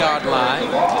 32-yard line.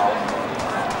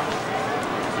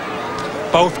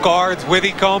 Both guards,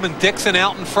 Withicombe and Dixon,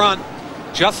 out in front,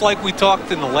 just like we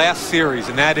talked in the last series,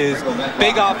 and that is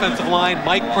big offensive line,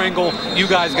 Mike Pringle, you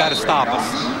guys got to stop us.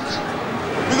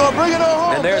 We're going to bring it on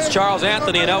home. And there's Charles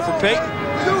Anthony and Alfred Payton.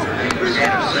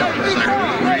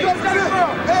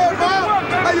 Hey, Bob,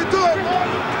 how you doing?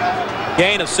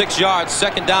 Gain of 6 yards,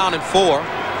 second down and 4.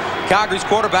 Calgary's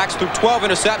quarterbacks threw 12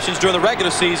 interceptions during the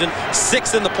regular season,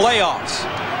 6 in the playoffs.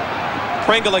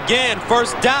 Pringle again,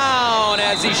 first down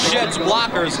as he sheds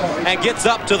blockers and gets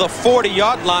up to the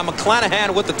 40-yard line.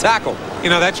 McClanahan with the tackle. You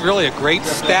know, that's really a great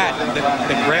stat, the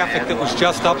graphic that was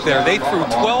just up there. They threw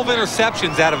 12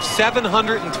 interceptions out of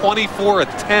 724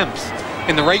 attempts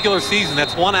in the regular season.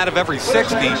 That's 1 out of every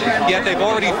 60, yet they've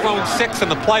already thrown 6 in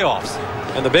the playoffs.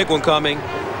 And the big one coming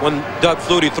when Doug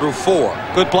Flutie threw 4.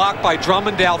 Good block by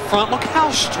Drummond out front. Look how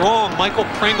strong Michael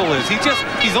Pringle is.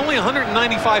 He's only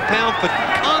 195 pounds, but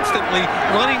constantly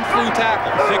running through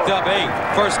tackles. Picked up 8.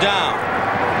 First down.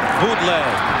 Bootleg.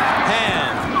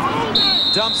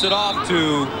 Ham dumps it off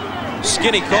to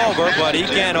Skinny Culver, but he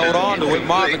can't hold on to it.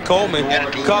 Marvin Coleman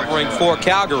covering for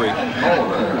Calgary.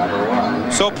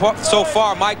 So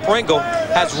far, Mike Pringle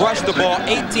has rushed the ball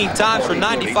 18 times for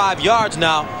 95 yards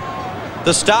now.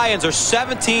 The Stallions are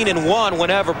 17-1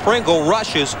 whenever Pringle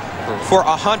rushes for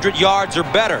 100 yards or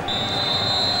better.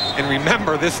 And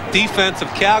remember, this defense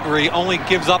of Calgary only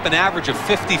gives up an average of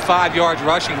 55 yards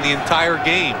rushing the entire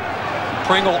game.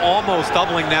 Pringle almost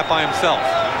doubling that by himself.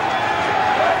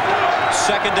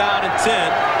 Second down and 10.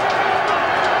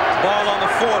 Ball on the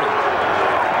 40.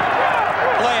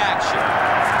 Play action.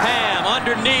 Ham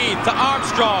underneath to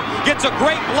Armstrong. Gets a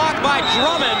great block by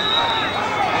Drummond.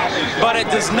 But it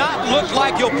does not look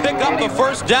like he'll pick up the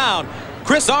first down.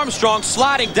 Chris Armstrong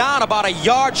sliding down about a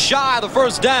yard shy of the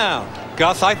first down.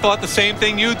 Gus, I thought the same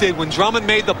thing you did. When Drummond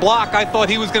made the block, I thought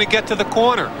he was going to get to the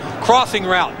corner. Crossing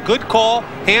route. Good call.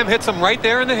 Ham hits him right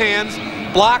there in the hands.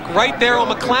 Block right there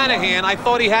on McClanahan. I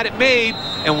thought he had it made.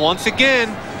 And once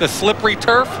again, the slippery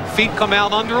turf. Feet come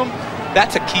out under him.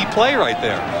 That's a key play right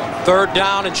there. Third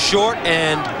down and short,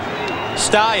 and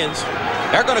Stallions,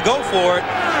 they're going to go for it,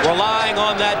 relying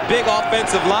on that big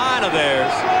offensive line of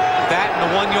theirs. That and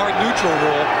the 1-yard neutral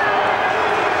rule.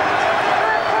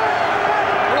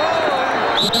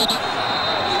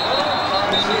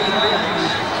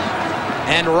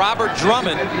 And Robert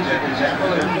Drummond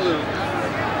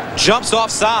jumps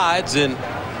off sides, and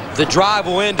the drive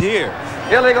will end here.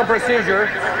 Illegal procedure.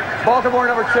 Baltimore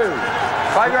number 2.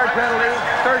 5-yard penalty.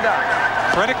 Third down.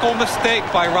 Critical mistake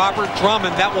by Robert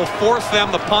Drummond. That will force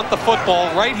them to punt the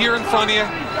football right here in front of you.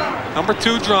 Number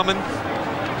 2, Drummond.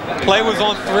 Play was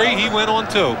on 3. He went on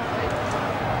 2.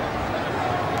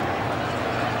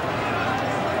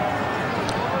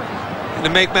 And to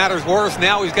make matters worse,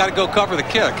 now he's got to go cover the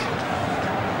kick.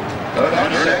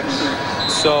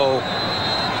 So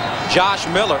Josh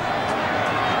Miller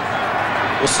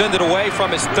will send it away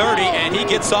from his 30, and he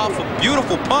gets off a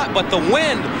beautiful punt, but the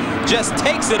wind just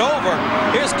takes it over.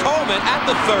 Here's Coleman at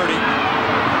the 30,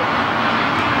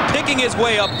 picking his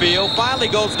way upfield, finally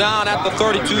goes down at the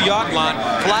 32-yard line.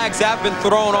 Flags have been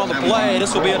thrown on the play.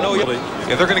 This will be a no-yard.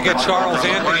 Yeah, they're going to get Charles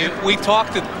Anthony. We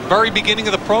talked at the very beginning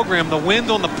of the program, the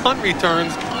wind on the punt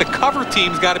returns, the cover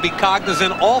team's got to be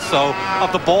cognizant also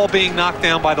of the ball being knocked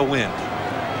down by the wind.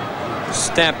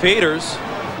 Stampeders.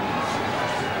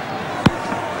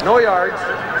 No yards.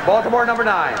 Baltimore number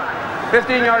 9.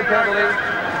 15-yard penalty.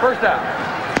 First down.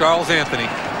 Charles Anthony.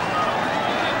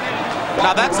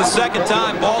 Now that's the second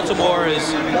time Baltimore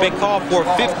has been called for a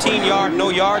 15-yard no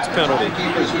yards penalty.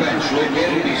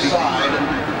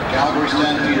 Calgary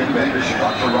Stampeder bench,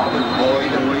 Dr. Robert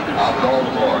Boyd,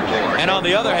 And on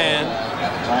the other hand,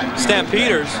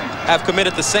 Stampeders have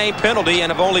committed the same penalty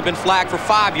and have only been flagged for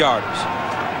 5-yarders.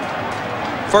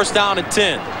 First down and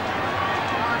 10.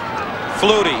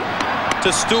 Flutie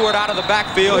to Stewart out of the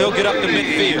backfield. He'll get up to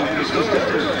midfield.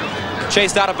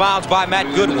 Chased out of bounds by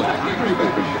Matt Goodwin.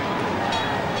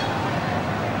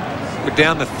 We're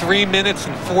down to 3 minutes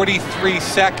and 43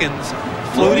 seconds.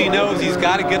 Flutie knows he's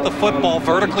got to get the football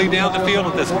vertically down the field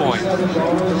at this point.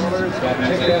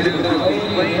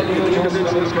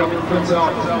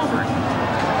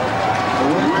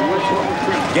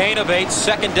 Gain of 8,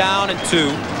 second down and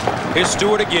 2. Here's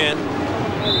Stewart again.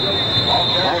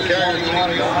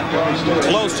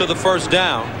 Close to the first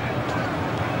down.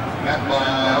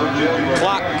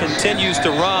 Clock continues to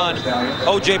run.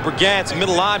 O.J. Brigant's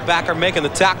middle linebacker making the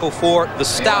tackle for the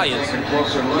Stallions.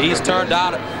 He's turned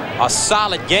out a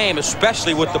solid game,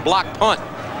 especially with the block punt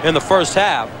in the first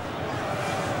half.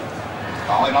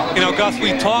 You know, Gus,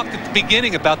 we talked at the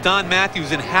beginning about Don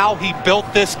Matthews and how he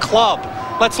built this club.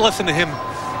 Let's listen to him.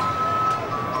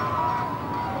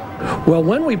 Well,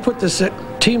 when we put this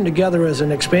team together as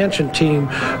an expansion team,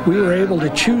 we were able to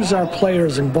choose our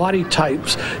players and body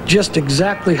types just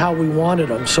exactly how we wanted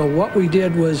them. So what we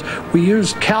did was we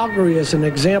used Calgary as an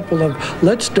example of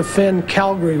let's defend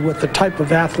Calgary with the type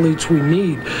of athletes we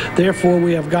need. Therefore,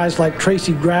 we have guys like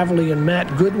Tracy Gravely and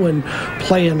Matt Goodwin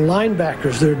playing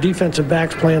linebackers. They're defensive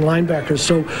backs playing linebackers.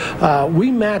 So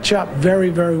we match up very,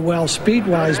 very well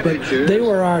speed-wise, but they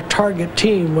were our target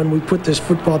team when we put this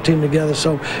football team together.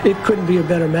 So it couldn't be a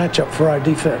better matchup for our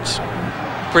defense.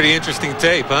 Pretty interesting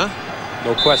tape, huh?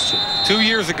 No question. 2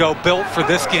 years ago, built for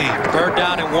this game. Third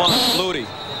down and 1. Flutie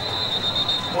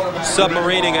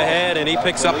submarining ahead, and he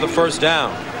picks up the first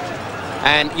down.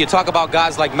 And you talk about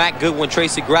guys like Matt Goodwin,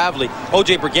 Tracy Gravely,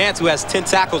 O.J. Brigant, who has 10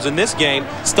 tackles in this game,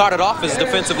 started off as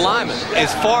defensive lineman.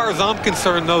 As far as I'm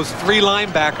concerned, those 3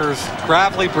 linebackers,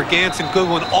 Gravely, Brigant, and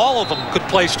Goodwin, all of them could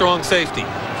play strong safety.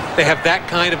 They have that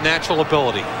kind of natural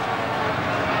ability.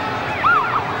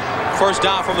 First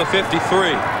down from the 53.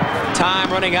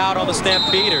 Time running out on the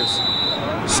Stampeders.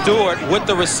 Stewart with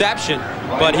the reception,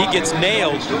 but he gets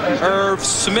nailed. Irv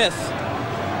Smith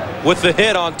with the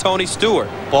hit on Tony Stewart.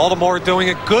 Baltimore doing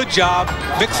a good job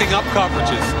mixing up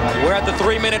coverages. We're at the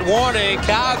 3-minute warning.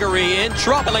 Calgary in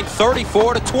trouble,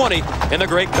 34-20 in the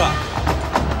Grey Cup.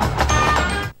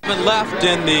 Left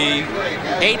in the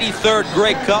 83rd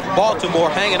Grey Cup. Baltimore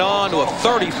hanging on to a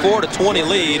 34-20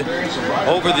 lead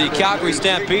over the Calgary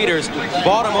Stampeders.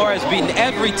 Baltimore has beaten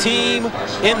every team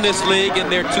in this league in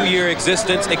their 2-year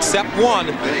existence except one,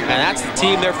 and that's the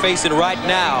team they're facing right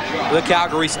now, the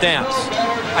Calgary Stamps.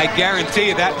 I guarantee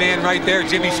you that man right there,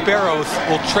 Jimmy Sparrows,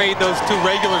 will trade those 2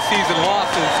 regular season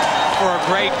losses for a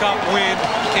Grey Cup win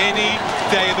any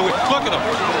day of the week. Look at him.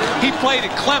 He played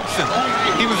at Clemson.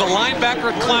 He was a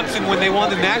linebacker at Clemson when they won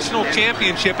the national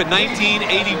championship in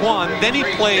 1981. Then he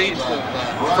played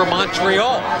for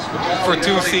Montreal for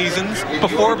 2 seasons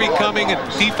before becoming a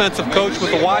defensive coach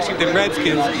with the Washington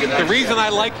Redskins. The reason I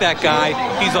like that guy,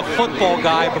 he's a football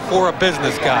guy before a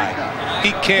business guy.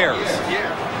 He cares.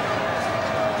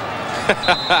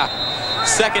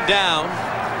 Second down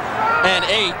and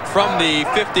 8 from the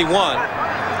 51.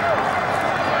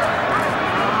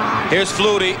 Here's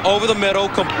Flutie over the middle,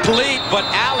 complete, but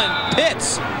Alan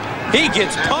Pitts, he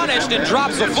gets punished and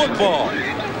drops the football.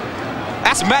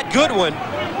 That's Matt Goodwin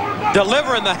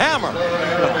delivering the hammer.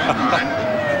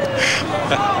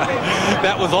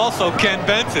 That was also Ken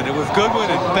Benson. It was Goodwin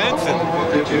and Benson.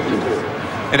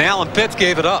 And Alan Pitts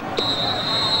gave it up.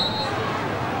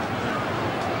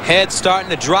 Head starting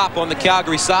to drop on the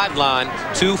Calgary sideline.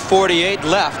 2:48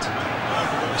 left.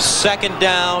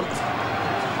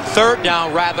 Third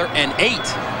down rather, and 8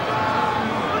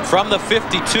 from the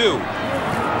 52.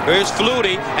 Here's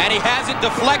Flutie, and he has it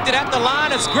deflected at the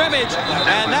line of scrimmage,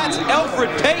 and that's Alfred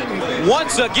Payton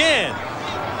once again.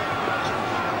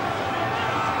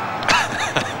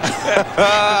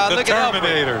 The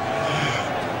Terminator.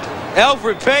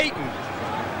 Alfred Payton.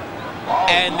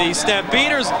 And the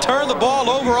Stampeders turn the ball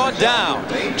over on down.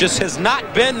 Just has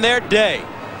not been their day.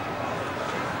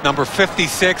 Number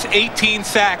 56, 18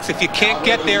 sacks. If you can't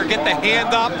get there, get the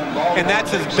hand up, and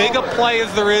that's as big a play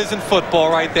as there is in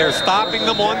football right there, stopping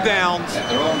them on downs.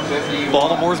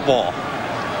 Baltimore's ball.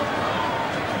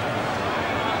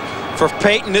 For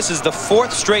Payton, this is the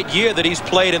 4th straight year that he's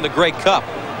played in the Grey Cup.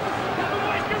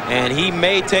 And he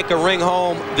may take a ring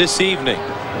home this evening.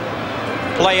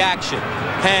 Play action.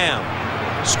 Ham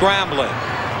scrambling.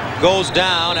 Goes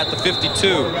down at the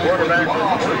 52.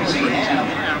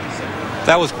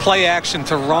 That was play action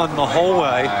to run the whole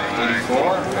way.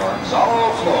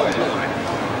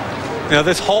 You know,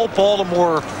 this whole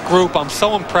Baltimore group I'm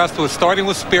so impressed with, starting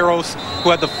with Spiros, who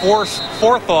had the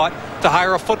forethought to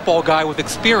hire a football guy with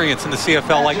experience in the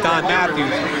CFL like Don Matthews.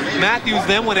 Matthews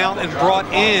then went out and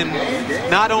brought in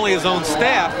not only his own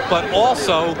staff, but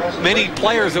also many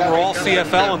players that were all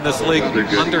CFL in this league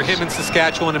under him in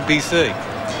Saskatchewan and BC.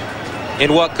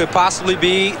 In what could possibly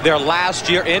be their last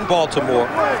year in Baltimore,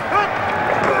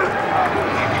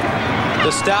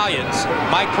 the Stallions,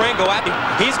 Mike Pringle,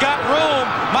 he's got room.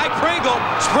 Mike Pringle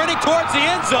sprinting towards the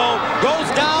end zone, goes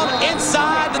down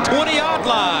inside the 20-yard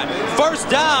line.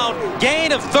 First down,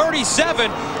 gain of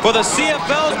 37 for the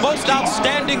CFL's most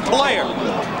outstanding player.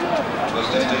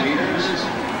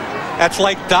 That's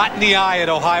like dotting the I at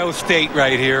Ohio State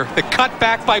right here. The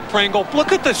cutback by Pringle.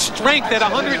 Look at the strength at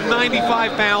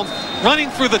 195 pounds, running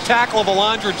through the tackle of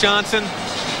Alondra Johnson.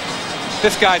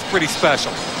 This guy's pretty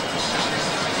special.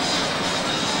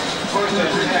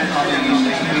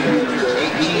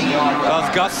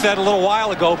 As Gus said a little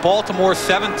while ago, Baltimore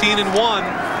 17-1,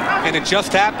 and it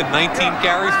just happened. 19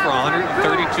 carries for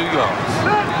 132 yards.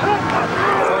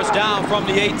 First down from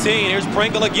the 18. Here's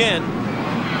Pringle again.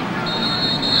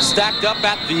 Stacked up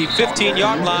at the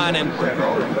 15-yard line, and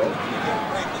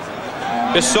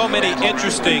there's so many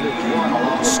interesting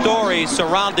stories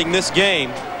surrounding this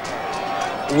game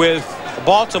with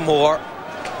Baltimore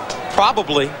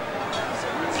probably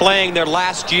playing their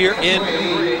last year in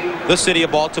the city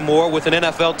of Baltimore with an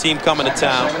NFL team coming to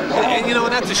town. And you know,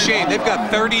 and that's a shame. They've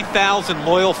got 30,000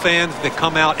 loyal fans that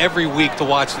come out every week to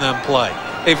watch them play.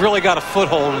 They've really got a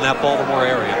foothold in that Baltimore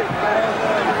area.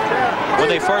 When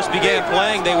they first began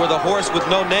playing, they were the horse with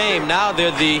no name. Now they're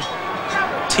the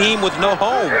team with no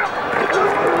home.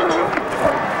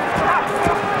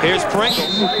 Here's Pringle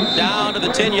down to the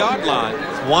 10-yard line.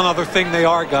 One other thing they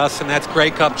are, Gus, and that's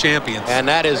Grey Cup champions. And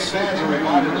that is,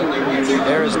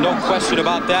 there is no question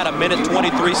about that. A minute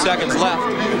 23 seconds left.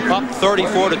 Up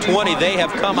 34-20. They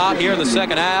have come out here in the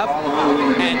second half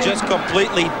and just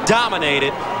completely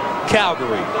dominated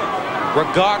Calgary.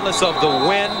 Regardless of the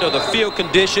wind or the field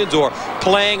conditions or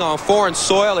playing on foreign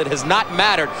soil, it has not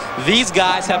mattered. These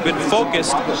guys have been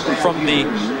focused from the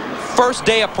first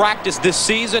day of practice this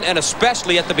season, and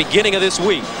especially at the beginning of this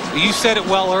week. You said it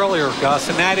well earlier, Gus,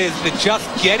 and that is that just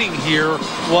getting here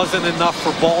wasn't enough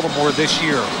for Baltimore this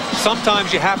year.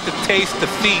 Sometimes you have to taste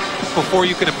defeat before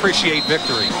you can appreciate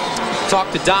victory.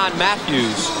 Talked to Don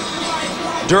Matthews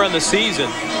during the season,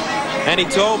 and he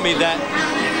told me that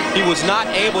he was not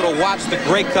able to watch the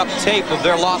Grey Cup tape of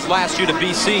their loss last year to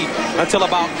BC until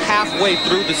about halfway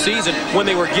through the season when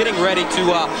they were getting ready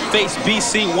to face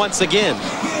BC once again.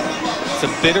 It's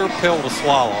a bitter pill to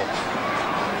swallow.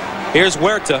 Here's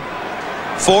Huerta,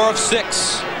 4 of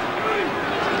 6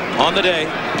 on the day.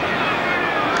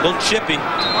 A little chippy,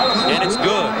 and it's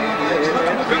good.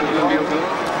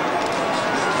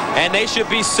 And they should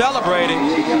be celebrating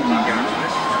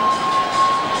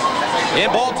in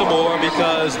Baltimore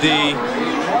because the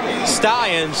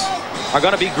Stallions are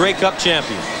going to be Grey Cup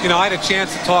champions. You know, I had a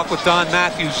chance to talk with Don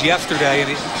Matthews yesterday, and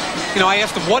you know, I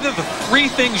asked him, what are the 3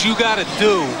 things you got to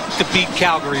do to beat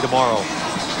Calgary tomorrow?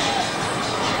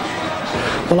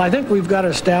 Well, I think we've got to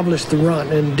establish the run,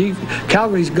 and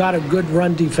Calgary's got a good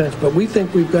run defense, but we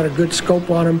think we've got a good scope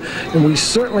on them, and we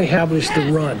certainly establish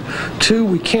the run. 2,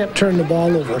 we can't turn the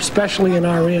ball over, especially in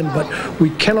our end, but we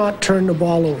cannot turn the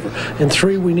ball over. And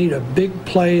 3, we need a big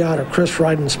play out of Chris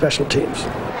Wright and special teams.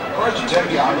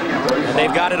 And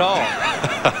they've got it all.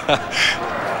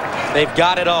 They've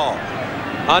got it all.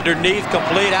 Underneath,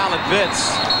 complete, Alan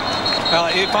Pitts.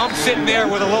 If I'm sitting there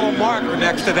with a little marker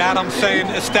next to that, I'm saying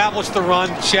establish the run,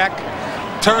 check.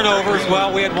 Turnovers,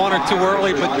 well, we had 1 or 2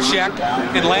 early, but check.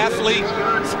 And lastly,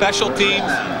 special teams,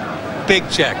 big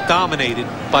check, dominated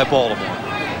by Baltimore.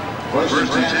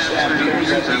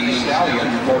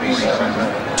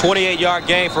 28-yard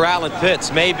gain for Alan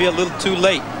Pitts, maybe a little too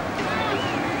late.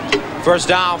 First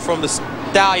down from the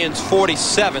Stallions,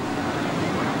 47.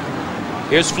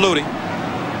 Here's Flutie.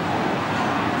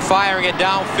 Firing it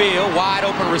downfield, wide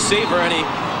open receiver, and he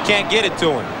can't get it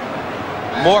to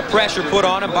him. More pressure put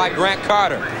on him by Grant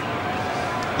Carter.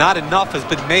 Not enough has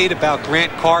been made about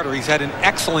Grant Carter. He's had an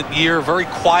excellent year, very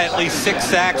quietly, 6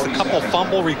 sacks, a couple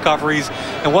fumble recoveries,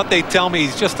 and what they tell me,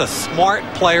 he's just a smart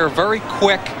player, very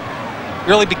quick,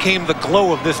 really became the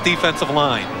glue of this defensive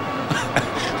line.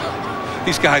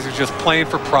 These guys are just playing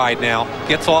for pride now.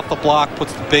 Gets off the block,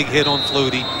 puts the big hit on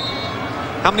Flutie.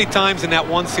 How many times in that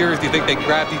one series do you think they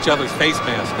grabbed each other's face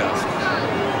masks, guys?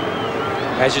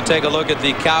 As you take a look at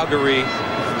the Calgary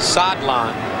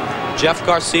sideline, Jeff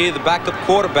Garcia, the backup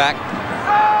quarterback,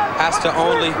 has to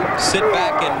only sit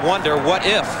back and wonder what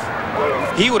if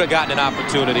he would have gotten an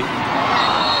opportunity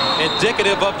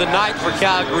indicative of the night for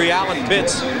Calgary. Alan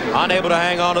Pitts unable to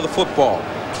hang on to the football.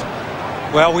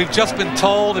 Well, we've just been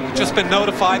told and just been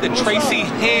notified that Tracy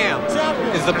Ham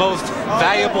is the most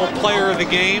valuable player of the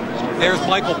game. There's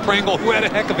Michael Pringle, who had a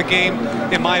heck of a game,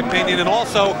 in my opinion. And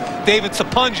also David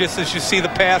Sapungis, as you see the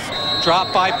pass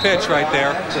drop by pitch right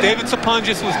there. David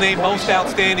Sapungis was named most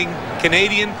outstanding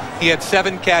Canadian. He had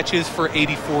 7 catches for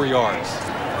 84 yards.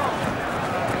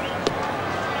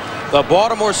 The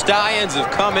Baltimore Stallions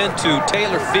have come into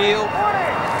Taylor Field.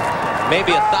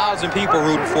 Maybe 1,000 people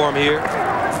rooting for him here.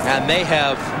 And they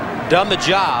have done the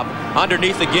job.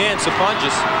 Underneath again,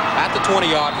 Sapungis at the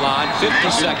 20-yard line, 50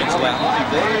 seconds left.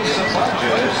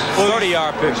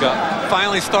 30-yard pickup.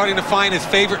 Finally starting to find his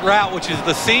favorite route, which is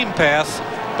the seam pass.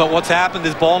 But what's happened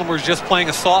is Baltimore's just playing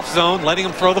a soft zone, letting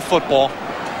him throw the football.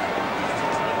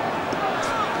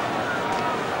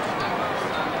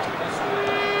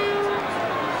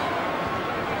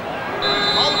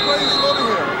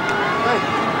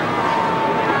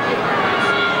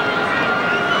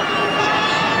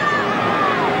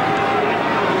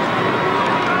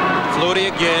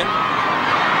 Again,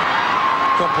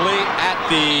 complete at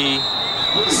the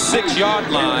 6-yard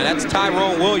line. That's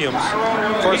Tyrone Williams.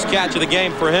 First catch of the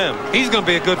game for him. He's going to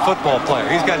be a good football player.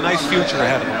 He's got a nice future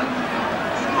ahead of him.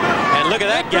 And look at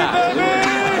that guy.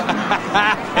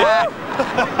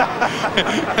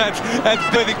 that's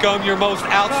Whitcomb, your most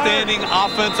outstanding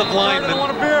offensive lineman. I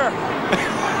want a beer.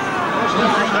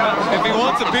 If he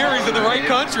wants a beer, he's in the right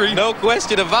country. No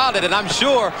question about it, and I'm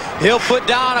sure he'll put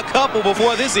down a couple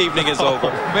before this evening is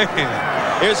over. Man.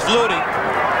 Here's Flutie.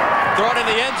 Thrown in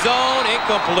the end zone,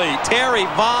 incomplete. Terry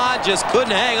Vaughn just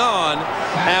couldn't hang on,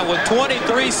 and with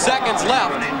 23 seconds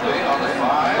left.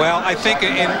 Well, I think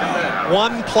in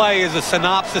one play is a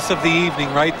synopsis of the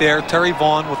evening right there. Terry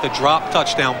Vaughn with the drop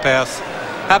touchdown pass.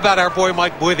 How about our boy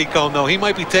Mike Whitcomb, though? He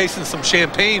might be tasting some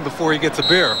champagne before he gets a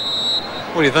beer.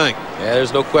 What do you think? Yeah,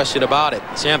 there's no question about it.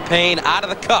 Champagne out of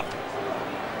the cup.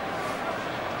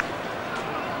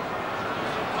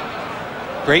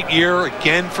 Great year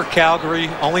again for Calgary,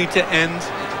 only to end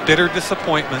bitter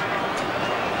disappointment.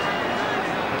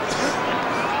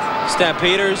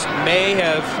 Stampeders may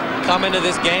have come into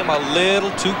this game a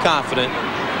little too confident.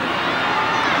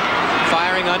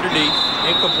 Firing underneath,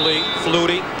 incomplete.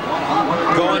 Flutie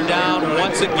going down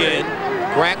once again.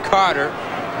 Grant Carter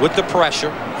with the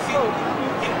pressure.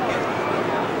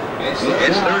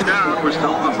 It's third down. We're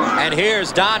still on the 5. And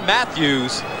here's Don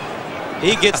Matthews.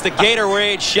 He gets the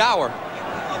Gatorade shower.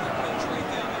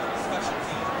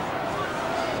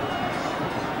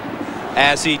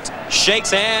 As he shakes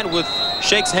hands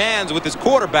with his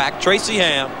quarterback, Tracy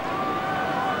Ham.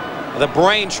 The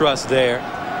brain trust there.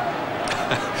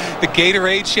 The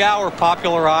Gatorade shower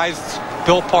popularized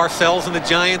Bill Parcells and the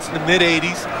Giants in the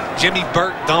mid-'80s. Jimmy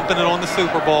Burt dumping it on the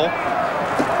Super Bowl.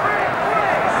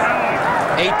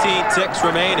 18 ticks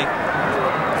remaining.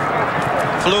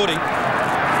 Flutie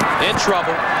in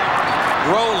trouble.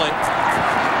 Rolling.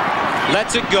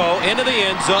 Lets it go into the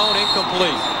end zone.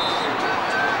 Incomplete.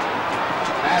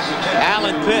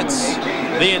 Alan Pitts,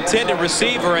 the intended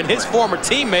receiver, and his former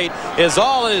teammate is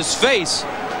all in his face.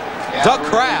 Doug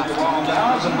Kraft.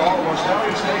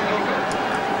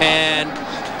 And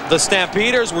the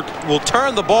Stampeders will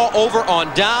turn the ball over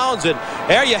on downs, and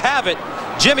there you have it.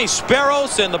 Jimmy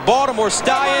Sparrows and the Baltimore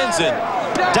Stallions and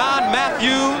Don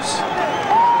Matthews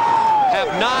have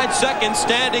 9 seconds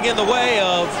standing in the way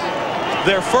of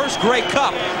their first Grey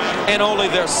Cup and only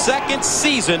their 2nd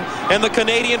season in the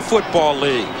Canadian Football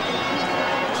League.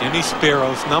 Jimmy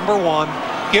Sparrows, #1.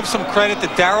 Give some credit to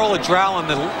Darryl Adralin,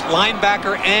 the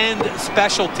linebacker and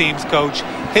special teams coach.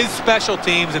 His special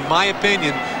teams, in my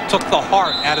opinion, took the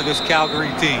heart out of this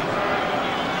Calgary team.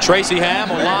 Tracy Ham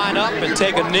will line up and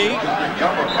take a knee.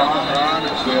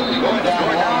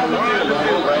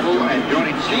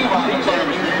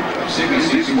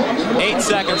 8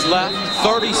 seconds left,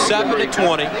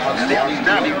 37-20.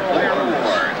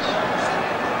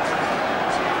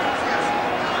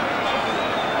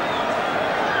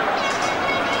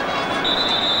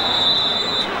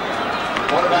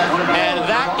 And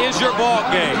that is your ball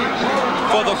game.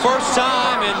 For the first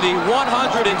time in the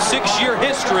 106-year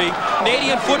history,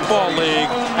 Canadian Football League,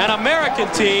 an American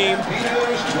team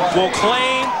will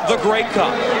claim the Grey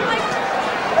Cup.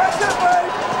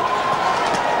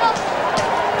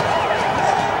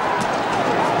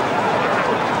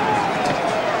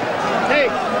 Hey,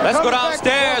 Let's go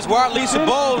downstairs where Lisa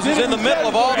Bowles is in the middle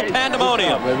of all the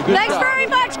pandemonium. Thanks very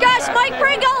much, Gus. Mike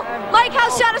Pringle. Mike, how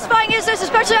satisfying is this,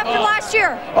 especially after last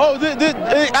year? Oh,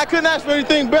 I couldn't ask for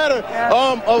anything better.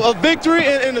 A victory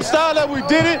in the style that we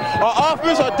did it. Our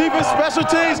offense, our defense, special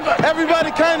teams,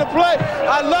 everybody came to play.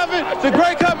 I love it. The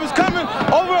Grey Cup is coming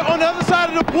over on the other side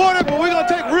of the border, but we're going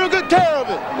to take real good care of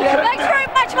it. Thanks very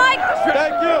much, Mike.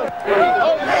 Thank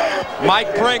you.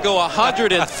 Mike Pringle,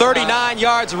 139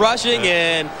 yards rushing,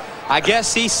 and I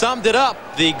guess he summed it up.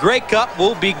 The Grey Cup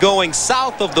will be going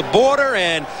south of the border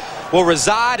and will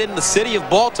reside in the city of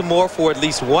Baltimore for at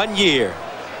least 1 year.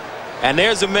 And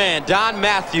there's a man, Don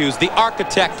Matthews, the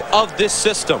architect of this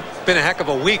system. Been a heck of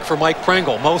a week for Mike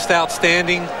Pringle. Most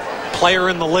outstanding player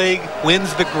in the league,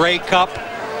 wins the Grey Cup,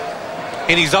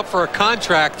 and he's up for a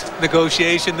contract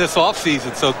negotiation this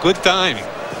offseason, so good timing.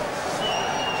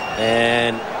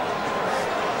 And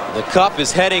the Cup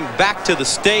is heading back to the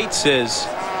States as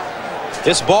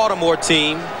this Baltimore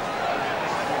team,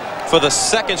 for the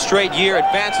second straight year,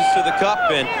 advances to the Cup,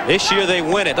 and this year they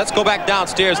win it. Let's go back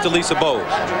downstairs to Lisa Bowles.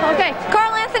 Okay,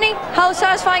 Carl Anthony, how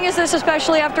satisfying is this,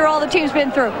 especially after all the team's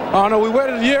been through? Oh, no, we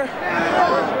waited a year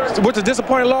with the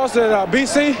disappointing loss at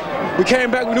BC. We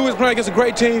came back, we knew we was playing against a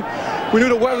great team. We knew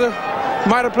the weather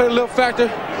might have played a little factor,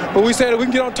 but we said if we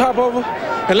can get on top of them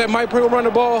and let Mike Pringle run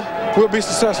the ball, we'll be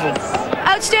successful.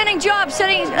 Outstanding job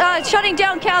shutting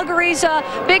down Calgary's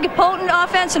big, potent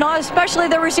offense, and especially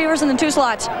the receivers in the two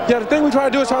slots. Yeah, the thing we try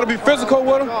to do is try to be physical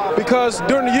with them, because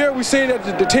during the year we seen that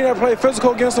the team that played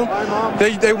physical against them,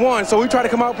 they won. So we try to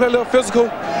come out and play a little physical,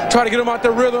 try to get them out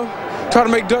their rhythm, try to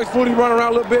make Doug Flutie run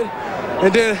around a little bit,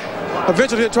 and then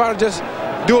eventually try to just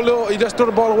do a little, you just throw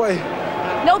the ball away.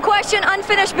 No question,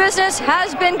 unfinished business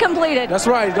has been completed. That's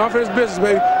right, unfinished business,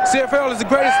 baby. CFL is the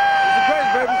greatest,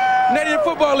 baby. Canadian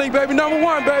Football League, baby.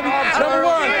 #1, baby.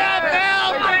 #1.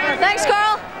 Thanks,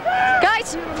 Carl.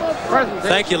 Guys.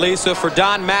 Thank you, Lisa. For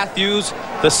Don Matthews,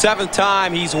 the 7th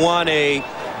time he's won a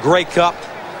Grey Cup.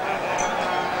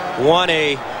 Won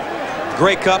a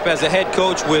Grey Cup as a head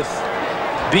coach with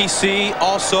BC,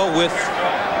 also with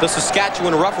the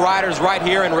Saskatchewan Rough Riders right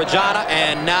here in Regina,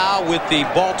 and now with the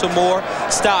Baltimore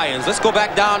Stallions. Let's go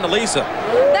back down to Lisa.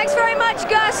 Thanks very much,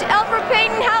 Gus. Alfred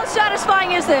Payton, how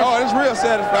satisfying is this? Oh, it's real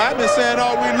satisfying. I've been saying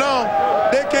all week long,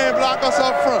 they can't block us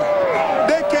up front.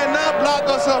 They cannot block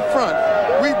us up front.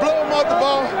 We blow them off the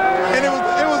ball, and it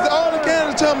was all the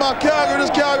candidates talking about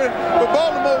Calgary, but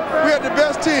Baltimore, we had the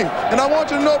best team. And I want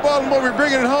you to know, Baltimore, we're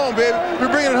bringing it home, baby. We're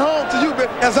bringing it home to you,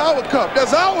 baby. That's our cup.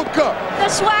 That's our cup. The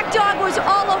SWAC dog was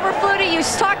all over Flutie. You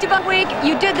talked about week.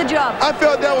 You did the job. I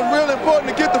felt that was really important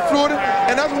to get the Flutie,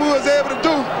 and that's what we was able to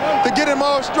do, to get him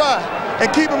all stride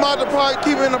and keep him out the pocket,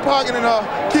 keep him in the pocket, and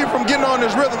keep him from getting on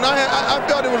his rhythm. Now, I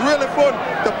felt it was really important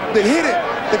to hit it,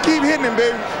 to keep hitting him,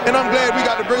 baby. And I'm glad we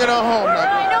got to bring it on home now.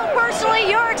 I know personally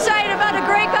you're excited about a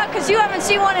Grey Cup because you haven't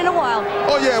seen one in a while.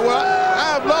 Oh yeah, well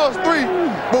I have lost 3,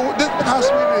 but this how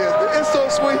sweet it is. It's so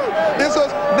sweet. It's so.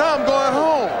 Now I'm going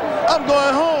home. I'm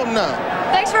going home now.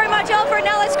 Thanks very much, Alfred.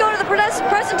 Now let's go to the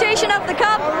presentation of the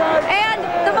Cup and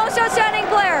the most outstanding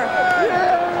player.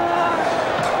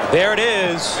 There it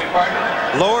is,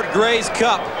 Lord Grey's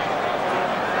Cup,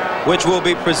 which will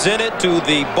be presented to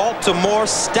the Baltimore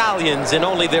Stallions in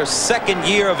only their 2nd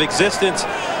year of existence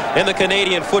in the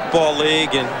Canadian Football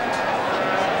League. And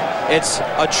it's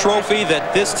a trophy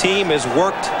that this team has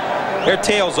worked their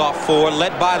tails off for,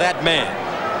 led by that man.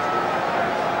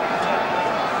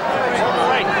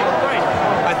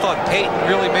 I thought Payton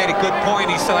really made a good point.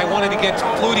 He said, I wanted to get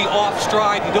Flutie off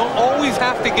stride. You don't always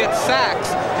have to get sacks.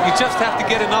 You just have to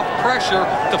get enough pressure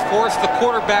to force the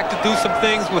quarterback to do some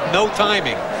things with no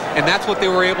timing. And that's what they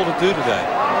were able to do today.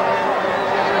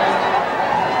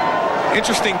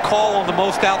 Interesting call on the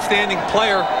most outstanding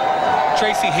player.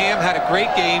 Tracy Ham had a great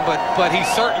game, but he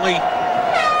certainly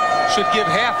should give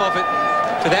half of it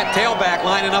to that tailback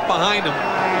lining up behind him,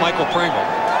 Michael Pringle.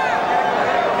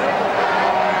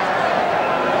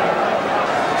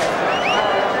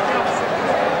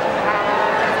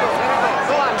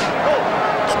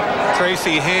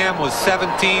 Tracy Ham was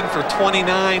 17 for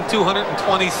 29,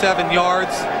 227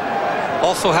 yards.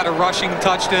 Also had a rushing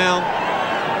touchdown.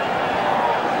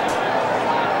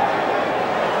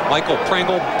 Michael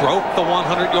Pringle broke the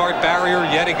 100-yard barrier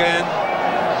yet again.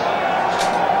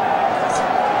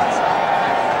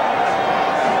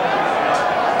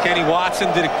 Kenny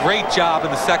Watson did a great job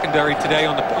in the secondary today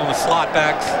on the slot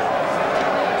backs.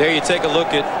 There you take a look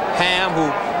at Ham,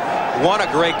 who won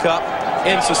a Grey Cup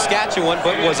in Saskatchewan,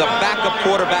 but was a backup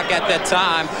quarterback at that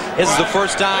time. This is the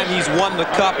first time he's won the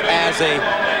Cup as a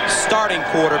starting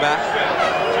quarterback.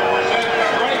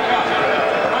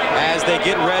 As they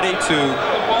get ready to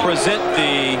present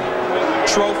the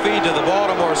trophy to the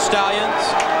Baltimore Stallions.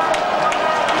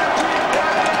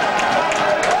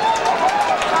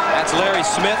 That's Larry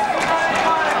Smith.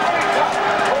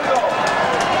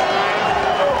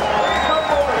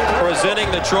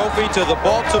 Presenting the trophy to the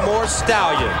Baltimore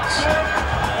Stallions.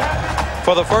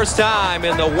 For the first time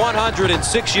in the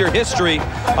 106-year history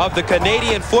of the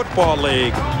Canadian Football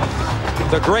League,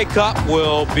 the Grey Cup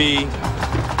will be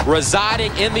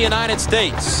residing in the United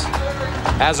States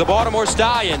as the Baltimore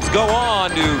Stallions go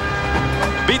on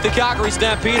to beat the Calgary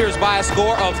Stampeders by a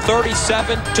score of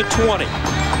 37-20.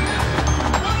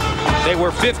 They were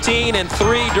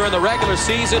 15-3 during the regular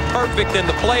season, perfect in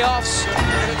the playoffs,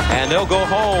 and they'll go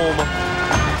home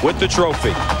with the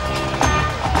trophy.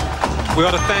 We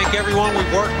want to thank everyone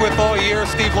we've worked with all year.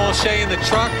 Steve Longchet in the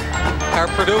truck, our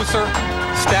producer,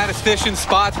 statistician,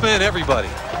 spotsman, everybody.